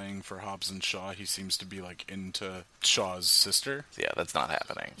trailers playing for Hobbs and Shaw, he seems to be like into Shaw's sister. Yeah, that's not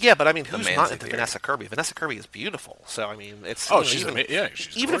happening. Yeah, but I mean, who's Manzi not into theory. Vanessa Kirby? Vanessa Kirby is beautiful, so I mean, it's She's even,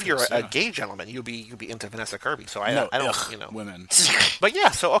 she's even if you're gorgeous, a gay gentleman, you'd be into Vanessa Kirby. So I don't, ugh, women. But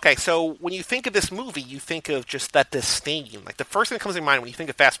yeah, so okay, so when you think of this movie, you think of just that disdain. Like the first thing that comes to mind when you think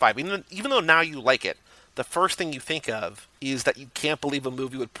of Fast Five, even though now you like it, the first thing you think of is that you can't believe a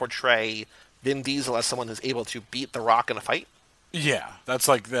movie would portray Vin Diesel as someone who's able to beat The Rock in a fight. Yeah, that's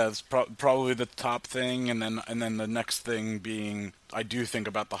probably the top thing, and then the next thing being, I do think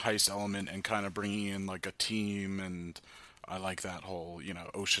about the heist element and kind of bringing in like a team, and I like that whole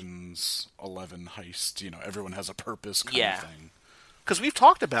Ocean's 11 heist. Everyone has a purpose kind of thing. Because we've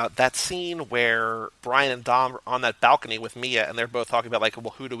talked about that scene where Brian and Dom are on that balcony with Mia, and they're both talking about, like,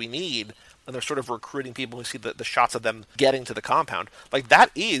 well, who do we need? And they're sort of recruiting people who see the shots of them getting to the compound. Like,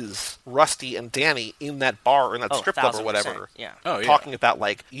 that is Rusty and Danny in that bar or in that strip club or whatever. Yeah. Talking about,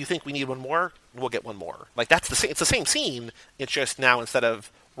 like, you think we need one more? We'll get one more. Like, it's the same scene. It's just now instead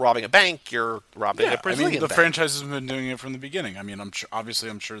of robbing a bank, you're robbing a Brazilian the bank. franchise has been doing it from the beginning. I mean, I'm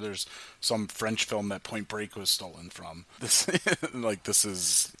sure there's some French film that Point Break was stolen from. This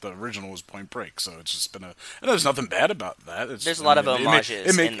is the original was Point Break, so it's just been and there's nothing bad about that. There's a lot of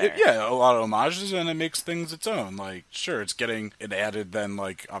homages in there. A lot of homages, and it makes things its own. Like, sure, it's getting it added, then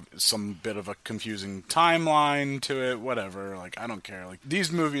like some bit of a confusing timeline to it, whatever. Like, I don't care. Like,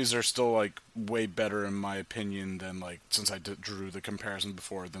 these movies are still like way better in my opinion than, like, since I drew the comparison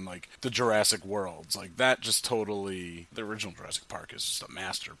before, than like the Jurassic Worlds. Like, that just totally, the original Jurassic Park is just a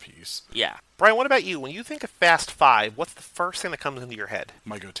masterpiece. Yeah. Brian, what about you? When you think of Fast Five, what's the first thing that comes into your head?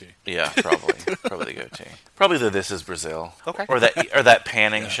 My goatee. Yeah, probably the goatee. Probably the This Is Brazil. Okay. Or that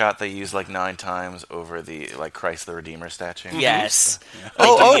panning shot they used like 9 times over the like Christ the Redeemer statue. Yes. Yeah.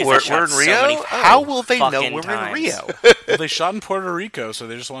 Oh, we're in Rio. How will they know we're times. in Rio? Well, they shot in Puerto Rico, so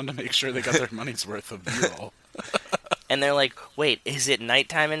they just wanted to make sure they got their money's worth of B-roll. And they're like, wait, is it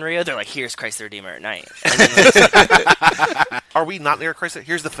nighttime in Rio? They're like, here's Christ the Redeemer at night. Are we not near Christ?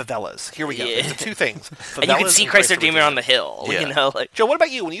 Here's the favelas. Here we go. Yeah. There's the 2 things. And you can Favelas see and Christ the Redeemer on the hill. Yeah. Joe, what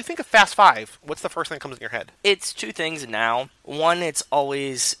about you? When you think of Fast Five, what's the first thing that comes in your head? It's 2 things now. One, it's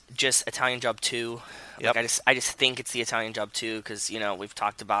always just Italian Job 2. Yep. Like, I just think it's the Italian Job 2 because, we've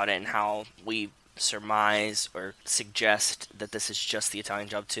talked about it and how we surmise or suggest that this is just the Italian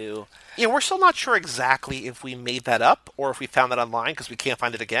Job 2. Yeah, we're still not sure exactly if we made that up or if we found that online because we can't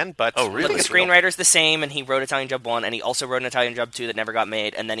find it again. But oh, really? But the screenwriter's the same, and he wrote Italian Job 1, and he also wrote an Italian Job 2 that never got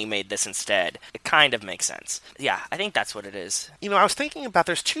made, and then he made this instead. It kind of makes sense. Yeah, I think that's what it is. I was thinking about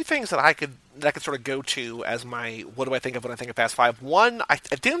there's 2 things that I could sort of go to as my what do I think of when I think of Fast Five. One, I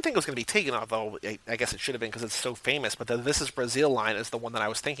didn't think it was going to be taken, although I guess it should have been because it's so famous. But the This Is Brazil line is the one that I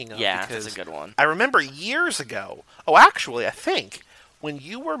was thinking of. Yeah, because that's a good one. I remember years ago. Oh, actually, I think. When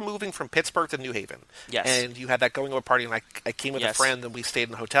you were moving from Pittsburgh to New Haven, yes, and you had that going over party, and I came with yes, a friend, and we stayed in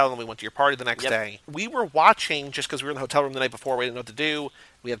the hotel, and we went to your party the next yep, day. We were watching, just because we were in the hotel room the night before, we didn't know what to do.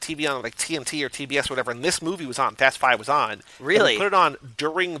 We had TV on, like TNT or TBS or whatever, and this movie was on. Fast Five was on. Really? And we put it on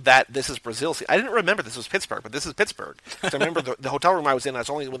during that This Is Brazil scene. I didn't remember this was Pittsburgh, but this is Pittsburgh. So I remember the hotel room I was in, I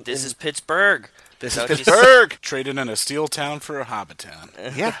was only... This is Pittsburgh. This is Pittsburgh. Traded in a steel town for a hobbit town.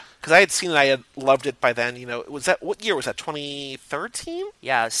 Yeah, because I had seen it, I had loved it by then. What year was that? 2013?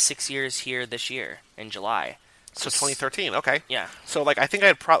 Yeah, 6 years here this year in July. So 2013. Okay. Yeah. So I think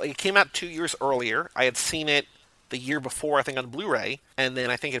it came out 2 years earlier. I had seen it the year before, I think, on Blu-ray, and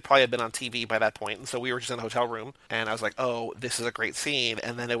then I think it probably had been on TV by that point, and so we were just in a hotel room, and I was like, oh, this is a great scene,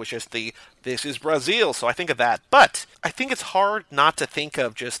 and then it was just this is Brazil, so I think of that. But I think it's hard not to think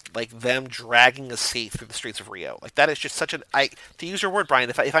of just, like, them dragging a safe through the streets of Rio. Like, that is just such to use your word, Brian,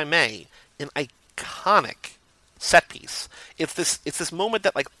 if I may, an iconic set piece. It's this moment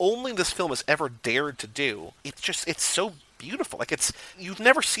that, like, only this film has ever dared to do. It's so beautiful. Like, you've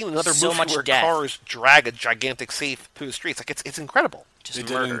never seen another So movie much where death. cars drag a gigantic safe through the streets. Like, it's incredible. Just They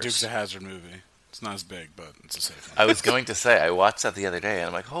did it in murders. Dukes of Hazzard movie. It's not as big, but it's a safe one. I was going to say, I watched that the other day, and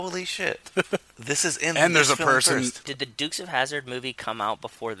I'm like, holy shit. This is in And this there's a film person- first. Did the Dukes of Hazzard movie come out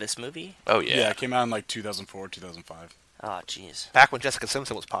before this movie? Oh, yeah. Yeah, it came out in like 2004, 2005. Oh, jeez. Back when Jessica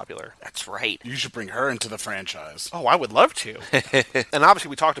Simpson was popular. That's right. You should bring her into the franchise. Oh, I would love to. And obviously,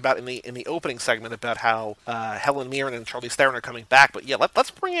 we talked about in the opening segment about how Helen Mirren and Charlize Theron are coming back. But yeah,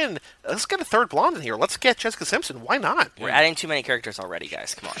 let's get a third blonde in here. Let's get Jessica Simpson. Why not? We're adding too many characters already,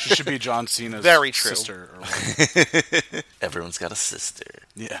 guys. Come on. She should be John Cena's Very true. sister. Or whatever. Everyone's got a sister.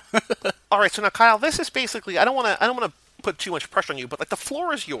 Yeah. All right, so now Kyle, this is basically I don't want to put too much pressure on you, but like the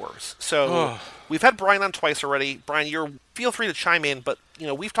floor is yours. So we've had Brian on twice already. Brian, feel free to chime in, but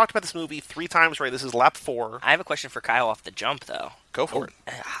we've talked about this movie 3 times already. This is lap 4. I have a question for Kyle off the jump, though. Go for it.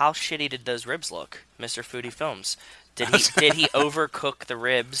 How shitty did those ribs look, Mr. Foodie Films? Did he overcook the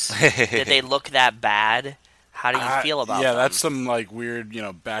ribs? Did they look that bad? How do you feel about them? Yeah, that's some like weird,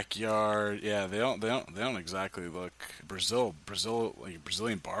 backyard. Yeah, they don't exactly look Brazil like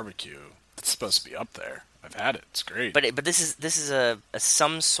Brazilian barbecue. It's supposed to be up there. I've had it. It's great. But this is a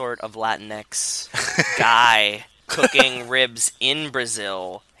some sort of Latinx guy cooking ribs in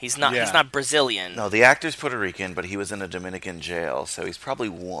Brazil. He's not Brazilian. No, the actor's Puerto Rican, but he was in a Dominican jail, so he's probably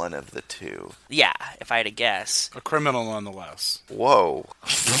one of the two. Yeah, if I had to guess. A criminal nonetheless. Whoa.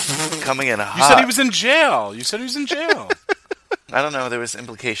 Coming in hot. You said he was in jail. I don't know. There was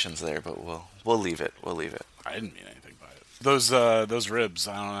implications there, but we'll leave it. I didn't mean anything by it. Those ribs,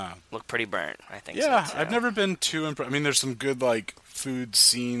 I don't know. Look pretty burnt, I think. Yeah, so too. I've never been too impressed. I mean, there's some good like food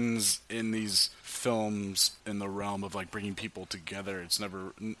scenes in these films in the realm of like bringing people together. It's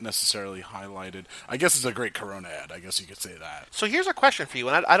never necessarily highlighted. I guess it's a great Corona ad. I guess you could say that. So here's a question for you,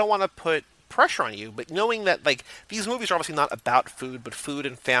 and I don't want to put pressure on you, but knowing that like these movies are obviously not about food, but food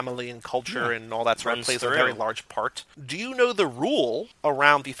and family and culture and all that sort of Runs plays a through. very large part. Do you know the rule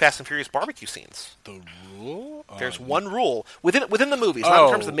around the Fast and Furious barbecue scenes? The rule? There's one rule within the movies, not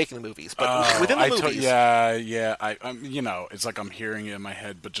in terms of making the movies, but within the movies. Yeah. I'm it's like I'm hearing it in my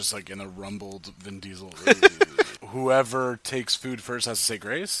head, but just like in a rumbled Vin Diesel. Whoever takes food first has to say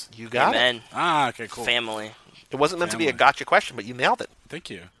grace. You got Amen. it. Okay, cool. Family. It wasn't meant to be a gotcha question, but you nailed it. Thank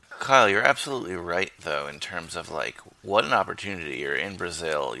you. Kyle, you're absolutely right, though, in terms of, like, what an opportunity. You're in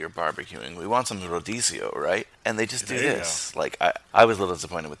Brazil, you're barbecuing. We want some rodizio, right? And they just do There you this. Like, I was a little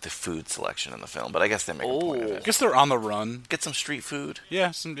disappointed with the food selection in the film, but I guess they make a point of I it. guess they're on the run. Get some street food.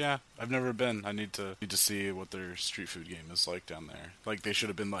 Yeah, I've never been. I need to see what their street food game is like down there. Like they should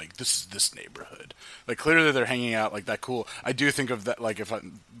have been like, this is this neighborhood. Like clearly they're hanging out like that. Cool. I do think of that. Like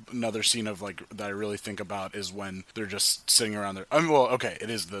another scene of like that I really think about is when they're just sitting around there. Okay,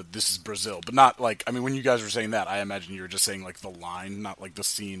 it is this is Brazil, but not like. I mean, when you guys were saying that, I imagine you were just saying like the line, not like the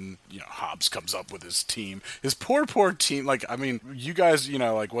scene. Hobbs comes up with his team, his poor team. Like, I mean, you guys,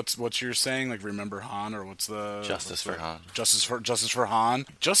 like what's you're saying? Like, remember Han or what's the Justice for Han. Justice for Han.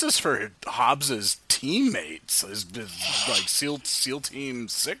 Justice for Hobbs's teammates, his like SEAL Team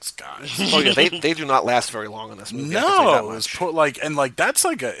 6 guys. Oh yeah, they do not last very long in this movie. I can say that No, much. that's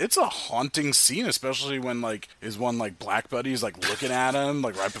like it's a haunting scene, especially when like his one like black buddy's like looking at him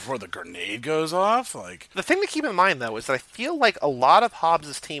like right before the grenade goes off. Like The thing to keep in mind, though, is that I feel like a lot of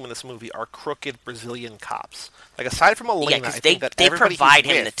Hobbs' team in this movie are crooked Brazilian cops. Like, aside from Elena, Yeah, I because think that they everybody provide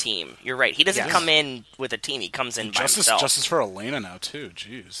he's him the with- team. You're right. He doesn't Yes. come in with a team. He comes in by himself. Justice for Elena now too.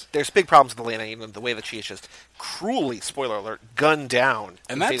 Jeez. There's big problems with Elena, the way that she is just cruelly, spoiler alert, gunned down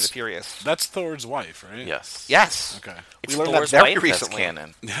And in that's Fate of the Furious. That's Thor's wife, right? Yes. Yes. Okay. It's we learned Thor's that very wife? recently. That's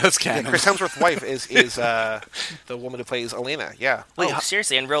canon. That's Yeah, canon. Chris Hemsworth's wife is the woman who plays Elena. Yeah. Wait,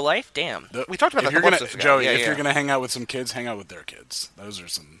 seriously, in real life? Damn. We talked about if that you're a couple gonna, episodes ago. Joey, Yeah, if yeah. you're gonna hang out with some kids, hang out with their kids. Those are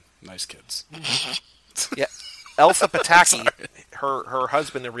some nice kids. Yeah. Elsa Pataki, her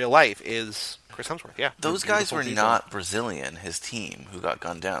husband in real life is Chris Hemsworth, yeah. Those guys were not Brazilian, his team, who got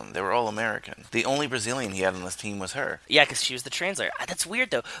gunned down. They were all American. The only Brazilian he had on this team was her. Yeah, because she was the translator. That's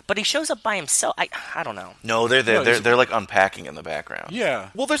weird, though. But he shows up by himself. I don't know. No, they're there. They're like unpacking in the background. Yeah.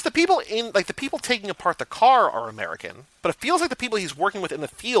 Well, there's the people the people taking apart the car are American, but it feels like the people he's working with in the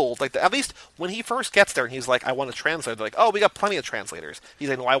field, like at least when he first gets there and he's like, I want a translator, they're like, oh, we got plenty of translators. He's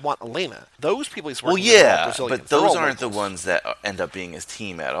like, no, I want Elena. Those people he's working with are Brazilians. But those aren't the ones that end up being his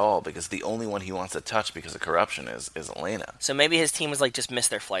team at all, because the only one he wants to touch because of corruption is Elena. So maybe his team was like just missed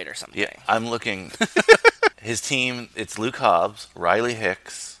their flight or something. Yeah, I'm looking. His team, it's Luke Hobbs, Riley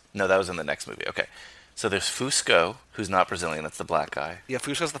Hicks. No, that was in the next movie. Okay. So there's Fusco, who's not Brazilian. That's the black guy. Yeah,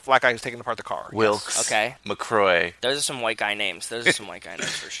 Fusco's the black guy who's taking apart the car. Wilkes. Yes. Okay. McCroy. Those are some white guy names.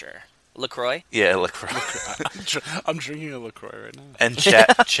 For sure. LaCroix? Yeah, LaCroix. I'm drinking a LaCroix right now. And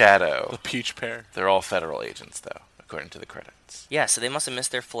Chatto. The peach pear. They're all federal agents, though, according to the credits. Yeah, so they must have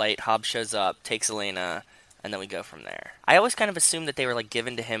missed their flight. Hobbs shows up, takes Elena, and then we go from there. I always kind of assumed that they were like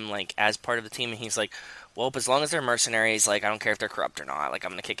given to him like as part of the team, and he's like, well, as long as they're mercenaries, like I don't care if they're corrupt or not, like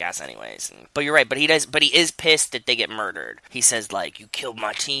I'm gonna kick ass anyways. But you're right, but he is pissed that they get murdered. He says like, you killed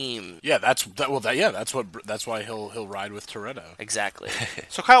my team. Yeah, that's why he'll ride with Toretto. Exactly.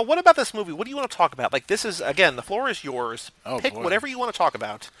 So Kyle, what about this movie? What do you want to talk about? Like, this is, again, the floor is yours. Pick boy. whatever you want to talk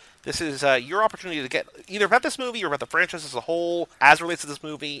about. This is your opportunity to get either about this movie or about the franchise as a whole, as relates to this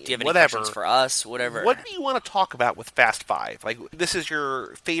movie. Do you have any whatever. questions for us? Whatever. What do you want to talk about with Fast Five? Like, this is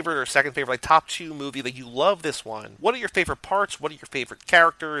your favorite or second favorite, like top 2 movie. Like, you love this one. What are your favorite parts? What are your favorite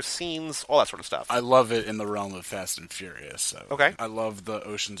characters, scenes, all that sort of stuff? I love it in the realm of Fast and Furious. So okay. I love the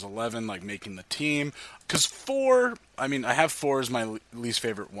Ocean's 11, like making the team. Because 4, I mean, I have 4 as my least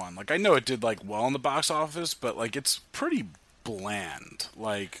favorite one. Like, I know it did like well in the box office, but like it's pretty bland.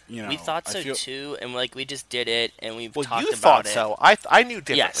 Like, you know, we thought so too, and like we just did it, and we've talked about it. You thought so. I knew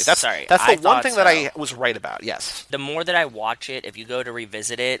differently. Yes, that's the one thing that I was right about. Yes. The more that I watch it, if you go to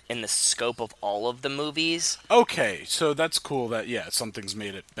revisit it in the scope of all of the movies. Okay, so that's cool. That something's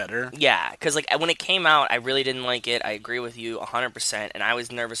made it better. Yeah, because like when it came out, I really didn't like it. I agree with you 100%, and I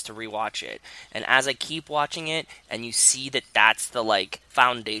was nervous to rewatch it. And as I keep watching it, and you see that that's the like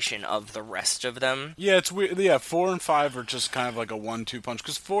foundation of the rest of them. Yeah, it's weird. Yeah, 4 and 5 are just kind of like a 1-2 punch.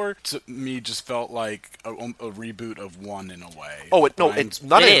 Because 4 to me just felt like a reboot of 1 in a way. Oh, it's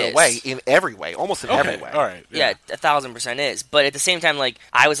not in a way, in every way, almost in every way. All right. Yeah, 1,000% is. But at the same time, like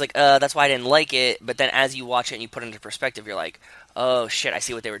I was like, that's why I didn't like it. But then as you watch it and you put it into perspective, you're like, oh shit, I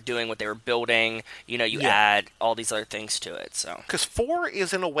see what they were doing, what they were building. You know, you add all these other things to it. So because 4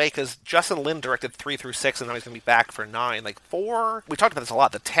 is in a way, because Justin Lin directed 3 through 6, and now he's going to be back for 9. Like 4, we talked about this a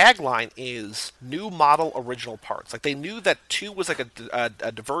lot. The tagline is new model, original parts. Like they knew that 2 was like a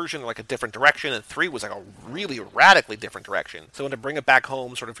diversion, like a different direction, and 3 was like a really radically different direction. So to bring it back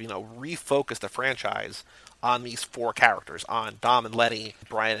home, sort of refocus the franchise on these 4 characters, on Dom and Letty,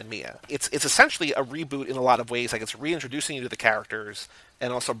 Brian and Mia. It's essentially a reboot in a lot of ways. Like it's reintroducing you to the characters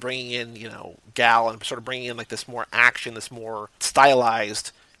and also bringing in, Gal, and sort of bringing in like this more action, this more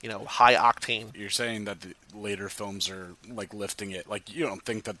stylized, high octane. You're saying that the later films are like lifting it. Like you don't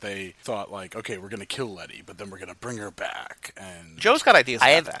think that they thought like, okay, we're gonna kill Letty, but then we're gonna bring her back. And Joe's got ideas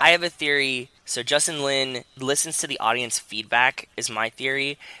about that. I have a theory. So Justin Lin listens to the audience feedback, is my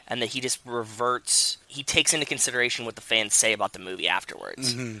theory, and that he just reverts. He takes into consideration what the fans say about the movie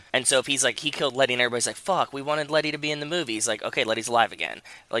afterwards. Mm-hmm. And so if he's like, he killed Letty, and everybody's like, fuck, we wanted Letty to be in the movie. He's like, okay, Letty's alive again.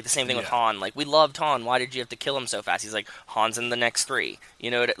 Like the same thing with Han. Like, we loved Han. Why did you have to kill him so fast? He's like, Han's in the next 3.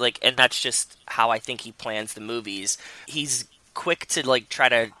 And that's just how I think he plans the movies. He's quick to like try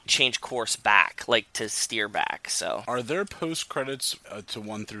to change course back, like to steer back. So are there post credits to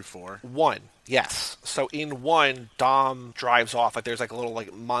 1 through 4? 1, yes. So in 1, Dom drives off. Like there's like a little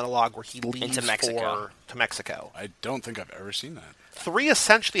like monologue where he leaves to Mexico. I don't think I've ever seen that. 3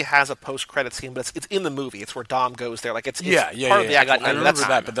 essentially has a post-credit scene, but it's in the movie. It's where Dom goes there. Like it's part of the actual. I remember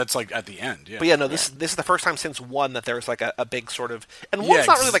that, but that's like at the end. Yeah. But yeah, no, this is the first time since 1 that there's like a big sort of, and 1's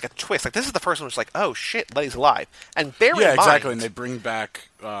not really like a twist. Like this is the first one that's like, oh shit, Letty's alive. And bear in mind, exactly. And they bring back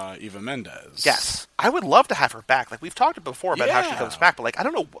Eva Mendes. Yes, I would love to have her back. Like we've talked before about how she comes back, but like I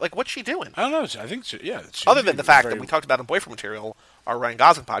don't know, like what's she doing? I don't know. I think other than the fact that we talked about in Boyfriend Material, our Ryan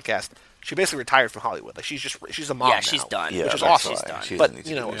Gosling podcast. She basically retired from Hollywood. Like she's a mom now. Yeah, she's done. Which is awesome. She's done.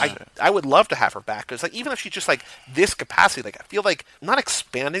 But I would love to have her back because like even if she's just like this capacity, like I feel like not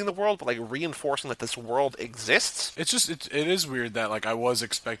expanding the world, but like reinforcing that this world exists. It's just it is weird that like I was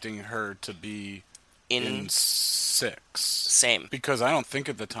expecting her to be in 6. Same. Because I don't think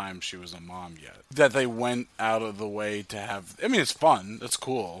at the time she was a mom yet. That they went out of the way to have. I mean, it's fun. It's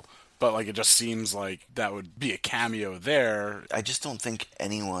cool. but like it just seems like that would be a cameo there. I just don't think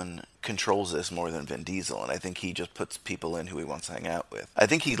anyone controls this more than Vin Diesel, and I think he just puts people in who he wants to hang out with. I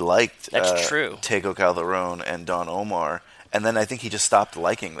think he liked That's true. Tego Calderon and Don Omar, and then I think he just stopped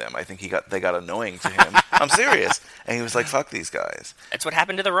liking them. I think they got annoying to him. I'm serious. And he was like, fuck these guys. That's what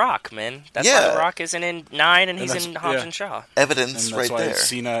happened to The Rock, man. That's why The Rock isn't in 9 and he's in Hobbs and Shaw. Evidence and right that's why there.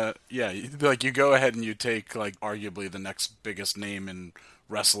 Cena, like you go ahead and you take like arguably the next biggest name in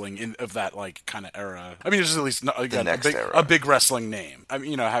wrestling of that like kind of era. I mean, it's just at least again, a big wrestling name. I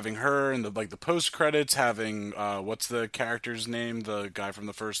mean, having her and the post credits, having what's the character's name? The guy from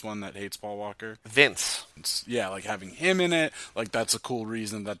the first one that hates Paul Walker, Vince. Yeah, like having him in it, like that's a cool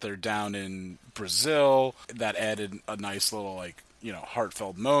reason that they're down in Brazil. That added a nice little like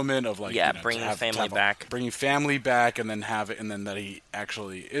heartfelt moment of like bringing family back, and then and then that he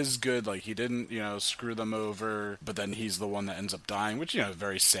actually is good, like he didn't screw them over, but then he's the one that ends up dying, which is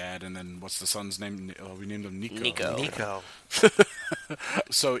very sad. And then what's the son's name? We named him Nico.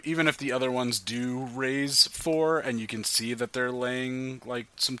 So even if the other ones do raise 4, and you can see that they're laying like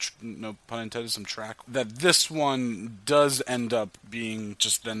some no pun intended, some track, that this one does end up being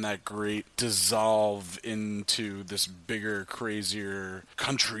just then that great dissolve into this bigger, crazier,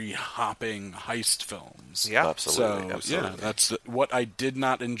 country hopping heist films. Yeah, absolutely. So yeah, that's what I did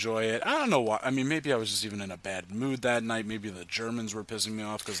not enjoy it. I don't know why. I mean, maybe I was just even in a bad mood that night. Maybe the Germans were pissing me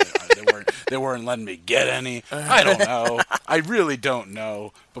off because they weren't letting me get any. I don't know. I really don't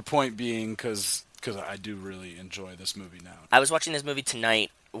know. But point being, because I do really enjoy this movie now. I was watching this movie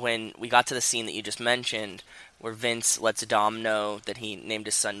tonight when we got to the scene that you just mentioned, where Vince lets Dom know that he named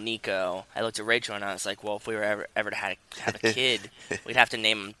his son Nico. I looked at Rachel and I was like, well, if we were ever to have a kid, we'd have to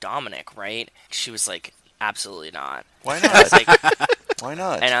name him Dominic, right? She was like, absolutely not. Why not? I was like, why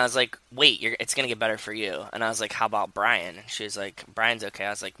not? And I was like, wait, it's going to get better for you. And I was like, how about Brian? And she was like, Brian's okay. I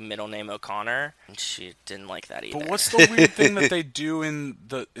was like, middle name O'Connor. And she didn't like that either. But what's the weird thing that they do in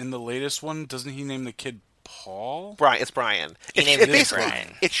the latest one? Doesn't he name the kid Paul? Brian. It's Brian. He named him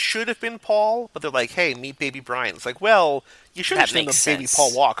Brian. It should have been Paul, but they're like, hey, meet baby Brian. It's like, well, you should have named him baby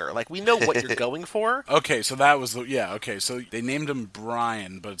Paul Walker. Like, we know what you're going for. Okay, so that was okay, so they named him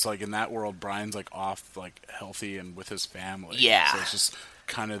Brian, but it's like in that world, Brian's like off, like healthy and with his family. Yeah. So it's just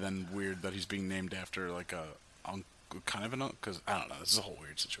kind of then weird that he's being named after like a kind of because I don't know. This is a whole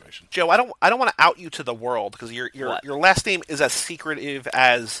weird situation. Joe, I don't want to out you to the world because your last name is as secretive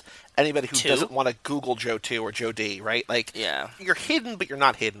as anybody who doesn't want to Google Joe 2 or Joe D, right? Like, you're hidden, but you're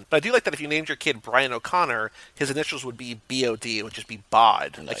not hidden. But I do like that if you named your kid Brian O'Connor, his initials would be B-O-D. It would just be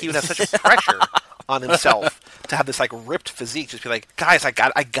Bod. Nice. Like, he would have such a pressure on himself to have this like ripped physique. Just be like, guys, I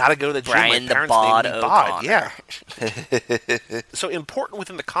gotta go to the gym. Brian My parents named me Bod. Yeah. So important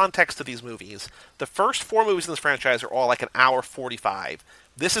within the context of these movies. The first 4 movies in this franchise are all like an hour 45.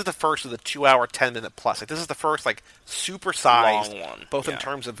 This is the first of the 2-hour, 10-minute plus. Like, this is the first like super-sized, long one, both in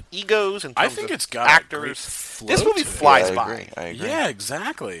terms of egos and I think it's got actors. This movie flies by. I agree. Yeah,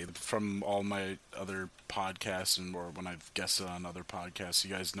 exactly. From all my other podcasts or when I've guested on other podcasts,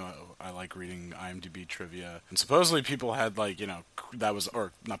 you guys know I like reading IMDb trivia. And supposedly people had like, that was,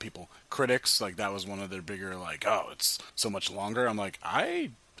 or not people, critics, like that was one of their bigger like, oh, it's so much longer. I'm like, I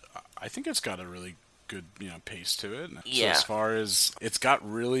think it's got a really good pace to it. Yeah. So as far as it's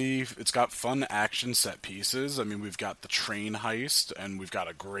got fun action set pieces. I mean, we've got the train heist and we've got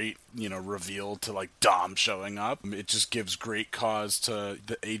a great reveal to like Dom showing up. It just gives great cause to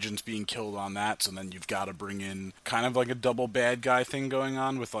the agents being killed on that. So then you've got to bring in kind of like a double bad guy thing going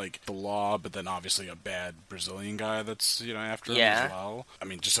on with like the law, but then obviously a bad Brazilian guy that's after him as well. I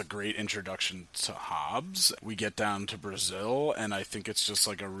mean, just a great introduction to Hobbs. We get down to Brazil and I think it's just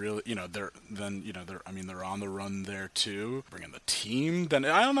like a real they're on the run there too. Bringing the team, then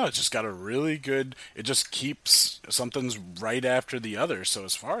I don't know. It's just got a really good. It just keeps something's right after the other. So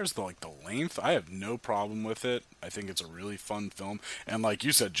as far as the length, I have no problem with it. I think it's a really fun film. And like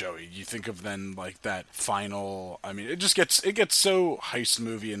you said, Joey, you think of then like that final. I mean, it gets so heist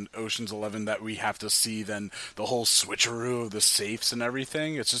movie in Ocean's 11 that we have to see then the whole switcheroo of the safes and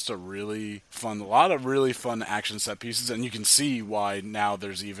everything. It's just a lot of really fun action set pieces, and you can see why now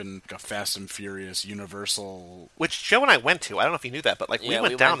there's even like a Fast and Furious Universal, which Joe and I went to. I don't know if you knew that, but like we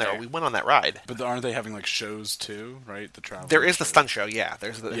went down there. We went on that ride. But aren't they having like shows too? Right, the travel. There is the stunt show. Yeah,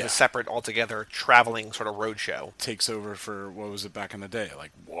 there's a separate, altogether traveling sort of road show. Takes over for what was it back in the day,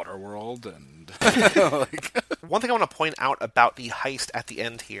 like Waterworld and. One thing I want to point out about the heist at the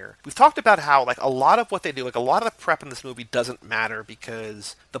end here, we've talked about how like a lot of what they do, like a lot of the prep in this movie doesn't matter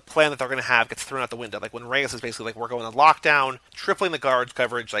because the plan that they're going to have gets thrown out the window. Like when Reyes is basically like, we're going to lockdown, tripling the guards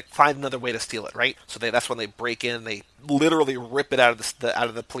coverage, like find another way to steal it, right? right? So that's when they break in. They literally rip it out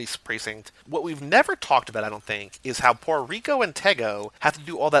of the police precinct. What we've never talked about, I don't think, is how poor Rico and Tego have to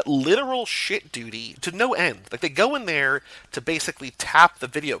do all that literal shit duty to no end. Like, they go in there to basically tap the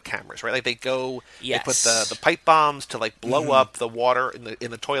video cameras, right? Like, they go, They put the pipe bombs to, like, blow up the water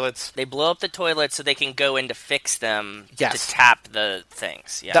in the toilets. They blow up the toilets so they can go in to fix them Yes. to tap the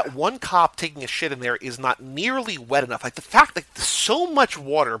things. Yeah. That one cop taking a shit in there is not nearly wet enough. Like, the fact that so much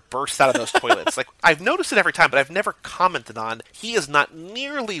water bursts out of those toilets. Like, I've noticed it every time, but I've never commented on, he is not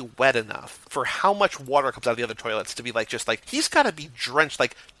nearly wet enough for how much water comes out of the other toilets to be like, just like, he's got to be drenched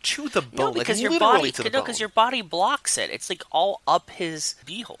like to the bone. No, because like, your body, to the bone. because your body blocks it. It's like all up his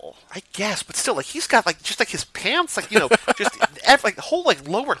beehole. I guess, but still, like, he's got like just like his pants, like, just like the whole like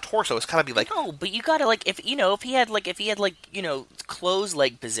lower torso is kind of be like. No, but you gotta like if he had closed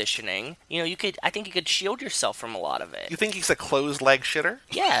leg positioning, I think you could shield yourself from a lot of it. You think he's a closed leg shitter?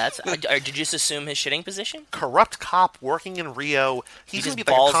 Yeah, did you just assume his shitting position? Corrupt cop working in Rio. He's gonna be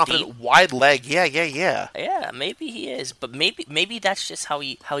like balls a confident deep? wide leg. Yeah. Yeah, maybe he is, but maybe that's just how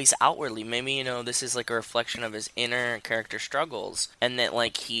he's outwardly. Maybe this is like a reflection of his inner character struggles, and that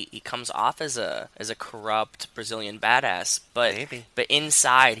like he comes off as a corrupt Brazilian badass, but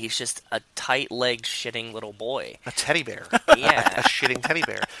inside he's just a tight-legged shitting little boy, a teddy bear. Yeah, a shitting teddy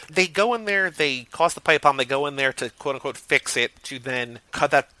bear. They go in there, they cause the pipe bomb. They go in there to quote unquote fix it, to then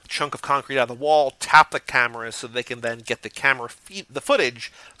cut that chunk of concrete out of the wall, tap the cameras so they can then get the camera the footage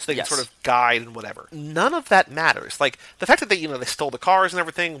so they can sort of guide and whatever. None of that matters. Like, the fact that they stole the cars and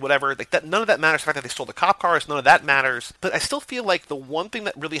everything, whatever, like that, none of that matters. The fact that they stole the cop cars, none of that matters. But I still feel like the one thing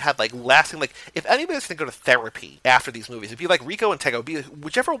that really had like lasting, like, if anybody's going to go to therapy after these movies, it'd be like Rico and Tego. Be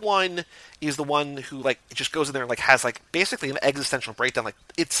whichever one is the one who like just goes in there and like has like basically an existential breakdown. Like,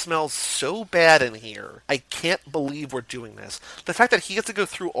 it smells so bad in here. I can't believe we're doing this. The fact that he gets to go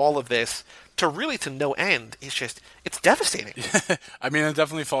through all of this to no end is just, it's devastating. I mean, it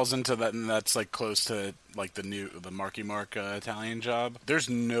definitely falls into that, and that's like close to like the Marky Mark Italian Job. There's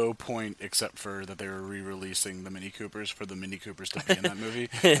no point except for that they were re-releasing the Mini Coopers for the Mini Coopers to be in that movie.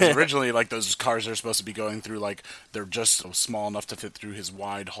 'Cause originally, like, those cars are supposed to be going through, like, they're just small enough to fit through his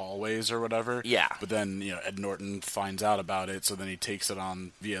wide hallways or whatever. Yeah. But then, Ed Norton finds out about it, so then he takes it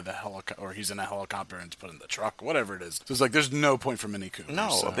on via the helicopter, or he's in a helicopter and it's put in the truck, whatever it is. So it's like, there's no point for Mini Coopers.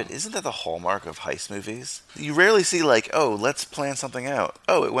 No, but isn't that the hallmark of heist movies? You rarely see, like, oh, let's plan something out.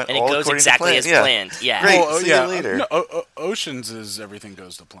 Oh, it went and all it goes according exactly to plan. as planned. Yeah. Great, see you later. No, Oceans is everything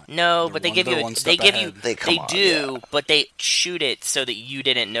goes to plan. No, They're but they one- give they're you one they step give ahead. you but they shoot it so that you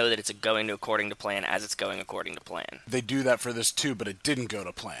didn't know that it's going according to plan as it's going according to plan. They do that for this too, but it didn't go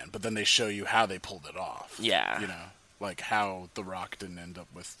to plan. But then they show you how they pulled it off. Yeah. Like how The Rock didn't end up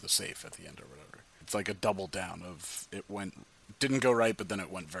with the safe at the end or whatever. It's like a double down of it didn't go right, but then it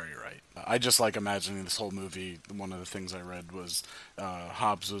went very right. I just like imagining this whole movie. One of the things I read was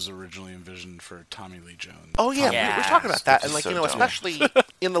Hobbs was originally envisioned for Tommy Lee Jones. Oh yeah, we're talking about that, and like, so dumb. especially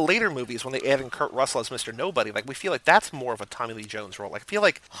in the later movies when they add in Kurt Russell as Mr. Nobody, like, we feel like that's more of a Tommy Lee Jones role. Like, I feel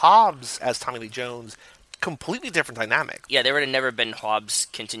like Hobbs as Tommy Lee Jones, completely different dynamic. Yeah, there would have never been Hobbs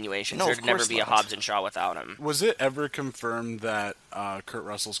continuations. No, there of would never course be a not. Hobbs and Shaw without him. Was it ever confirmed that Kurt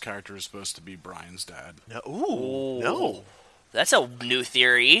Russell's character is supposed to be Brian's dad? No, no. That's a new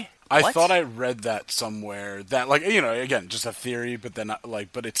theory. I What? thought I read that somewhere. That, like, again, just a theory, but then,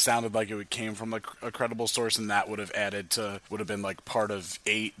 but it sounded like it came from like a credible source, and that would have been like part of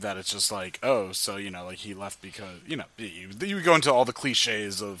 8. That it's just like, oh, so like he left because you go into all the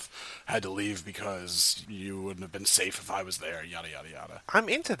cliches of had to leave because you wouldn't have been safe if I was there, yada yada yada. I'm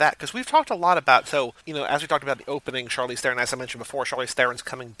into that because we've talked a lot about, so as we talked about the opening, Charlize Theron, as I mentioned before, Charlize Theron's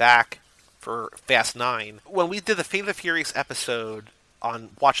coming back for Fast 9. When we did the Fate of the Furious episode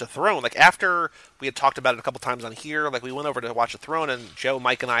on Watch the Throne, like, after we had talked about it a couple times on here, like, we went over to Watch the Throne, and Joe,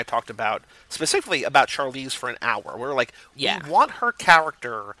 Mike, and I talked specifically about Charlize for an hour. We were like, we want her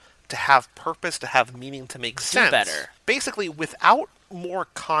character to have purpose, to have meaning, to make sense. better. Basically, without more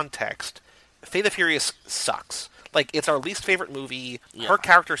context, Fate of the Furious sucks. Like, it's our least favorite movie. Yeah. Her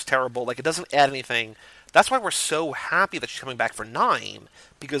character's terrible. Like, it doesn't add anything. That's why we're so happy that she's coming back for 9,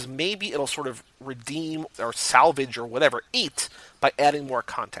 because maybe it'll sort of redeem or salvage or whatever 8 by adding more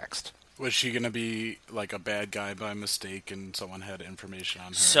context. Was she going to be like a bad guy by mistake and someone had information on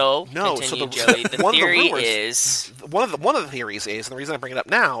her? So, No, continue, so Joey. The one of the theory rumors- is... One of the theories is, and the reason I bring it up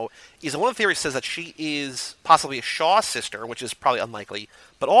now, is that one of the theories says that she is possibly a Shaw sister, which is probably unlikely,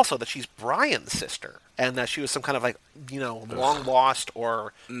 but also that she's Brian's sister. and that she was some kind of like, long lost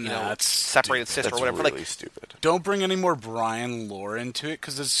or that's separated stupid. sister or That's whatever. really stupid. Don't bring any more Brian lore into it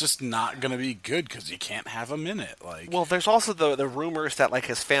because it's just not going to be good because you can't have him in it. Well, there's also the rumors that like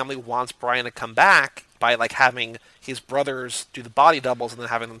his family wants Brian to come back by like having his brothers do the body doubles and then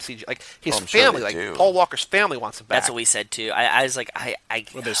having them CG. Like his I'm sure family, they like do. Paul Walker's family wants him back. That's what we said too. I was like, I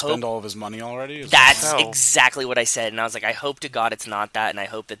Would they hope- spend all of his money already? That's So- exactly what I said, and I was like, I hope to God it's not that, and I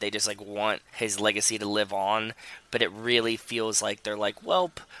hope that they just like want his legacy to live on. But it really feels like they're like,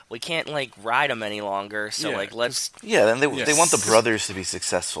 well, we can't like ride him any longer, so Yeah, like let's. Yeah, and they Yes. want the brothers to be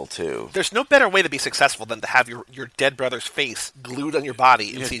successful too. There's no better way to be successful than to have your dead brother's face glued on your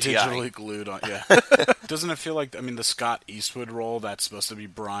body in Yeah, CGI. digitally glued on. Yeah. Doesn't it feel like, the Scott Eastwood role that's supposed to be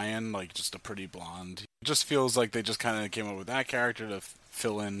Brian, like just a pretty blonde? It just feels like they just kind of came up with that character to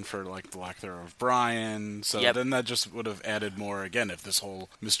fill in for like the lack thereof Brian. So Yep. then that just would have added more again if this whole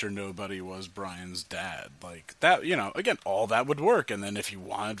Mr. Nobody was Brian's dad. Like that, again, all that would work. And then if you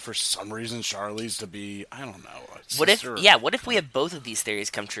wanted for some reason Charlize to be, I don't know, a What if sister what if we have both of these theories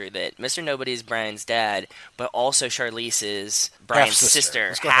come true? That Mr. Nobody is Brian's dad, but also Charlize is Brian's Half-sister. sister,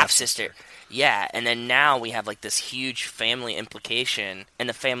 Let's go half sister. half-sister. Yeah, and then now we have like this huge family implication, and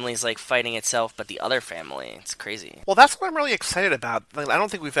the family's like fighting itself, but the other family. It's crazy. Well, that's what I'm really excited about. Like, I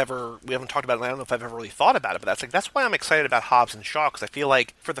don't think we haven't talked about it. And I don't know if I've ever really thought about it, but that's why I'm excited about Hobbs and Shaw, because I feel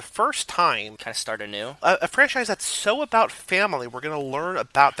like for the first time, Kind of start anew. a franchise that's so about family, we're going to learn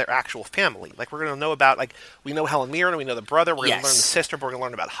about their actual family. Like, we're going to know about, like, we know Helen Mirren, we know the brother, we're going to Yes. learn the sister, but we're going to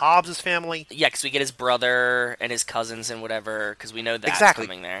learn about Hobbs' family. Yeah, because we get his brother and his cousins and whatever, because we know that's Exactly.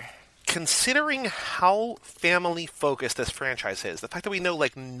 coming there. Considering how family-focused this franchise is, the fact that we know,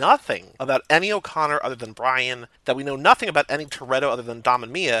 like, nothing about any O'Connor other than Brian, that we know nothing about any Toretto other than Dom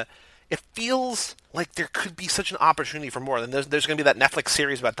and Mia, it feels like there could be such an opportunity for more. And there's going to be that Netflix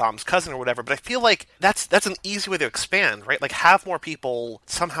series about Dom's cousin or whatever, but I feel like that's an easy way to expand, right? Like, have more people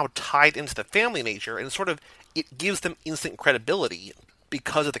somehow tied into the family nature, and sort of it gives them instant credibility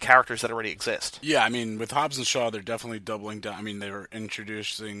because of the characters that already exist. Yeah, with Hobbs and Shaw, they're definitely doubling down. They were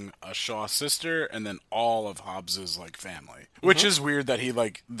introducing a Shaw sister and then all of Hobbs's like family, which is weird that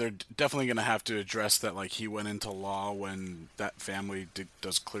they're definitely going to have to address that like he went into law when that family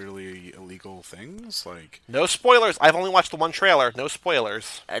does clearly illegal things. Like, No spoilers. I've only watched the one trailer. No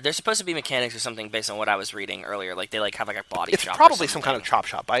spoilers. There's supposed to be mechanics or something based on what I was reading earlier. Like they like have like a body It's shop. or probably some kind of something. chop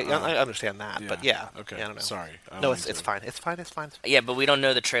shop. I understand that, but yeah. Okay. Yeah, I don't know. Sorry. I No, wanted it's to- fine. It's fine. It's fine. Yeah, but we don't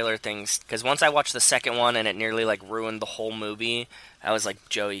know the trailer things because once I watched the second one and it nearly like ruined the whole movie, I was like,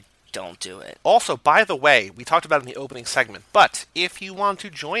 Joey, don't do it. Also, by the way, we talked about it in the opening segment, but if you want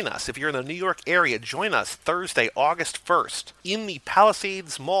to join us, if you're in the New York area, join us Thursday, August 1st in the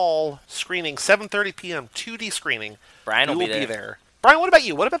Palisades Mall screening, 7:30 p.m. 2D screening. Brian will We be there. Brian, what about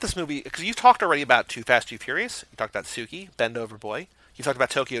you? What about this movie? Because you've talked already about Too Fast, Too Furious. You talked about Suki, Bend Over Boy. You talked about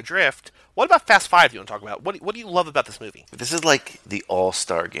Tokyo Drift. What about Fast 5 do you want to talk about? What do you love about this movie? This is like the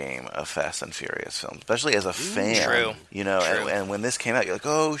all-star game of Fast and Furious films, especially as a fan. True. And, and when this came out, you're like,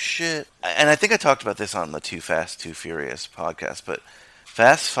 oh shit. And I think I talked about this on the Too Fast, Too Furious podcast, but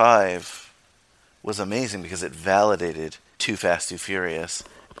Fast 5 was amazing because it validated Too Fast, Too Furious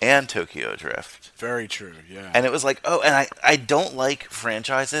and Tokyo Drift. Very true, yeah. And it was like, oh, and I don't like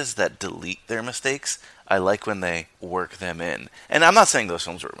franchises that delete their mistakes. I like when they work them in. And I'm not saying those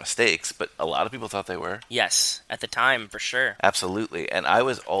films were mistakes, but a lot of people thought they were. Yes, at the time for sure. Absolutely. And I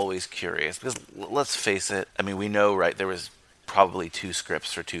was always curious because let's face it, we know, right, there was probably 2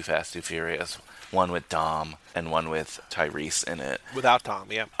 scripts for Too Fast, Too Furious. One with Dom and one with Tyrese in it. Without Tom,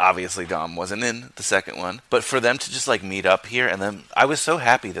 yeah. Obviously, Dom wasn't in the second one. But for them to just, meet up here, and then I was so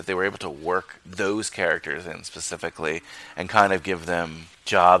happy that they were able to work those characters in specifically and kind of give them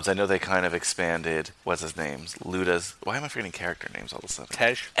jobs. I know they kind of expanded, what's his name? Luda's. Why am I forgetting character names all of a sudden?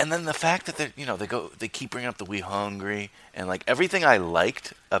 Tej. And then the fact that they keep bringing up the We Hungry, and, everything I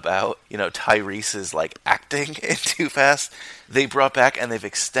liked about, Tyrese's, acting in Too Fast, they brought back and they've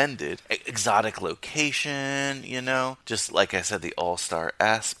extended. Exotic location, just like I said, the all-star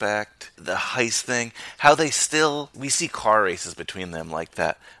aspect, the heist thing, how we see car races between them, like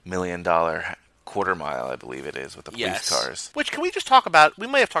that $1 million quarter mile, I believe it is, with the police cars. Which, can we just talk about, we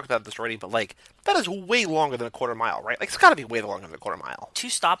may have talked about this already, but, that is way longer than a quarter mile, right? It's got to be way longer than a quarter mile. 2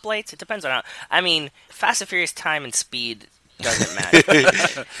 stoplights? It depends on how... Fast and Furious time and speed doesn't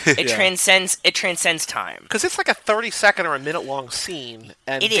matter. It transcends time. Because it's like a 30-second or a minute-long scene,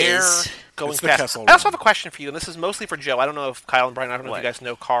 and they're going It's the fast. Kessel I also Run. have a question for you, and this is mostly for Joe. I don't know if Kyle and Brian, I don't know if you guys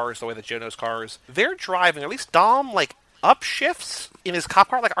know cars the way that Joe knows cars. They're driving, or at least Dom, upshifts in his cop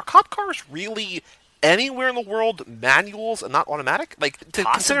car. Are cop cars really anywhere in the world manuals and not automatic? Like, to consider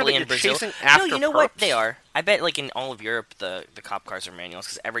Possibly that in you're Brazil. chasing after No, you know what? perps? They are. I bet, like, in all of Europe, the cop cars are manuals,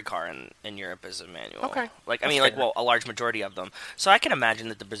 because every car in Europe is a manual. Okay. Like, I That's mean, like, fair. well, a large majority of them. So I can imagine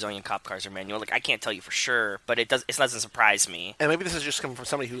that the Brazilian cop cars are manual. Like, I can't tell you for sure, but it doesn't surprise me. And maybe this is just coming from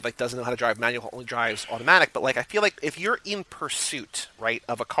somebody who like doesn't know how to drive manual, only drives automatic. But like, I feel like if you're in pursuit, right,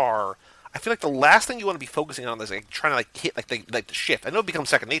 of a car, I feel like the last thing you want to be focusing on is like trying to like hit like the shift. I know it becomes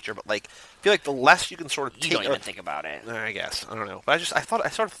second nature, but like, I feel like the less you can sort of You take. don't even think about it. I guess I don't know, but I sort of thought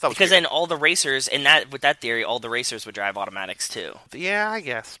it was Because weird. then all the racers, with that theory, all the racers would drive automatics too. Yeah, I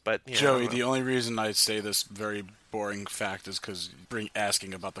guess, but you know, I Joey, don't know. the only reason I say this very boring fact is because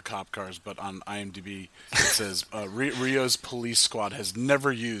asking about the cop cars, but on IMDb it says Rio's police squad has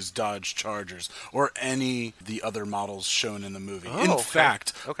never used Dodge Chargers or any the other models shown in the movie. Oh, in okay.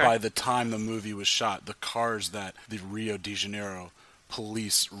 fact, Okay. by the time the movie was shot, the cars that the Rio de Janeiro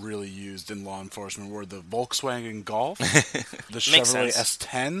police really used in law enforcement were the Volkswagen Golf, the Chevrolet sense.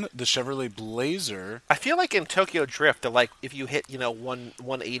 S10, the Chevrolet Blazer. I feel like in Tokyo Drift, they're like if you hit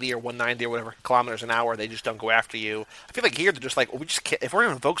 180 or 190 or whatever kilometers an hour, they just don't go after you. I feel like here they're just like, well, we just can't, if we're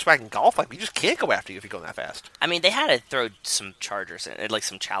in a Volkswagen Golf, like we just can't go after you if you're going that fast. I mean, they had to throw some Chargers in, like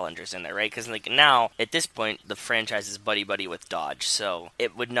some Challengers in there, right? Because like now, at this point, the franchise is buddy-buddy with Dodge, so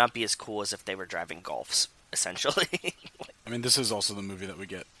it would not be as cool as if they were driving Golfs, essentially. I mean, this is also the movie that we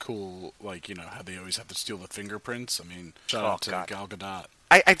get cool, like, how they always have to steal the fingerprints. I mean, shout out to God. Gal Gadot.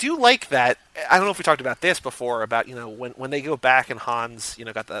 I do like that. I don't know if we talked about this before, about, when they go back and Hans,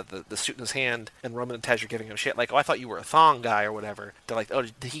 got the suit in his hand and Roman and Tej are giving him shit, like, oh, I thought you were a thong guy or whatever. They're like, oh,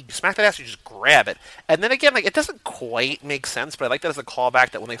 did he smack that ass or just grab it? And then again, like, it doesn't quite make sense, but I like that as a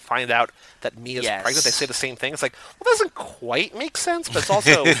callback that when they find out that Mia's Yes. pregnant, they say the same thing. It's like, well, that doesn't quite make sense, but it's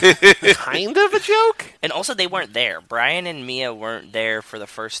also kind of a joke. And also, they weren't there. Brian and Mia weren't there for the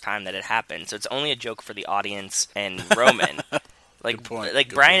first time that it happened, so it's only a joke for the audience and Roman. Like, Good point. like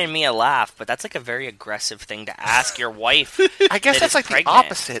Good Brian point. and Mia laugh, but that's like a very aggressive thing to ask your wife. I guess that that's is like pregnant. the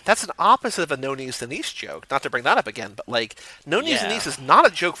opposite. That's an opposite of a no knees Denise joke. Not to bring that up again, but like no knees Yeah. Denise is not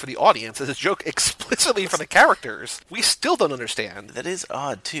a joke for the audience. It's a joke explicitly for the characters. We still don't understand. That is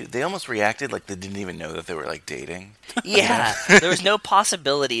odd too. They almost reacted like they didn't even know that they were like dating. Yeah, there was no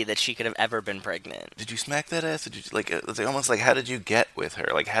possibility that she could have ever been pregnant. Did you smack that ass? Did you like? It's almost like, how did you get with her?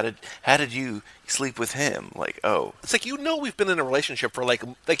 Like, how did you sleep with him? Like, oh, It's like we've been in a relationship for like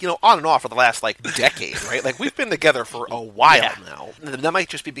on and off for the last like decade, right? Like we've been together for a while Yeah. now. That might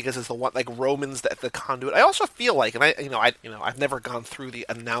just be because it's the one like Roman's the conduit. I also feel like, and I've never gone through the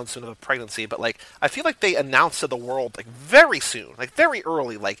announcement of a pregnancy, but like I feel like they announced to the world like very soon, like very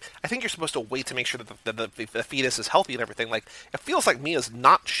early. Like I think you're supposed to wait to make sure that the fetus is healthy and everything. Like it feels like Mia's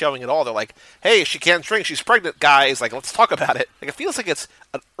not showing at all. They're like, hey, she can't drink, she's pregnant, guys. Like let's talk about it. Like it feels like it's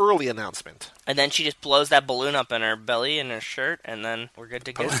an early announcement. And then she just blows that balloon up in her belly in her shirt, and then we're good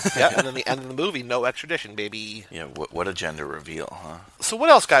to go. Yeah, and then the end of the movie, no extradition, baby. yeah. What a gender reveal, huh? So what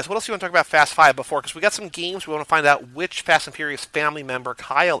else, guys? What else do you want to talk about Fast 5 before? Because we got some games. We want to find out which Fast and Furious family member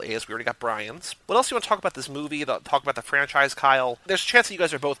Kyle is. We already got Brian's. What else do you want to talk about this movie? Talk about the franchise, Kyle? There's a chance that you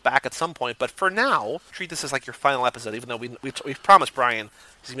guys are both back at some point, but for now, treat this as like your final episode, even though we've promised Brian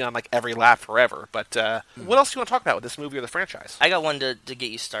he's been on like every lap forever. But what else do you want to talk about with this movie or the franchise? I got one to get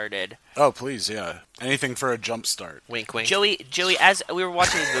you started. Oh, please, yeah. Anything for a jump start. Wink, wink. Joey, as we were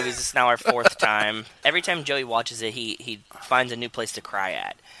watching these movies, it's now our fourth time. Every time Joey watches it, he finds a new place to cry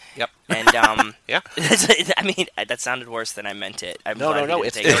at. Yep. And Yeah. I mean, that sounded worse than I meant it. I'm glad No. he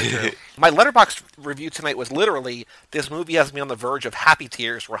It's didn't take very it. true. My Letterboxd review tonight was literally, this movie has me on the verge of happy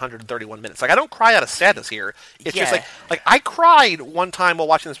tears for 131 minutes. Like I don't cry out of sadness here. It's just Yeah. like I cried one time while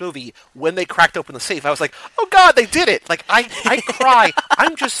watching this movie when they cracked open the safe. I was like, oh God, they did it! Like I cry.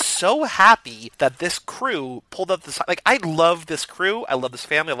 I'm just so happy that this crew pulled up this. Like I love this crew. I love this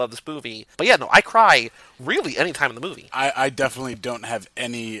family. I love this movie. But yeah, no, I cry really any time in the movie. I definitely don't have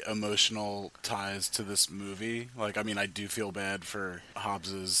any emotional ties to this movie. Like, I mean, I do feel bad for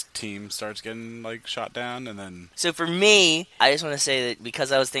Hobbs's team starts getting, like, shot down, and then... So for me, I just want to say that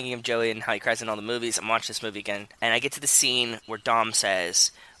because I was thinking of Joey and how he cries in all the movies, I'm watching this movie again, and I get to the scene where Dom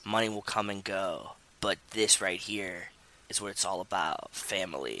says, money will come and go, but this right here is what it's all about,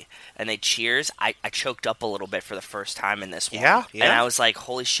 family. And they cheers. I choked up a little bit for the first time in this one. Yeah. And I was like,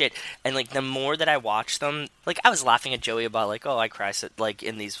 holy shit. And like the more that I watched them, like I was laughing at Joey about like, oh, I cry like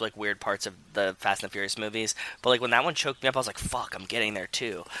in these like weird parts of the Fast and Furious movies. But like when that one choked me up, I was like, fuck, I'm getting there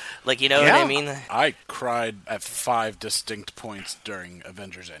too. Like, you know what I mean? I cried at 5 distinct points during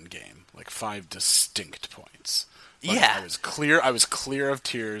Avengers Endgame. Like 5 distinct points. Like, Yeah. I was clear of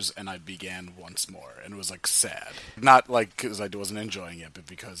tears, and I began once more, and it was like sad. Not like because I wasn't enjoying it, but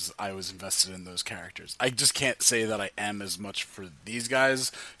because I was invested in those characters. I just can't say that I am as much for these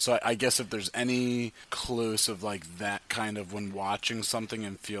guys. So I guess if there's any close of like that kind of when watching something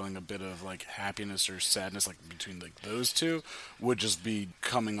and feeling a bit of like happiness or sadness, like between like those two, would just be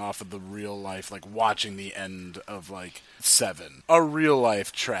coming off of the real life, like watching the end of like Seven, a real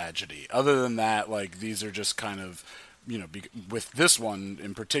life tragedy. Other than that, like these are just kind of, with this one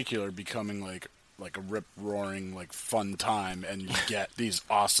in particular becoming like a rip-roaring, like, fun time, and you get these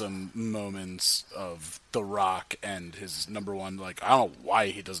awesome moments of The Rock and his number one, like, I don't know why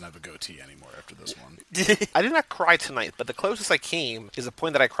he doesn't have a goatee anymore after this one. I did not cry tonight, but the closest I came is a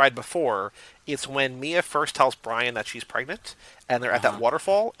point that I cried before. It's when Mia first tells Brian that she's pregnant, and they're at that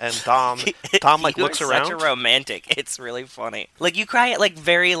waterfall, and Dom like You looks are around. Such a romantic. It's really funny. Like you cry at like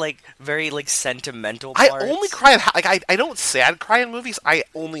very sentimental parts. I only cry at I don't sad cry in movies. I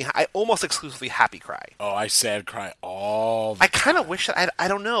almost exclusively happy cry. Oh, I sad cry all the I kind of wish that I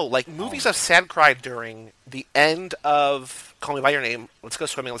don't know. Like movies I've sad cried during the end of Call Me by Your Name. Let's go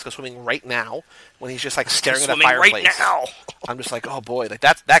swimming right now. When he's just like staring at the fireplace. Right now. I'm just like, oh boy, like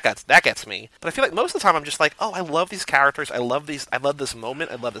that gets me. But I feel like most of the time I'm just like, oh, I love these characters. I love this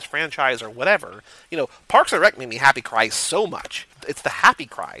moment. I love this franchise or whatever. Parks and Rec made me happy cry so much. It's the happy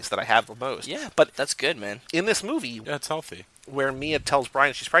cries that I have the most. Yeah, but that's good, man. In this movie, yeah, it's healthy. Where Mia tells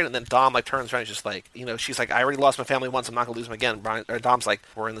Brian she's pregnant, and then Dom turns around and she's like, she's like, I already lost my family once, I'm not gonna lose them again. Dom's like,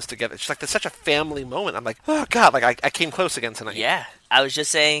 we're in this together. It's like, that's such a family moment. I'm like, oh god, like I came close again tonight. Yeah, I was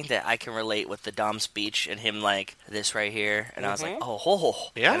just saying that I can relate with the Dom speech and him like this right here, and I was like,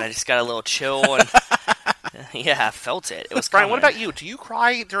 oh, yeah, and I just got a little chill and yeah, I felt it. It was Brian. coming. What about you? Do you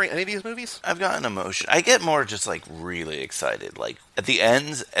cry during any of these movies? I've got an emotion. I get more just like really excited, like at the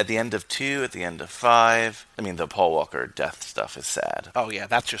end of 2, at the end of 5. I mean, the Paul Walker death stuff is sad. Oh yeah,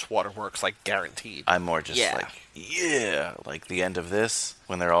 that's just waterworks, like guaranteed. I'm more just like the end of this,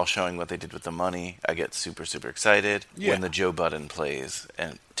 when they're all showing what they did with the money, I get super, super excited. Yeah. When the Joe Budden plays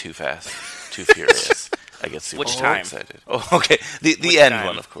and Too Fast, Too Furious, I get super, super excited. Oh, okay. The end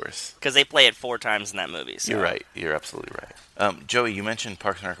one, of course. Because they play it 4 times in that movie. So. You're right. You're absolutely right. Joey, you mentioned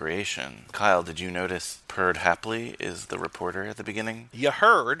Parks and Recreation. Kyle, did you notice Perd Hapley is the reporter at the beginning? You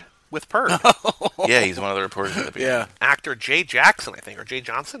heard with Perd. Yeah, he's one of the reporters at the beginning. Yeah. Actor Jay Jackson, I think, or Jay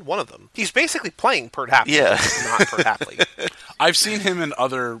Johnson, one of them. He's basically playing Perd Hapley. Yeah. Not Perd Hapley. I've seen him in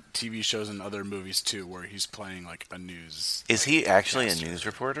other TV shows and other movies too, where he's playing like a news. Is he actually a news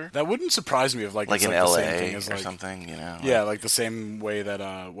reporter? That wouldn't surprise me if like it's in like LA the same thing as, or like, something, Yeah, like the same way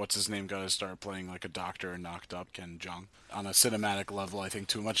that what's his name got to start playing like a doctor in Knocked Up, Ken Jeong. On a cinematic level, I think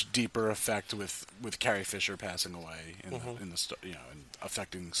to a much deeper effect with Carrie Fisher passing away in the and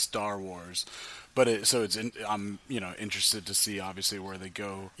affecting Star Wars. But I'm interested to see obviously where they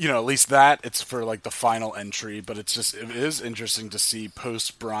go. At least that it's for like the final entry. But it is interesting to see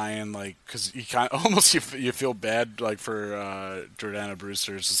post Brian, like, because you kind of almost you feel bad like for Jordana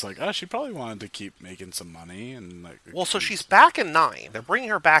Brewster. It's just like, oh, she probably wanted to keep making some money and like. Well, so she's back in 9. They're bringing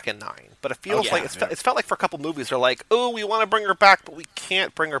her back in 9, but it feels it's felt like for a couple movies they're like, oh, we want to bring her back, but we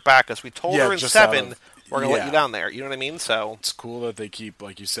can't bring her back because we told her in 7. We're going to let you down there. You know what I mean? So it's cool that they keep,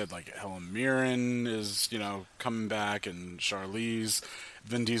 like you said, like Helen Mirren is, coming back, and Charlize.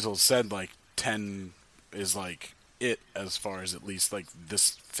 Vin Diesel said like 10 is like it as far as at least like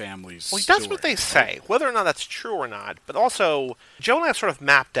this family's story. That's what they say. Whether or not that's true or not. But also, Joe and I have sort of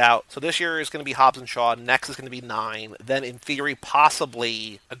mapped out. So this year is going to be Hobbs and Shaw. Next is going to be 9. Then in theory,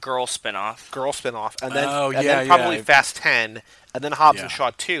 possibly a girl spinoff. And then probably Fast 10. And then Hobbs and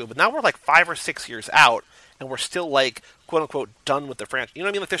Shaw 2. But now we're like 5 or 6 years out, and we're still like, quote unquote, done with the franchise. You know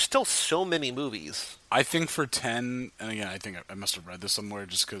what I mean? Like there's still so many movies. I think for 10, and again, I think I must have read this somewhere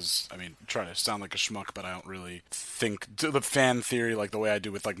just because, I mean, try to sound like a schmuck, but I don't really think to the fan theory like the way I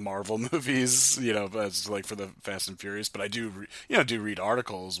do with like Marvel movies, as like for the Fast and Furious. But I do, do read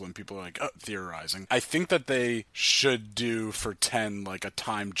articles when people are like theorizing. I think that they should do for 10 like a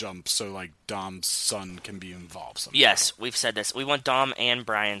time jump so like Dom's son can be involved somehow. Yes, we've said this. We want Dom and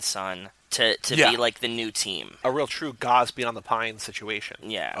Brian's son to be like the new team. A real true Gauze Beyond the Pines situation.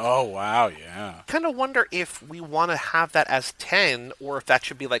 Yeah. Oh, wow, yeah. Kind of wonder if we want to have that as 10 or if that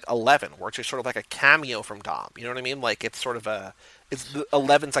should be like 11, where it's just sort of like a cameo from Dom. You know what I mean? Like it's sort of it's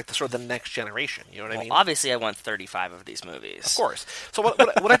 11's like the sort of the next generation. You know what I mean? Obviously, I want 35 of these movies. Of course. So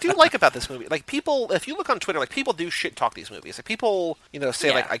what I do like about this movie, like people, if you look on Twitter, like people do shit talk these movies. Like people,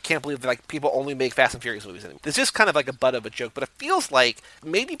 say like, I can't believe that like people only make Fast and Furious movies anymore. It's just kind of like a butt of a joke, but it feels like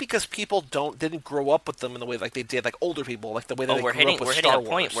maybe because people didn't grow up with them in the way like they did, like older people, like the way that they grew up with Star Wars. We're hitting a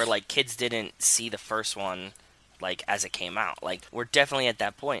point where like kids didn't see the first one like as it came out. Like we're definitely at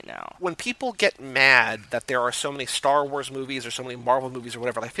that point now. When people get mad that there are so many Star Wars movies or so many Marvel movies or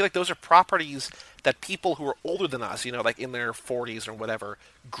whatever, I feel like those are properties that people who are older than us, like in their 40s or whatever,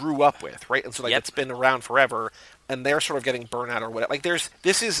 grew up with, right? And so like it's been around forever, and they're sort of getting burnt out or whatever. Like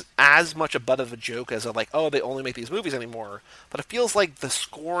this is as much a butt of a joke as like, oh, they only make these movies anymore. But it feels like the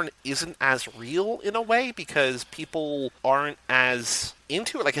scorn isn't as real in a way because people aren't as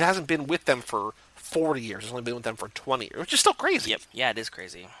into it. Like it hasn't been with them for 40 years. It's only been with them for 20 years, which is still crazy. Yep. Yeah, it is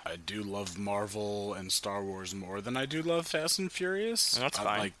crazy. I do love Marvel and Star Wars more than I do love Fast and Furious. That's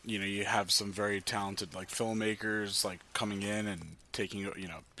fine. Like, you have some very talented, like, filmmakers, like, coming in and taking,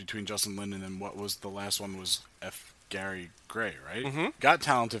 between Justin Lin and then what was the last one was F. Gary Gray, right? Mm-hmm. Got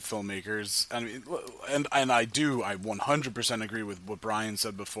talented filmmakers. I mean, and I 100% agree with what Brian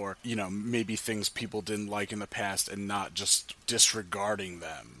said before. Maybe things people didn't like in the past and not just disregarding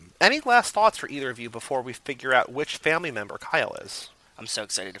them. Any last thoughts for either of you before we figure out which family member Kyle is? I'm so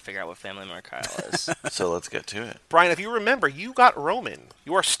excited to figure out what family member Kyle is. So let's get to it. Brian, if you remember, you got Roman.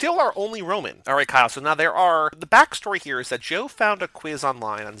 You are still our only Roman. All right, Kyle, so now the backstory here is that Joe found a quiz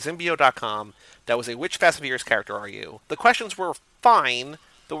online on Zimbio.com that was a which Fast and Furious character are you? The questions were fine,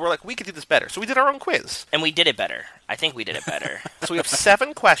 but we're like, we could do this better. So we did our own quiz. And we did it better. I think we did it better. So we have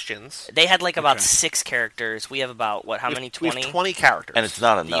 7 questions. They had like about 6 characters. We have about, how many, 20? We have 20 characters. And it's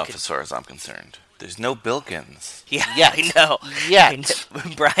not enough as far as I'm concerned. There's no Bilkins. Yeah, I know. Yet.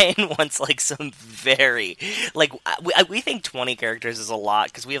 Brian wants, like, some very... Like, we think 20 characters is a lot,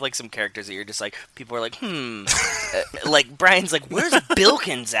 because we have, like, some characters that you're just like... People are like, like, Brian's like, where's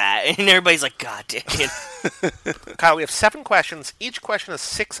Bilkins at? And everybody's like, God damn it. Kyle, we have 7 questions. Each question has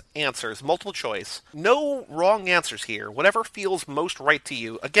 6 answers, multiple choice. No wrong answers here. Whatever feels most right to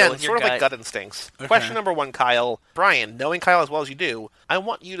you. Again, sort of like gut instincts. Okay. Question number 1, Kyle. Brian, knowing Kyle as well as you do, I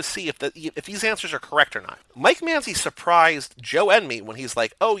want you to see if these answers are correct or not. Mike Manzi surprised Joe and me when he's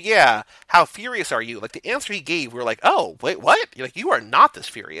like, oh yeah, how furious are you? Like the answer he gave, we were like, oh, wait, what? You're like, you are not this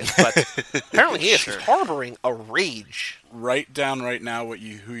furious. But apparently he is. Sure. He's harboring a rage. Write down right now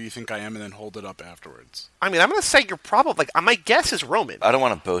who you think I am and then hold it up afterwards. I mean, I'm going to say you're probably, like, my guess is Roman. I don't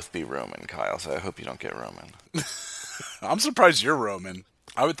want to both be Roman, Kyle, so I hope you don't get Roman. I'm surprised you're Roman.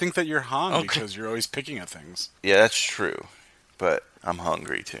 I would think that you're Han because you're always picking at things. Yeah, that's true. But I'm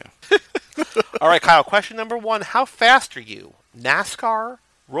hungry, too. All right, Kyle, question number 1. How fast are you? NASCAR,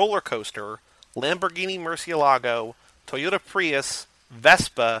 roller coaster, Lamborghini Murcielago, Toyota Prius,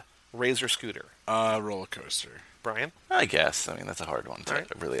 Vespa, Razor scooter? Roller coaster. Brian? I guess. I mean, that's a hard one to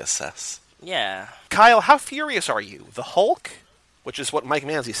really assess. Yeah. Kyle, how furious are you? The Hulk, which is what Mike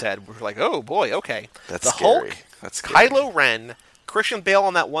Manzi said. We're like, oh, boy, okay. That's the scary. Hulk, That's scary. Kylo Ren, Christian Bale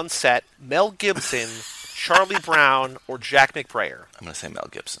on that one set, Mel Gibson, Charlie Brown, or Jack McBrayer? I'm going to say Mel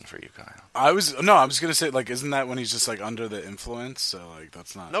Gibson for you, Kyle. I was going to say, like, isn't that when he's just, like, under the influence? So, like,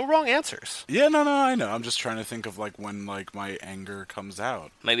 that's not... No wrong answers. Yeah, no, I know. I'm just trying to think of, like, when, like, my anger comes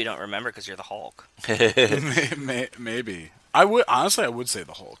out. Maybe you don't remember because you're the Hulk. Maybe. I would say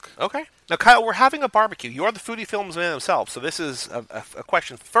the Hulk. Okay. Now, Kyle, we're having a barbecue. You are the foodie films man himself, so this is a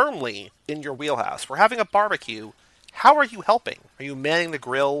question firmly in your wheelhouse. We're having a barbecue. How are you helping? Are you manning the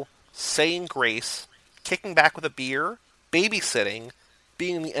grill, saying grace, kicking back with a beer, babysitting,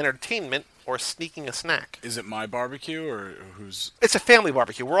 being in the entertainment, or sneaking a snack? Is it my barbecue or whose? It's a family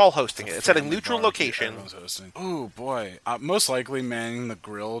barbecue. We're all hosting it. It's at a neutral location. Everyone's hosting. Oh boy, most likely manning the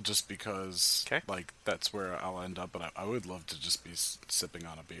grill just because, like, that's where I'll end up. But I would love to just be sipping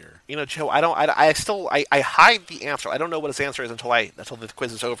on a beer. You know, Joe, I hide the answer. I don't know what his answer is until the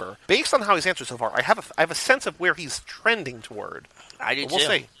quiz is over. Based on how he's answered so far, I have a sense of where he's trending toward. I do too. We'll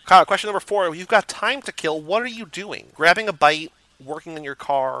see. Kyle, question number 4. You've got time to kill. What are you doing? Grabbing a bite, working in your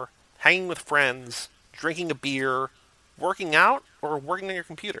car, hanging with friends, drinking a beer, working out, or working on your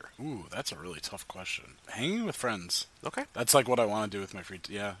computer? Ooh, that's a really tough question. Hanging with friends. Okay. That's like what I want to do with my free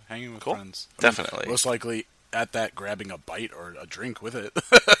time. Yeah, hanging with friends. Definitely. Most likely at that grabbing a bite or a drink with it.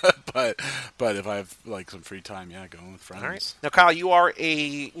 but if I have like some free time, yeah, going with friends. All right. Now, Kyle, you are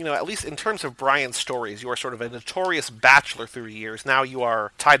at least in terms of Brian's stories, you are sort of a notorious bachelor through the years. Now you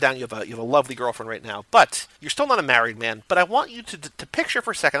are tied down. You have a lovely girlfriend right now, but you're still not a married man. But I want you to picture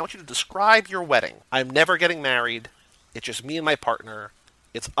for a second. I want you to describe your wedding. I'm never getting married. It's just me and my partner.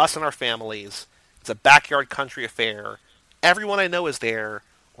 It's us and our families. It's a backyard country affair. Everyone I know is there.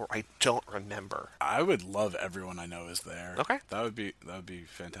 or I don't remember? I would love everyone I know is there. Okay. That would be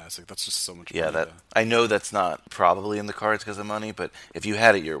fantastic. That's just so much Yeah, money that I know that's not probably in the cards because of money, but if you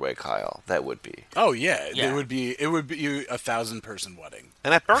had it your way, Kyle, that would be. Oh yeah, Yeah. it would be a 1,000-person wedding.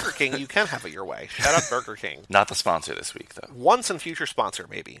 And at Burger King, you can have it your way. Shout out Burger King. Not the sponsor this week, though. Once and future sponsor,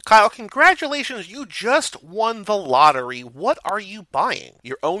 maybe. Kyle, congratulations. You just won the lottery. What are you buying?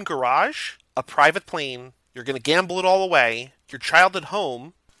 Your own garage? A private plane? You're going to gamble it all away? Your childhood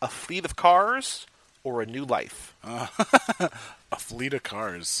home? A fleet of cars? Or a new life? A fleet of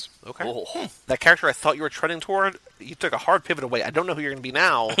cars. Okay. Oh. That character I thought you were treading toward, you took a hard pivot away. I don't know who you're going to be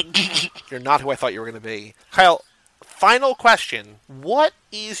now. You're not who I thought you were going to be. Kyle, final question. What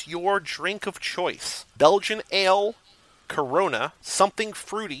is your drink of choice? Belgian ale, Corona, something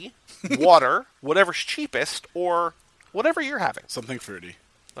fruity, water, whatever's cheapest, or whatever you're having? Something fruity.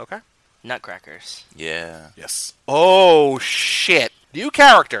 Okay. Nutcrackers. Yeah. Yes. Oh, shit. New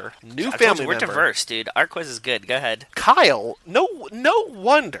character, new I told family you, we're member. diverse, dude. Our quiz is good. Go ahead. Kyle, no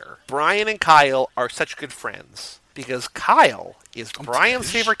wonder Brian and Kyle are such good friends. Because Kyle is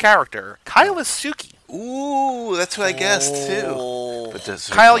Brian's favorite character. Kyle is Suki. Ooh, that's what I guessed, too. But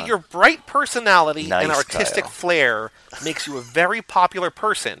Kyle, your bright personality Nice, and artistic Kyle. flair makes you a very popular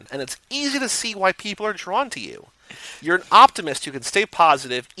person, and it's easy to see why people are drawn to you. You're an optimist who can stay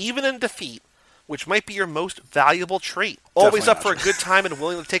positive even in defeat, which might be your most valuable trait. Always Definitely up for a good time and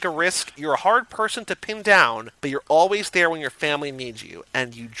willing to take a risk. You're a hard person to pin down, but you're always there when your family needs you,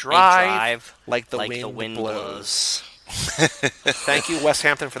 and you drive like the wind blows. Thank you, Wes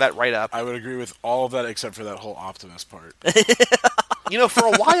Hampton, for that write-up. I would agree with all of that except for that whole optimist part. You know, for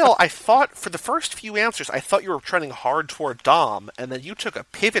a while, I thought, for the first few answers, I thought you were trending hard toward Dom, and then you took a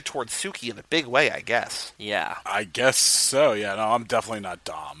pivot toward Suki in a big way, I guess. Yeah. I guess so. Yeah, no, I'm definitely not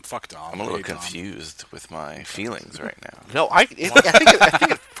Dom. Fuck Dom. I'm a I little hate Dom. confused with my feelings right now. No, I think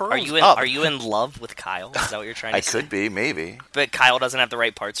it firms Are you in up. Are you in love with Kyle? Is that what you're trying to I say? could be, maybe. But Kyle doesn't have the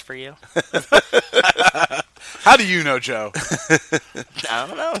right parts for you. How do you know, Joe? I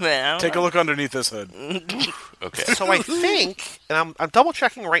don't know, man. I don't Take a know. look underneath this hood. Okay. So I think, and I'm double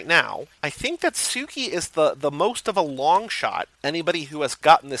checking right now, I think that Suki is the most of a long shot. Anybody who has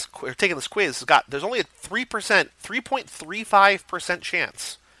gotten this or taken this quiz has got. There's only a 3.35%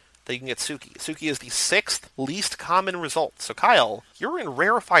 chance that you can get Suki. Suki is the 6th least common result. So Kyle, you're in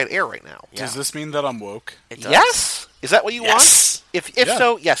rarefied air right now. Does this mean that I'm woke? It does. Yes? Is that what you Yes. want? If Yeah.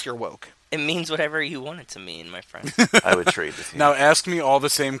 so, yes, you're woke. It means whatever you want it to mean, my friend. I would trade with you. Now ask me all the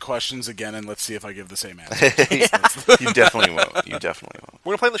same questions again, and let's see if I give the same answer. You definitely won't. You definitely won't.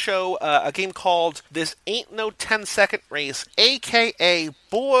 We're going to play on the show a game called This Ain't No 10-Second Race, a.k.a.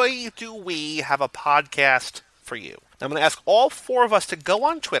 Boy Do We Have a Podcast for You. Now, I'm going to ask all 4 of us to go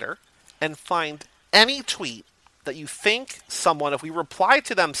on Twitter and find any tweet that you think someone, if we reply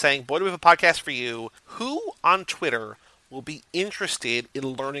to them saying, Boy Do We Have a Podcast for You, who on Twitter will be interested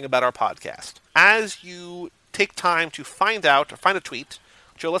in learning about our podcast. As you take time to find out or find a tweet,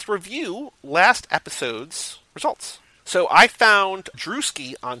 Joe, let's review last episode's results. So I found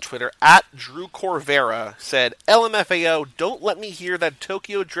Drewski on Twitter, at Drew Corvera, said, LMFAO, don't let me hear that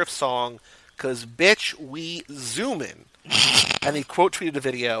Tokyo Drift song, cause bitch, we zoomin'. And he quote tweeted a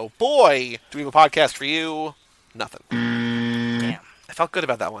video, boy, do we have a podcast for you? Nothing. Damn. I felt good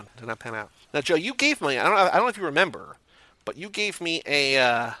about that one. Did not pan out. Now, Joe, you gave me, I don't know if you remember, but you gave me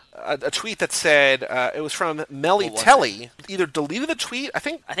a tweet that said, it was from Melly What was Telly. Either deleted the tweet, I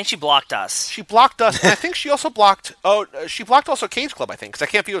think she blocked us. she blocked us, and I think she also blocked, she blocked also Cage Club, I think, because I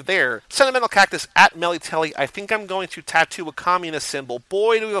can't view it there. Sentimental Cactus, at Melly Telly, I think I'm going to tattoo a communist symbol.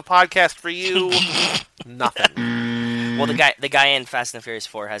 Boy, do we have a podcast for you. Nothing. Well, the guy in Fast and the Furious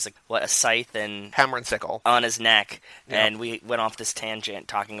 4 has a scythe and Hammer and sickle on his neck, Yeah. and we went off this tangent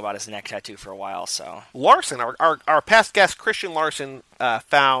talking about his neck tattoo for a while. So Larson, our past guest, Christian Larson,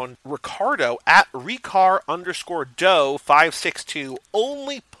 found Ricardo at Recar_Doe562.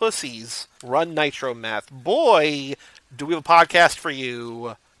 Only pussies run nitro meth. Boy, do we have a podcast for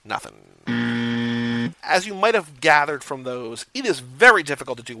you. Nothing. As you might have gathered from those, it is very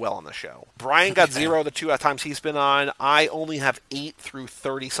difficult to do well on the show. Brian got 0 the 2 times he's been on. I only have 8 through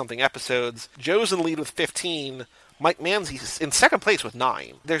 30-something episodes. Joe's in the lead with 15. Mike Manzi's in second place with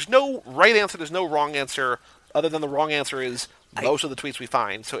 9. There's no right answer. There's no wrong answer. Other than the wrong answer is most of the tweets we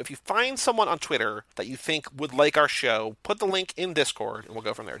find. So if you find someone on Twitter that you think would like our show, put the link in Discord, and we'll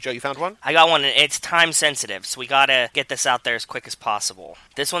go from there. Joe, you found one? I got one, and it's time sensitive, so we gotta get this out there as quick as possible.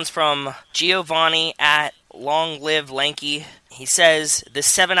 This one's from Giovanni at Long Live Lanky. He says, this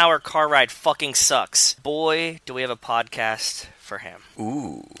 7-hour car ride fucking sucks. Boy, do we have a podcast for him.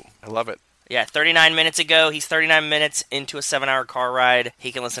 Ooh. I love it. Yeah, 39 minutes ago. He's 39 minutes into a 7-hour car ride.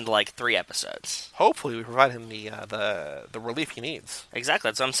 He can listen to like 3 episodes. Hopefully, we provide him the relief he needs. Exactly,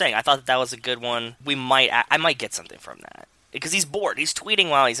 that's what I'm saying. I thought that was a good one. I might get something from that. Because he's bored. He's tweeting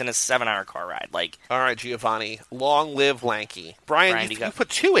while he's in a 7-hour car ride. Like, all right, Giovanni. Long live Lanky. Brian, you put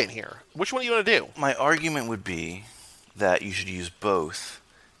 2 in here. Which one do you want to do? My argument would be that you should use both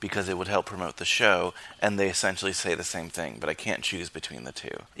because it would help promote the show, and they essentially say the same thing, but I can't choose between the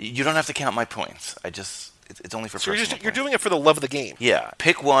two. You don't have to count my points. It's only for personal points. You're doing it for the love of the game. Yeah.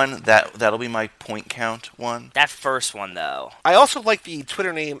 Pick one. That'll be my point count one. that first one, though. I also like the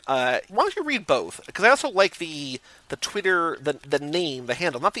Twitter name. Why don't you read both? Because I also like the Twitter, the name, the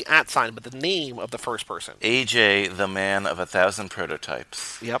handle, not the @ but the name of the first person. AJ, the man of 1,000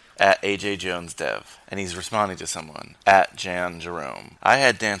 prototypes. Yep. At AJ Jones Dev. And he's responding to someone. At Jan Jerome. I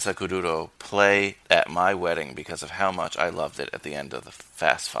had Danza Kuduro play at my wedding because of how much I loved it at the end of the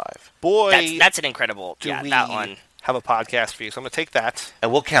Fast 5. Boy, That's an incredible... Yeah, that one. Have a podcast for you, so I'm going to take that.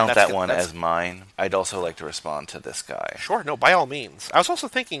 And we'll count that one as mine. I'd also like to respond to this guy. Sure, no, by all means. I was also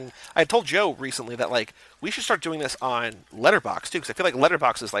thinking, I told Joe recently that, like, we should start doing this on Letterboxd, too, because I feel like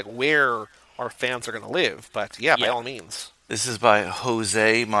Letterboxd is, like, where our fans are going to live. But, yeah, by all means. This is by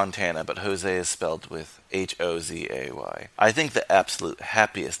Jose Montana, but Jose is spelled with Hozay. I think the absolute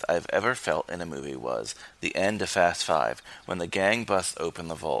happiest I've ever felt in a movie was the end of Fast 5, when the gang busts open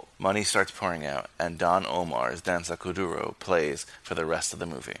the vault, money starts pouring out, and Don Omar's Danza Kuduro plays for the rest of the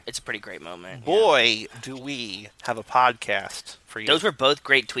movie. It's a pretty great moment. Boy, do we have a podcast for you. Those were both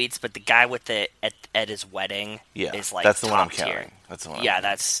great tweets, but the guy with it at his wedding is like that's the one I'm top tier. counting. That's the one. Yeah,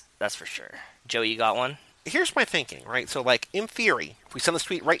 that's for sure. Joey, you got one? Here's my thinking, right? So, like, in theory, if we send this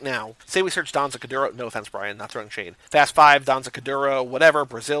tweet right now, say we search Danza Kuduro, no offense, Brian, not throwing shade, Fast 5, Danza Kuduro, whatever,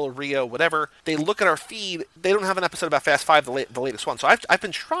 Brazil, Rio, whatever, they look at our feed, they don't have an episode about Fast 5, the latest one. So I've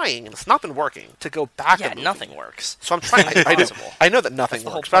been trying, and it's not been working, to go back Yeah, nothing works. So I'm trying, I know that nothing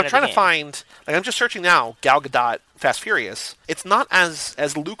works, but I'm trying to find, like, I'm just searching now, Gal Gadot, Fast Furious. It's not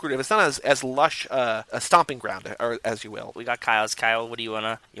as lucrative, it's not as lush a stomping ground, or as you will. We got Kyle's. Kyle, what do you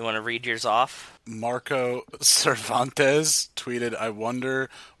wanna read yours off? Marco Cervantes tweeted, I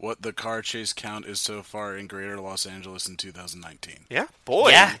wonder what the car chase count is so far in Greater Los Angeles in 2019. Yeah?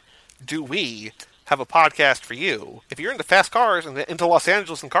 Boy, do we have a podcast for you. If you're into fast cars and into Los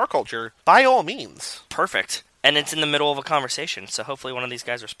Angeles and car culture, by all means. Perfect. And it's in the middle of a conversation, so hopefully one of these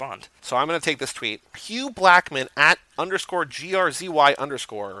guys respond. So I'm going to take this tweet. Hugh Blackman at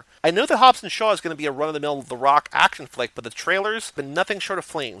 _GRZY_. I know that Hobbs and Shaw is going to be a run-of-the-mill The Rock action flick, but the trailer's been nothing short of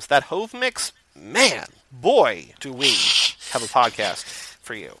flames. That Hove mix, man, boy, do we have a podcast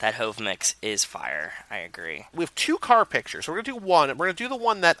for you. That Hove mix is fire. I agree. We have 2 car pictures. So we're going to do one. We're going to do the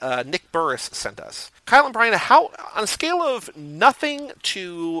one that Nick Burris sent us. Kyle and Brian, how, on a scale of nothing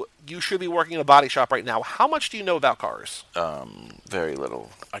to you should be working in a body shop right now, how much do you know about cars? Very little.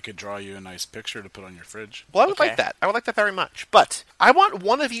 I could draw you a nice picture to put on your fridge. Well, I would like that. I would like that very much. But I want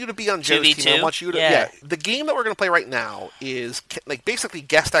one of you to be on Joe's team. I want you to... Yeah. The game that we're going to play right now is, like, basically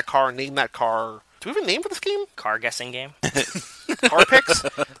guess that car, name that car. Do we have a name for this game? Car guessing game? Car picks?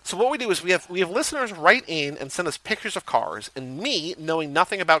 So what we do is we have listeners write in and send us pictures of cars, and me, knowing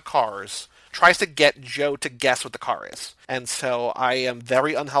nothing about cars, tries to get Joe to guess what the car is. And so I am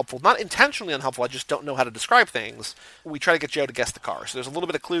very unhelpful. Not intentionally unhelpful, I just don't know how to describe things. We try to get Joe to guess the car. So there's a little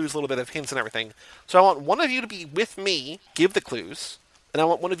bit of clues, a little bit of hints and everything. So I want one of you to be with me, give the clues, and I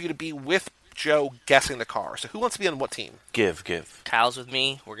want one of you to be with Joe guessing the car. So who wants to be on what team? Give. Kyle's with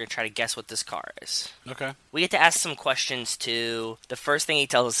me. We're going to try to guess what this car is. Okay. We get to ask some questions, too. The first thing he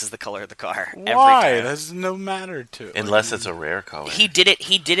tells us is the color of the car. Why? Every time. That's no matter to it. Unless it's a rare color. He did it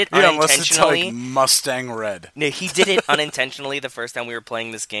unintentionally. Unless it's like Mustang red. No, he did it unintentionally the first time we were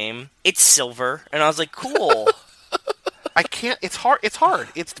playing this game. It's silver. And I was like, cool. I can't. It's hard.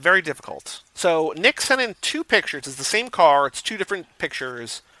 It's very difficult. So Nick sent in 2 pictures. It's the same car. It's 2 different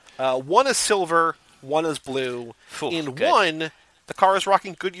pictures. One is silver, one is blue. In good. one, the car is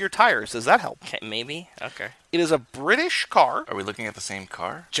rocking Goodyear tires. Does that help? Okay, maybe? Okay. It is a British car. Are we looking at the same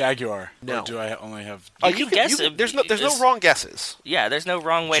car? Jaguar. No. Or do I only have... You can guess. There's no wrong guesses. Yeah, there's no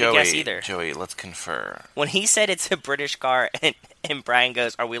wrong way to guess either. Joey, let's confer. When he said it's a British car and Brian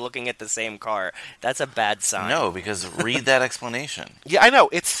goes, are we looking at the same car? That's a bad sign. No, because read that explanation. Yeah, I know.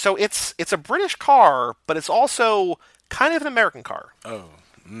 It's a British car, but it's also kind of an American car. Oh.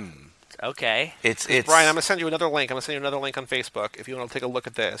 Okay. It's Brian, I'm going to send you another link. I'm going to send you another link on Facebook if you want to take a look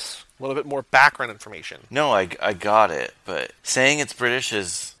at this. A little bit more background information. No, I got it, but saying it's British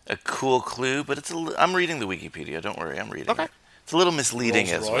is a cool clue, but I'm reading the Wikipedia. Don't worry, I'm reading it. It's a little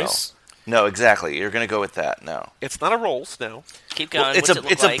misleading as well. No, exactly. You're going to go with that. No. It's not a Rolls, no. Keep going. It's What's it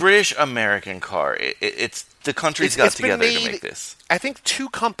look it's like? a British American car. It's the countries It's got been together to made- make this. I think 2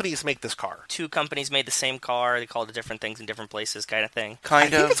 companies make this car. 2 companies made the same car. They called it different things in different places, kind of thing. I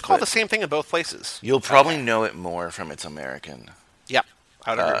Kind of. think it's called but the same thing in both places. You'll probably know it more from its American Yep,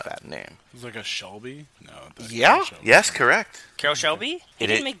 I would agree with that. name. It's like a Shelby? No. that's Yeah? not a Shelby. Yes, correct. Carroll Shelby? He It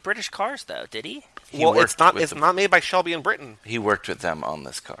didn't i- make British cars, though, did he? Well, it's not. with It's them. not made by Shelby in Britain, He worked with them on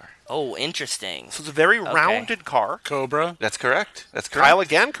this car. Oh, interesting. so it's a very rounded car. Cobra. That's correct. That's correct. Kyle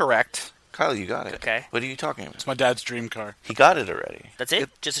again, correct. Kyle, you got it. Okay. What are you talking about? It's my dad's dream car. He got it already. That's it?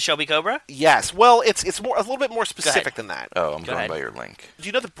 Just a Shelby Cobra? Yes. Well, it's more a little bit more specific than that. Oh, I'm Go going ahead. by your link. Do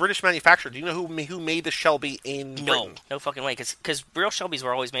you know the British manufacturer? Do you know who made the Shelby in No. Britain? No fucking way. Because real Shelbys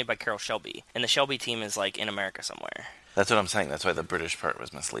were always made by Carroll Shelby. And the Shelby team is, like, in America somewhere. That's what I'm saying. That's why the British part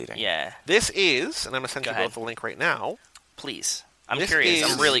was misleading. Yeah. This is, and I'm going to send Go you ahead. both the link right now, Please. I'm This curious.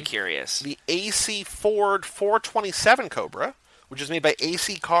 is I'm really curious. the AC Ford 427 Cobra, which is made by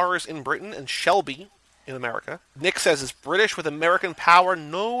AC Cars in Britain and Shelby in America. Nick says it's British with American power,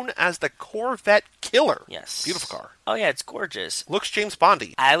 known as the Corvette Killer. Yes. Beautiful car. Oh, yeah, it's gorgeous. Looks James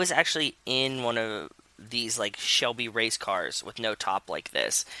Bondy. I was actually in one of these like Shelby race cars with no top like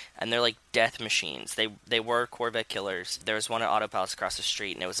this, and they're like death machines. They were Corvette killers. There was one at Auto Palace across the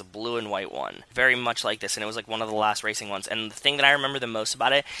street, and it was a blue and white one, very much like this, and it was like one of the last racing ones. And the thing that I remember the most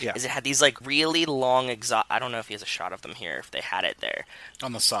about it is it had these like really long exhaust. I don't know if he has a shot of them here, if they had it there.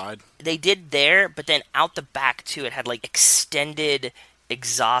 On the side. They did there, but then out the back too, it had like extended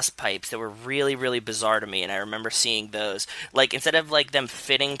exhaust pipes that were really, really bizarre to me, and I remember seeing those. Like, instead of, like, them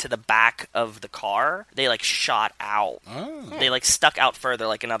fitting to the back of the car, they, like, shot out. Oh. They, like, stuck out further,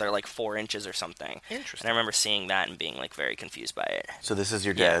 like, another, like, 4 inches or something. Interesting. And I remember seeing that and being, like, very confused by it. So this is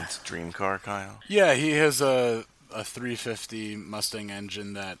your Yeah. dad's dream car, Kyle? Yeah, he has a 350 Mustang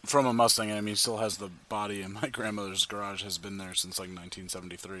engine that, from a Mustang, I mean, still has the body in my grandmother's garage, has been there since like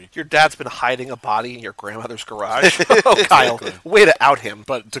 1973. Your dad's been hiding a body in your grandmother's garage. Oh, Kyle, way to out him.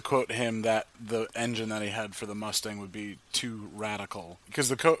 But to quote him, that the engine that he had for the Mustang would be too radical. Because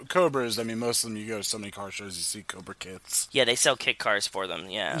the Cobras, I mean, most of them, you go to so many car shows, you see Cobra kits. Yeah, they sell kit cars for them,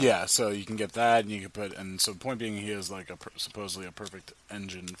 yeah. Yeah, so you can get that, and you can put, and so point being, he has like supposedly a perfect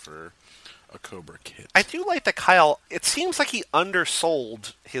engine for a Cobra kit. I do like that Kyle, it seems like he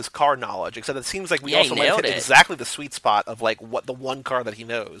undersold his car knowledge, except it seems like we Yeah, also he might have nailed hit it. exactly the sweet spot of like what the one car that he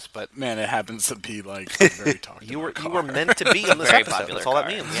knows, but Man, it happens to be like a very talked you about were car. meant to be in this Very episode. popular That's all car.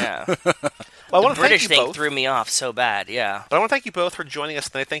 that means. Yeah. Well, I want The to thank British you thing both. threw me off so bad, yeah. But I want to thank you both for joining us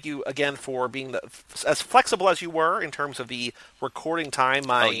tonight. Thank you again for being as flexible as you were in terms of the recording time.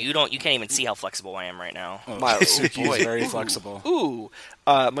 Oh, you can't even see how flexible I am right now. My Suki boy. is very flexible. Ooh,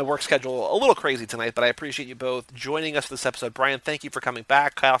 my work schedule a little crazy tonight, but I appreciate you both joining us for this episode. Brian, thank you for coming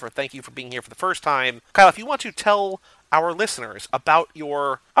back. Kyle, thank you for being here for the first time. Kyle, if you want to tell our listeners about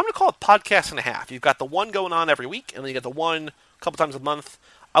your, I'm going to call it podcast and a half. You've got the one going on every week, and then you got the one a couple times a month.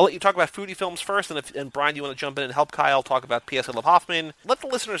 I'll let you talk about foodie films first, and Brian, you want to jump in and help Kyle talk about P.S. I Love Hoffman. Let the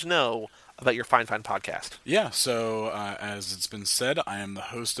listeners know about your fine podcast. Yeah, so as it's been said, I am the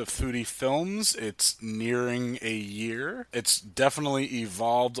host of Foodie Films. It's nearing a year. It's definitely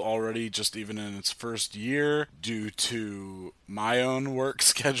evolved already, just even in its first year, due to my own work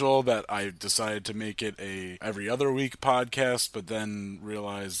schedule that I decided to make it a every other week podcast, but then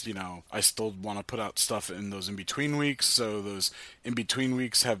realized, I still want to put out stuff in those in-between weeks, so those in-between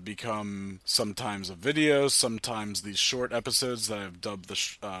weeks have become sometimes a video, sometimes these short episodes that I've dubbed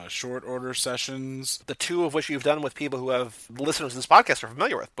the short order sessions. The two of which you've done with people who have listeners of this podcast are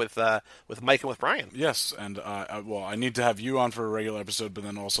familiar with Mike and with Brian. Yes, and I need to have you on for a regular episode, but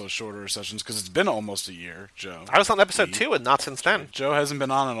then also shorter sessions, because it's been almost a year, Joe. I was on episode 2 and not since then. Joe hasn't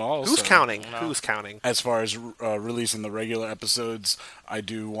been on at all. Who's so- counting? Who's counting? As far as releasing the regular episodes, I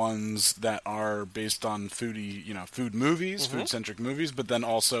do ones that are based on foodie, food movies, food-centric movies, but then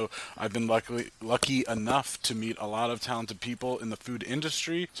also I've been lucky enough to meet a lot of talented people in the food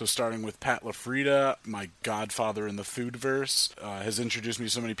industry. So starting with Pat LaFrida, my godfather in the foodverse, has introduced me to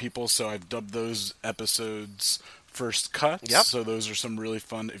so many people, so I've dubbed those episodes First Cuts. Yep. So those are some really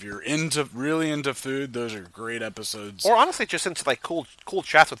fun. If you're really into food, those are great episodes. Or honestly, just into like cool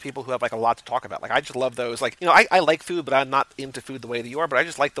chats with people who have like a lot to talk about. Like I just love those. Like I like food, but I'm not into food the way that you are. But I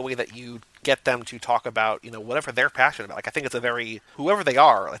just like the way that you get them to talk about whatever they're passionate about. Like I think it's a very whoever they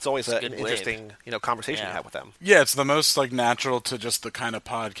are. It's always an good interesting conversation to Yeah. have with them. Yeah, it's the most like natural to just the kind of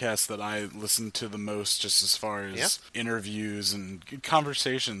podcast that I listen to the most, just as far as interviews and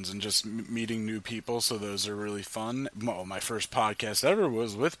conversations and just meeting new people. So those are really fun. Well, my first podcast ever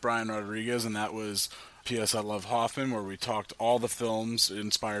was with Brian Rodriguez, and that was P.S. I Love Hoffman, where we talked all the films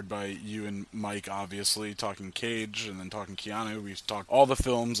inspired by you and Mike, obviously, talking Cage and then talking Keanu. We talked all the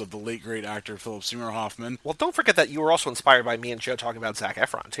films of the late great actor Philip Seymour Hoffman. Well, don't forget that you were also inspired by me and Joe talking about Zac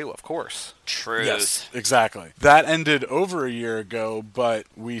Efron, too, of course. Truth. Yes, exactly. That ended over a year ago, but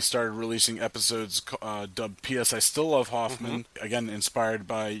we started releasing episodes dubbed P.S. I Still Love Hoffman, again, inspired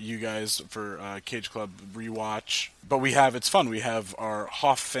by you guys for Cage Club Rewatch. But it's fun. We have our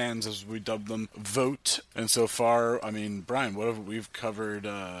Hoff fans, as we dub them, vote. And so far, I mean, Brian, we've covered?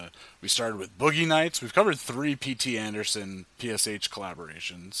 We started with Boogie Nights. We've covered 3 P.T. Anderson PSH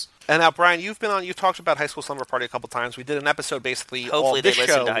collaborations. And now, Brian, you've talked about High School Slumber Party a couple times. We did an episode basically. Hopefully this they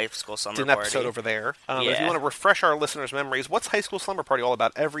listen show to High School Slumber did an Party. episode over there. If Yeah. you want to refresh our listeners' memories, what's High School Slumber Party all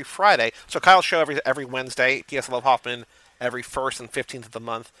about? Every Friday. So Kyle's show every Wednesday. P.S. I Love Hoffman every 1st and 15th of the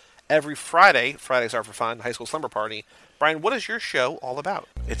month. Every Friday, Fridays Are for Fun, High School Slumber Party. Brian, what is your show all about?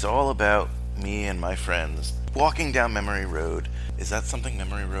 It's all about me and my friends walking down Memory Road. Is that something?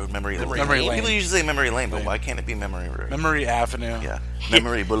 Memory Road? Memory Lane? Lane. People usually say Memory Lane, but why can't it be Memory Road? Memory Avenue. Yeah.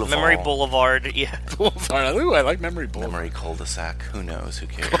 Memory Boulevard. Memory Boulevard, yeah. Boulevard. Ooh, I like Memory Boulevard. Memory cul-de-sac. Who knows? Who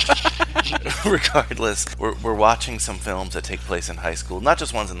cares? Regardless, we're watching some films that take place in high school. Not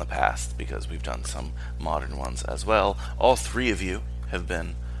just ones in the past, because we've done some modern ones as well. All 3 of you have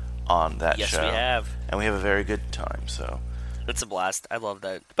been on that show. Yes, we have. And we have a very good time, so... It's a blast. I love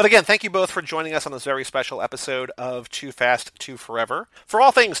that. But again, thank you both for joining us on this very special episode of Too Fast, Too Forever. For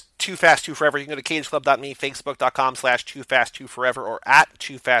all things Too Fast, Too Forever, you can go to cageclub.me, facebook.com/TooFastTooForever, or at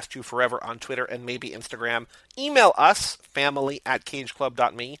TooFastTooForever on Twitter and maybe Instagram. Email us,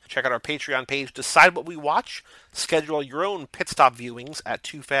 family@cageclub.me. Check out our Patreon page. Decide what we watch. Schedule your own pit stop viewings at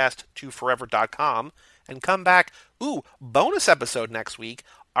TooFastTooForever.com. And come back. Bonus episode next week.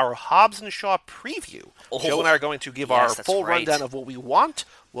 Our Hobbs and Shaw preview. Joe and I are going to give our full rundown of what we want,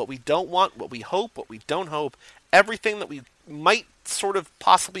 what we don't want, what we hope, what we don't hope, everything that we might sort of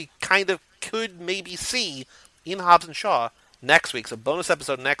possibly kind of could maybe see in Hobbs and Shaw next week. So bonus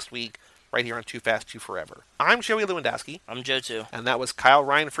episode next week right here on Too Fast, Too Forever. I'm Joey Lewandowski. I'm Joe, too. And that was Kyle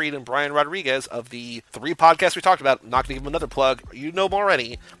Reinfried and Brian Rodriguez of the 3 podcasts we talked about. Not going to give them another plug. You know them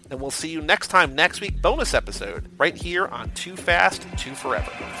already. And we'll see you next time, next week, bonus episode, right here on Too Fast, Too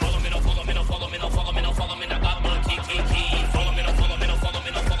Forever.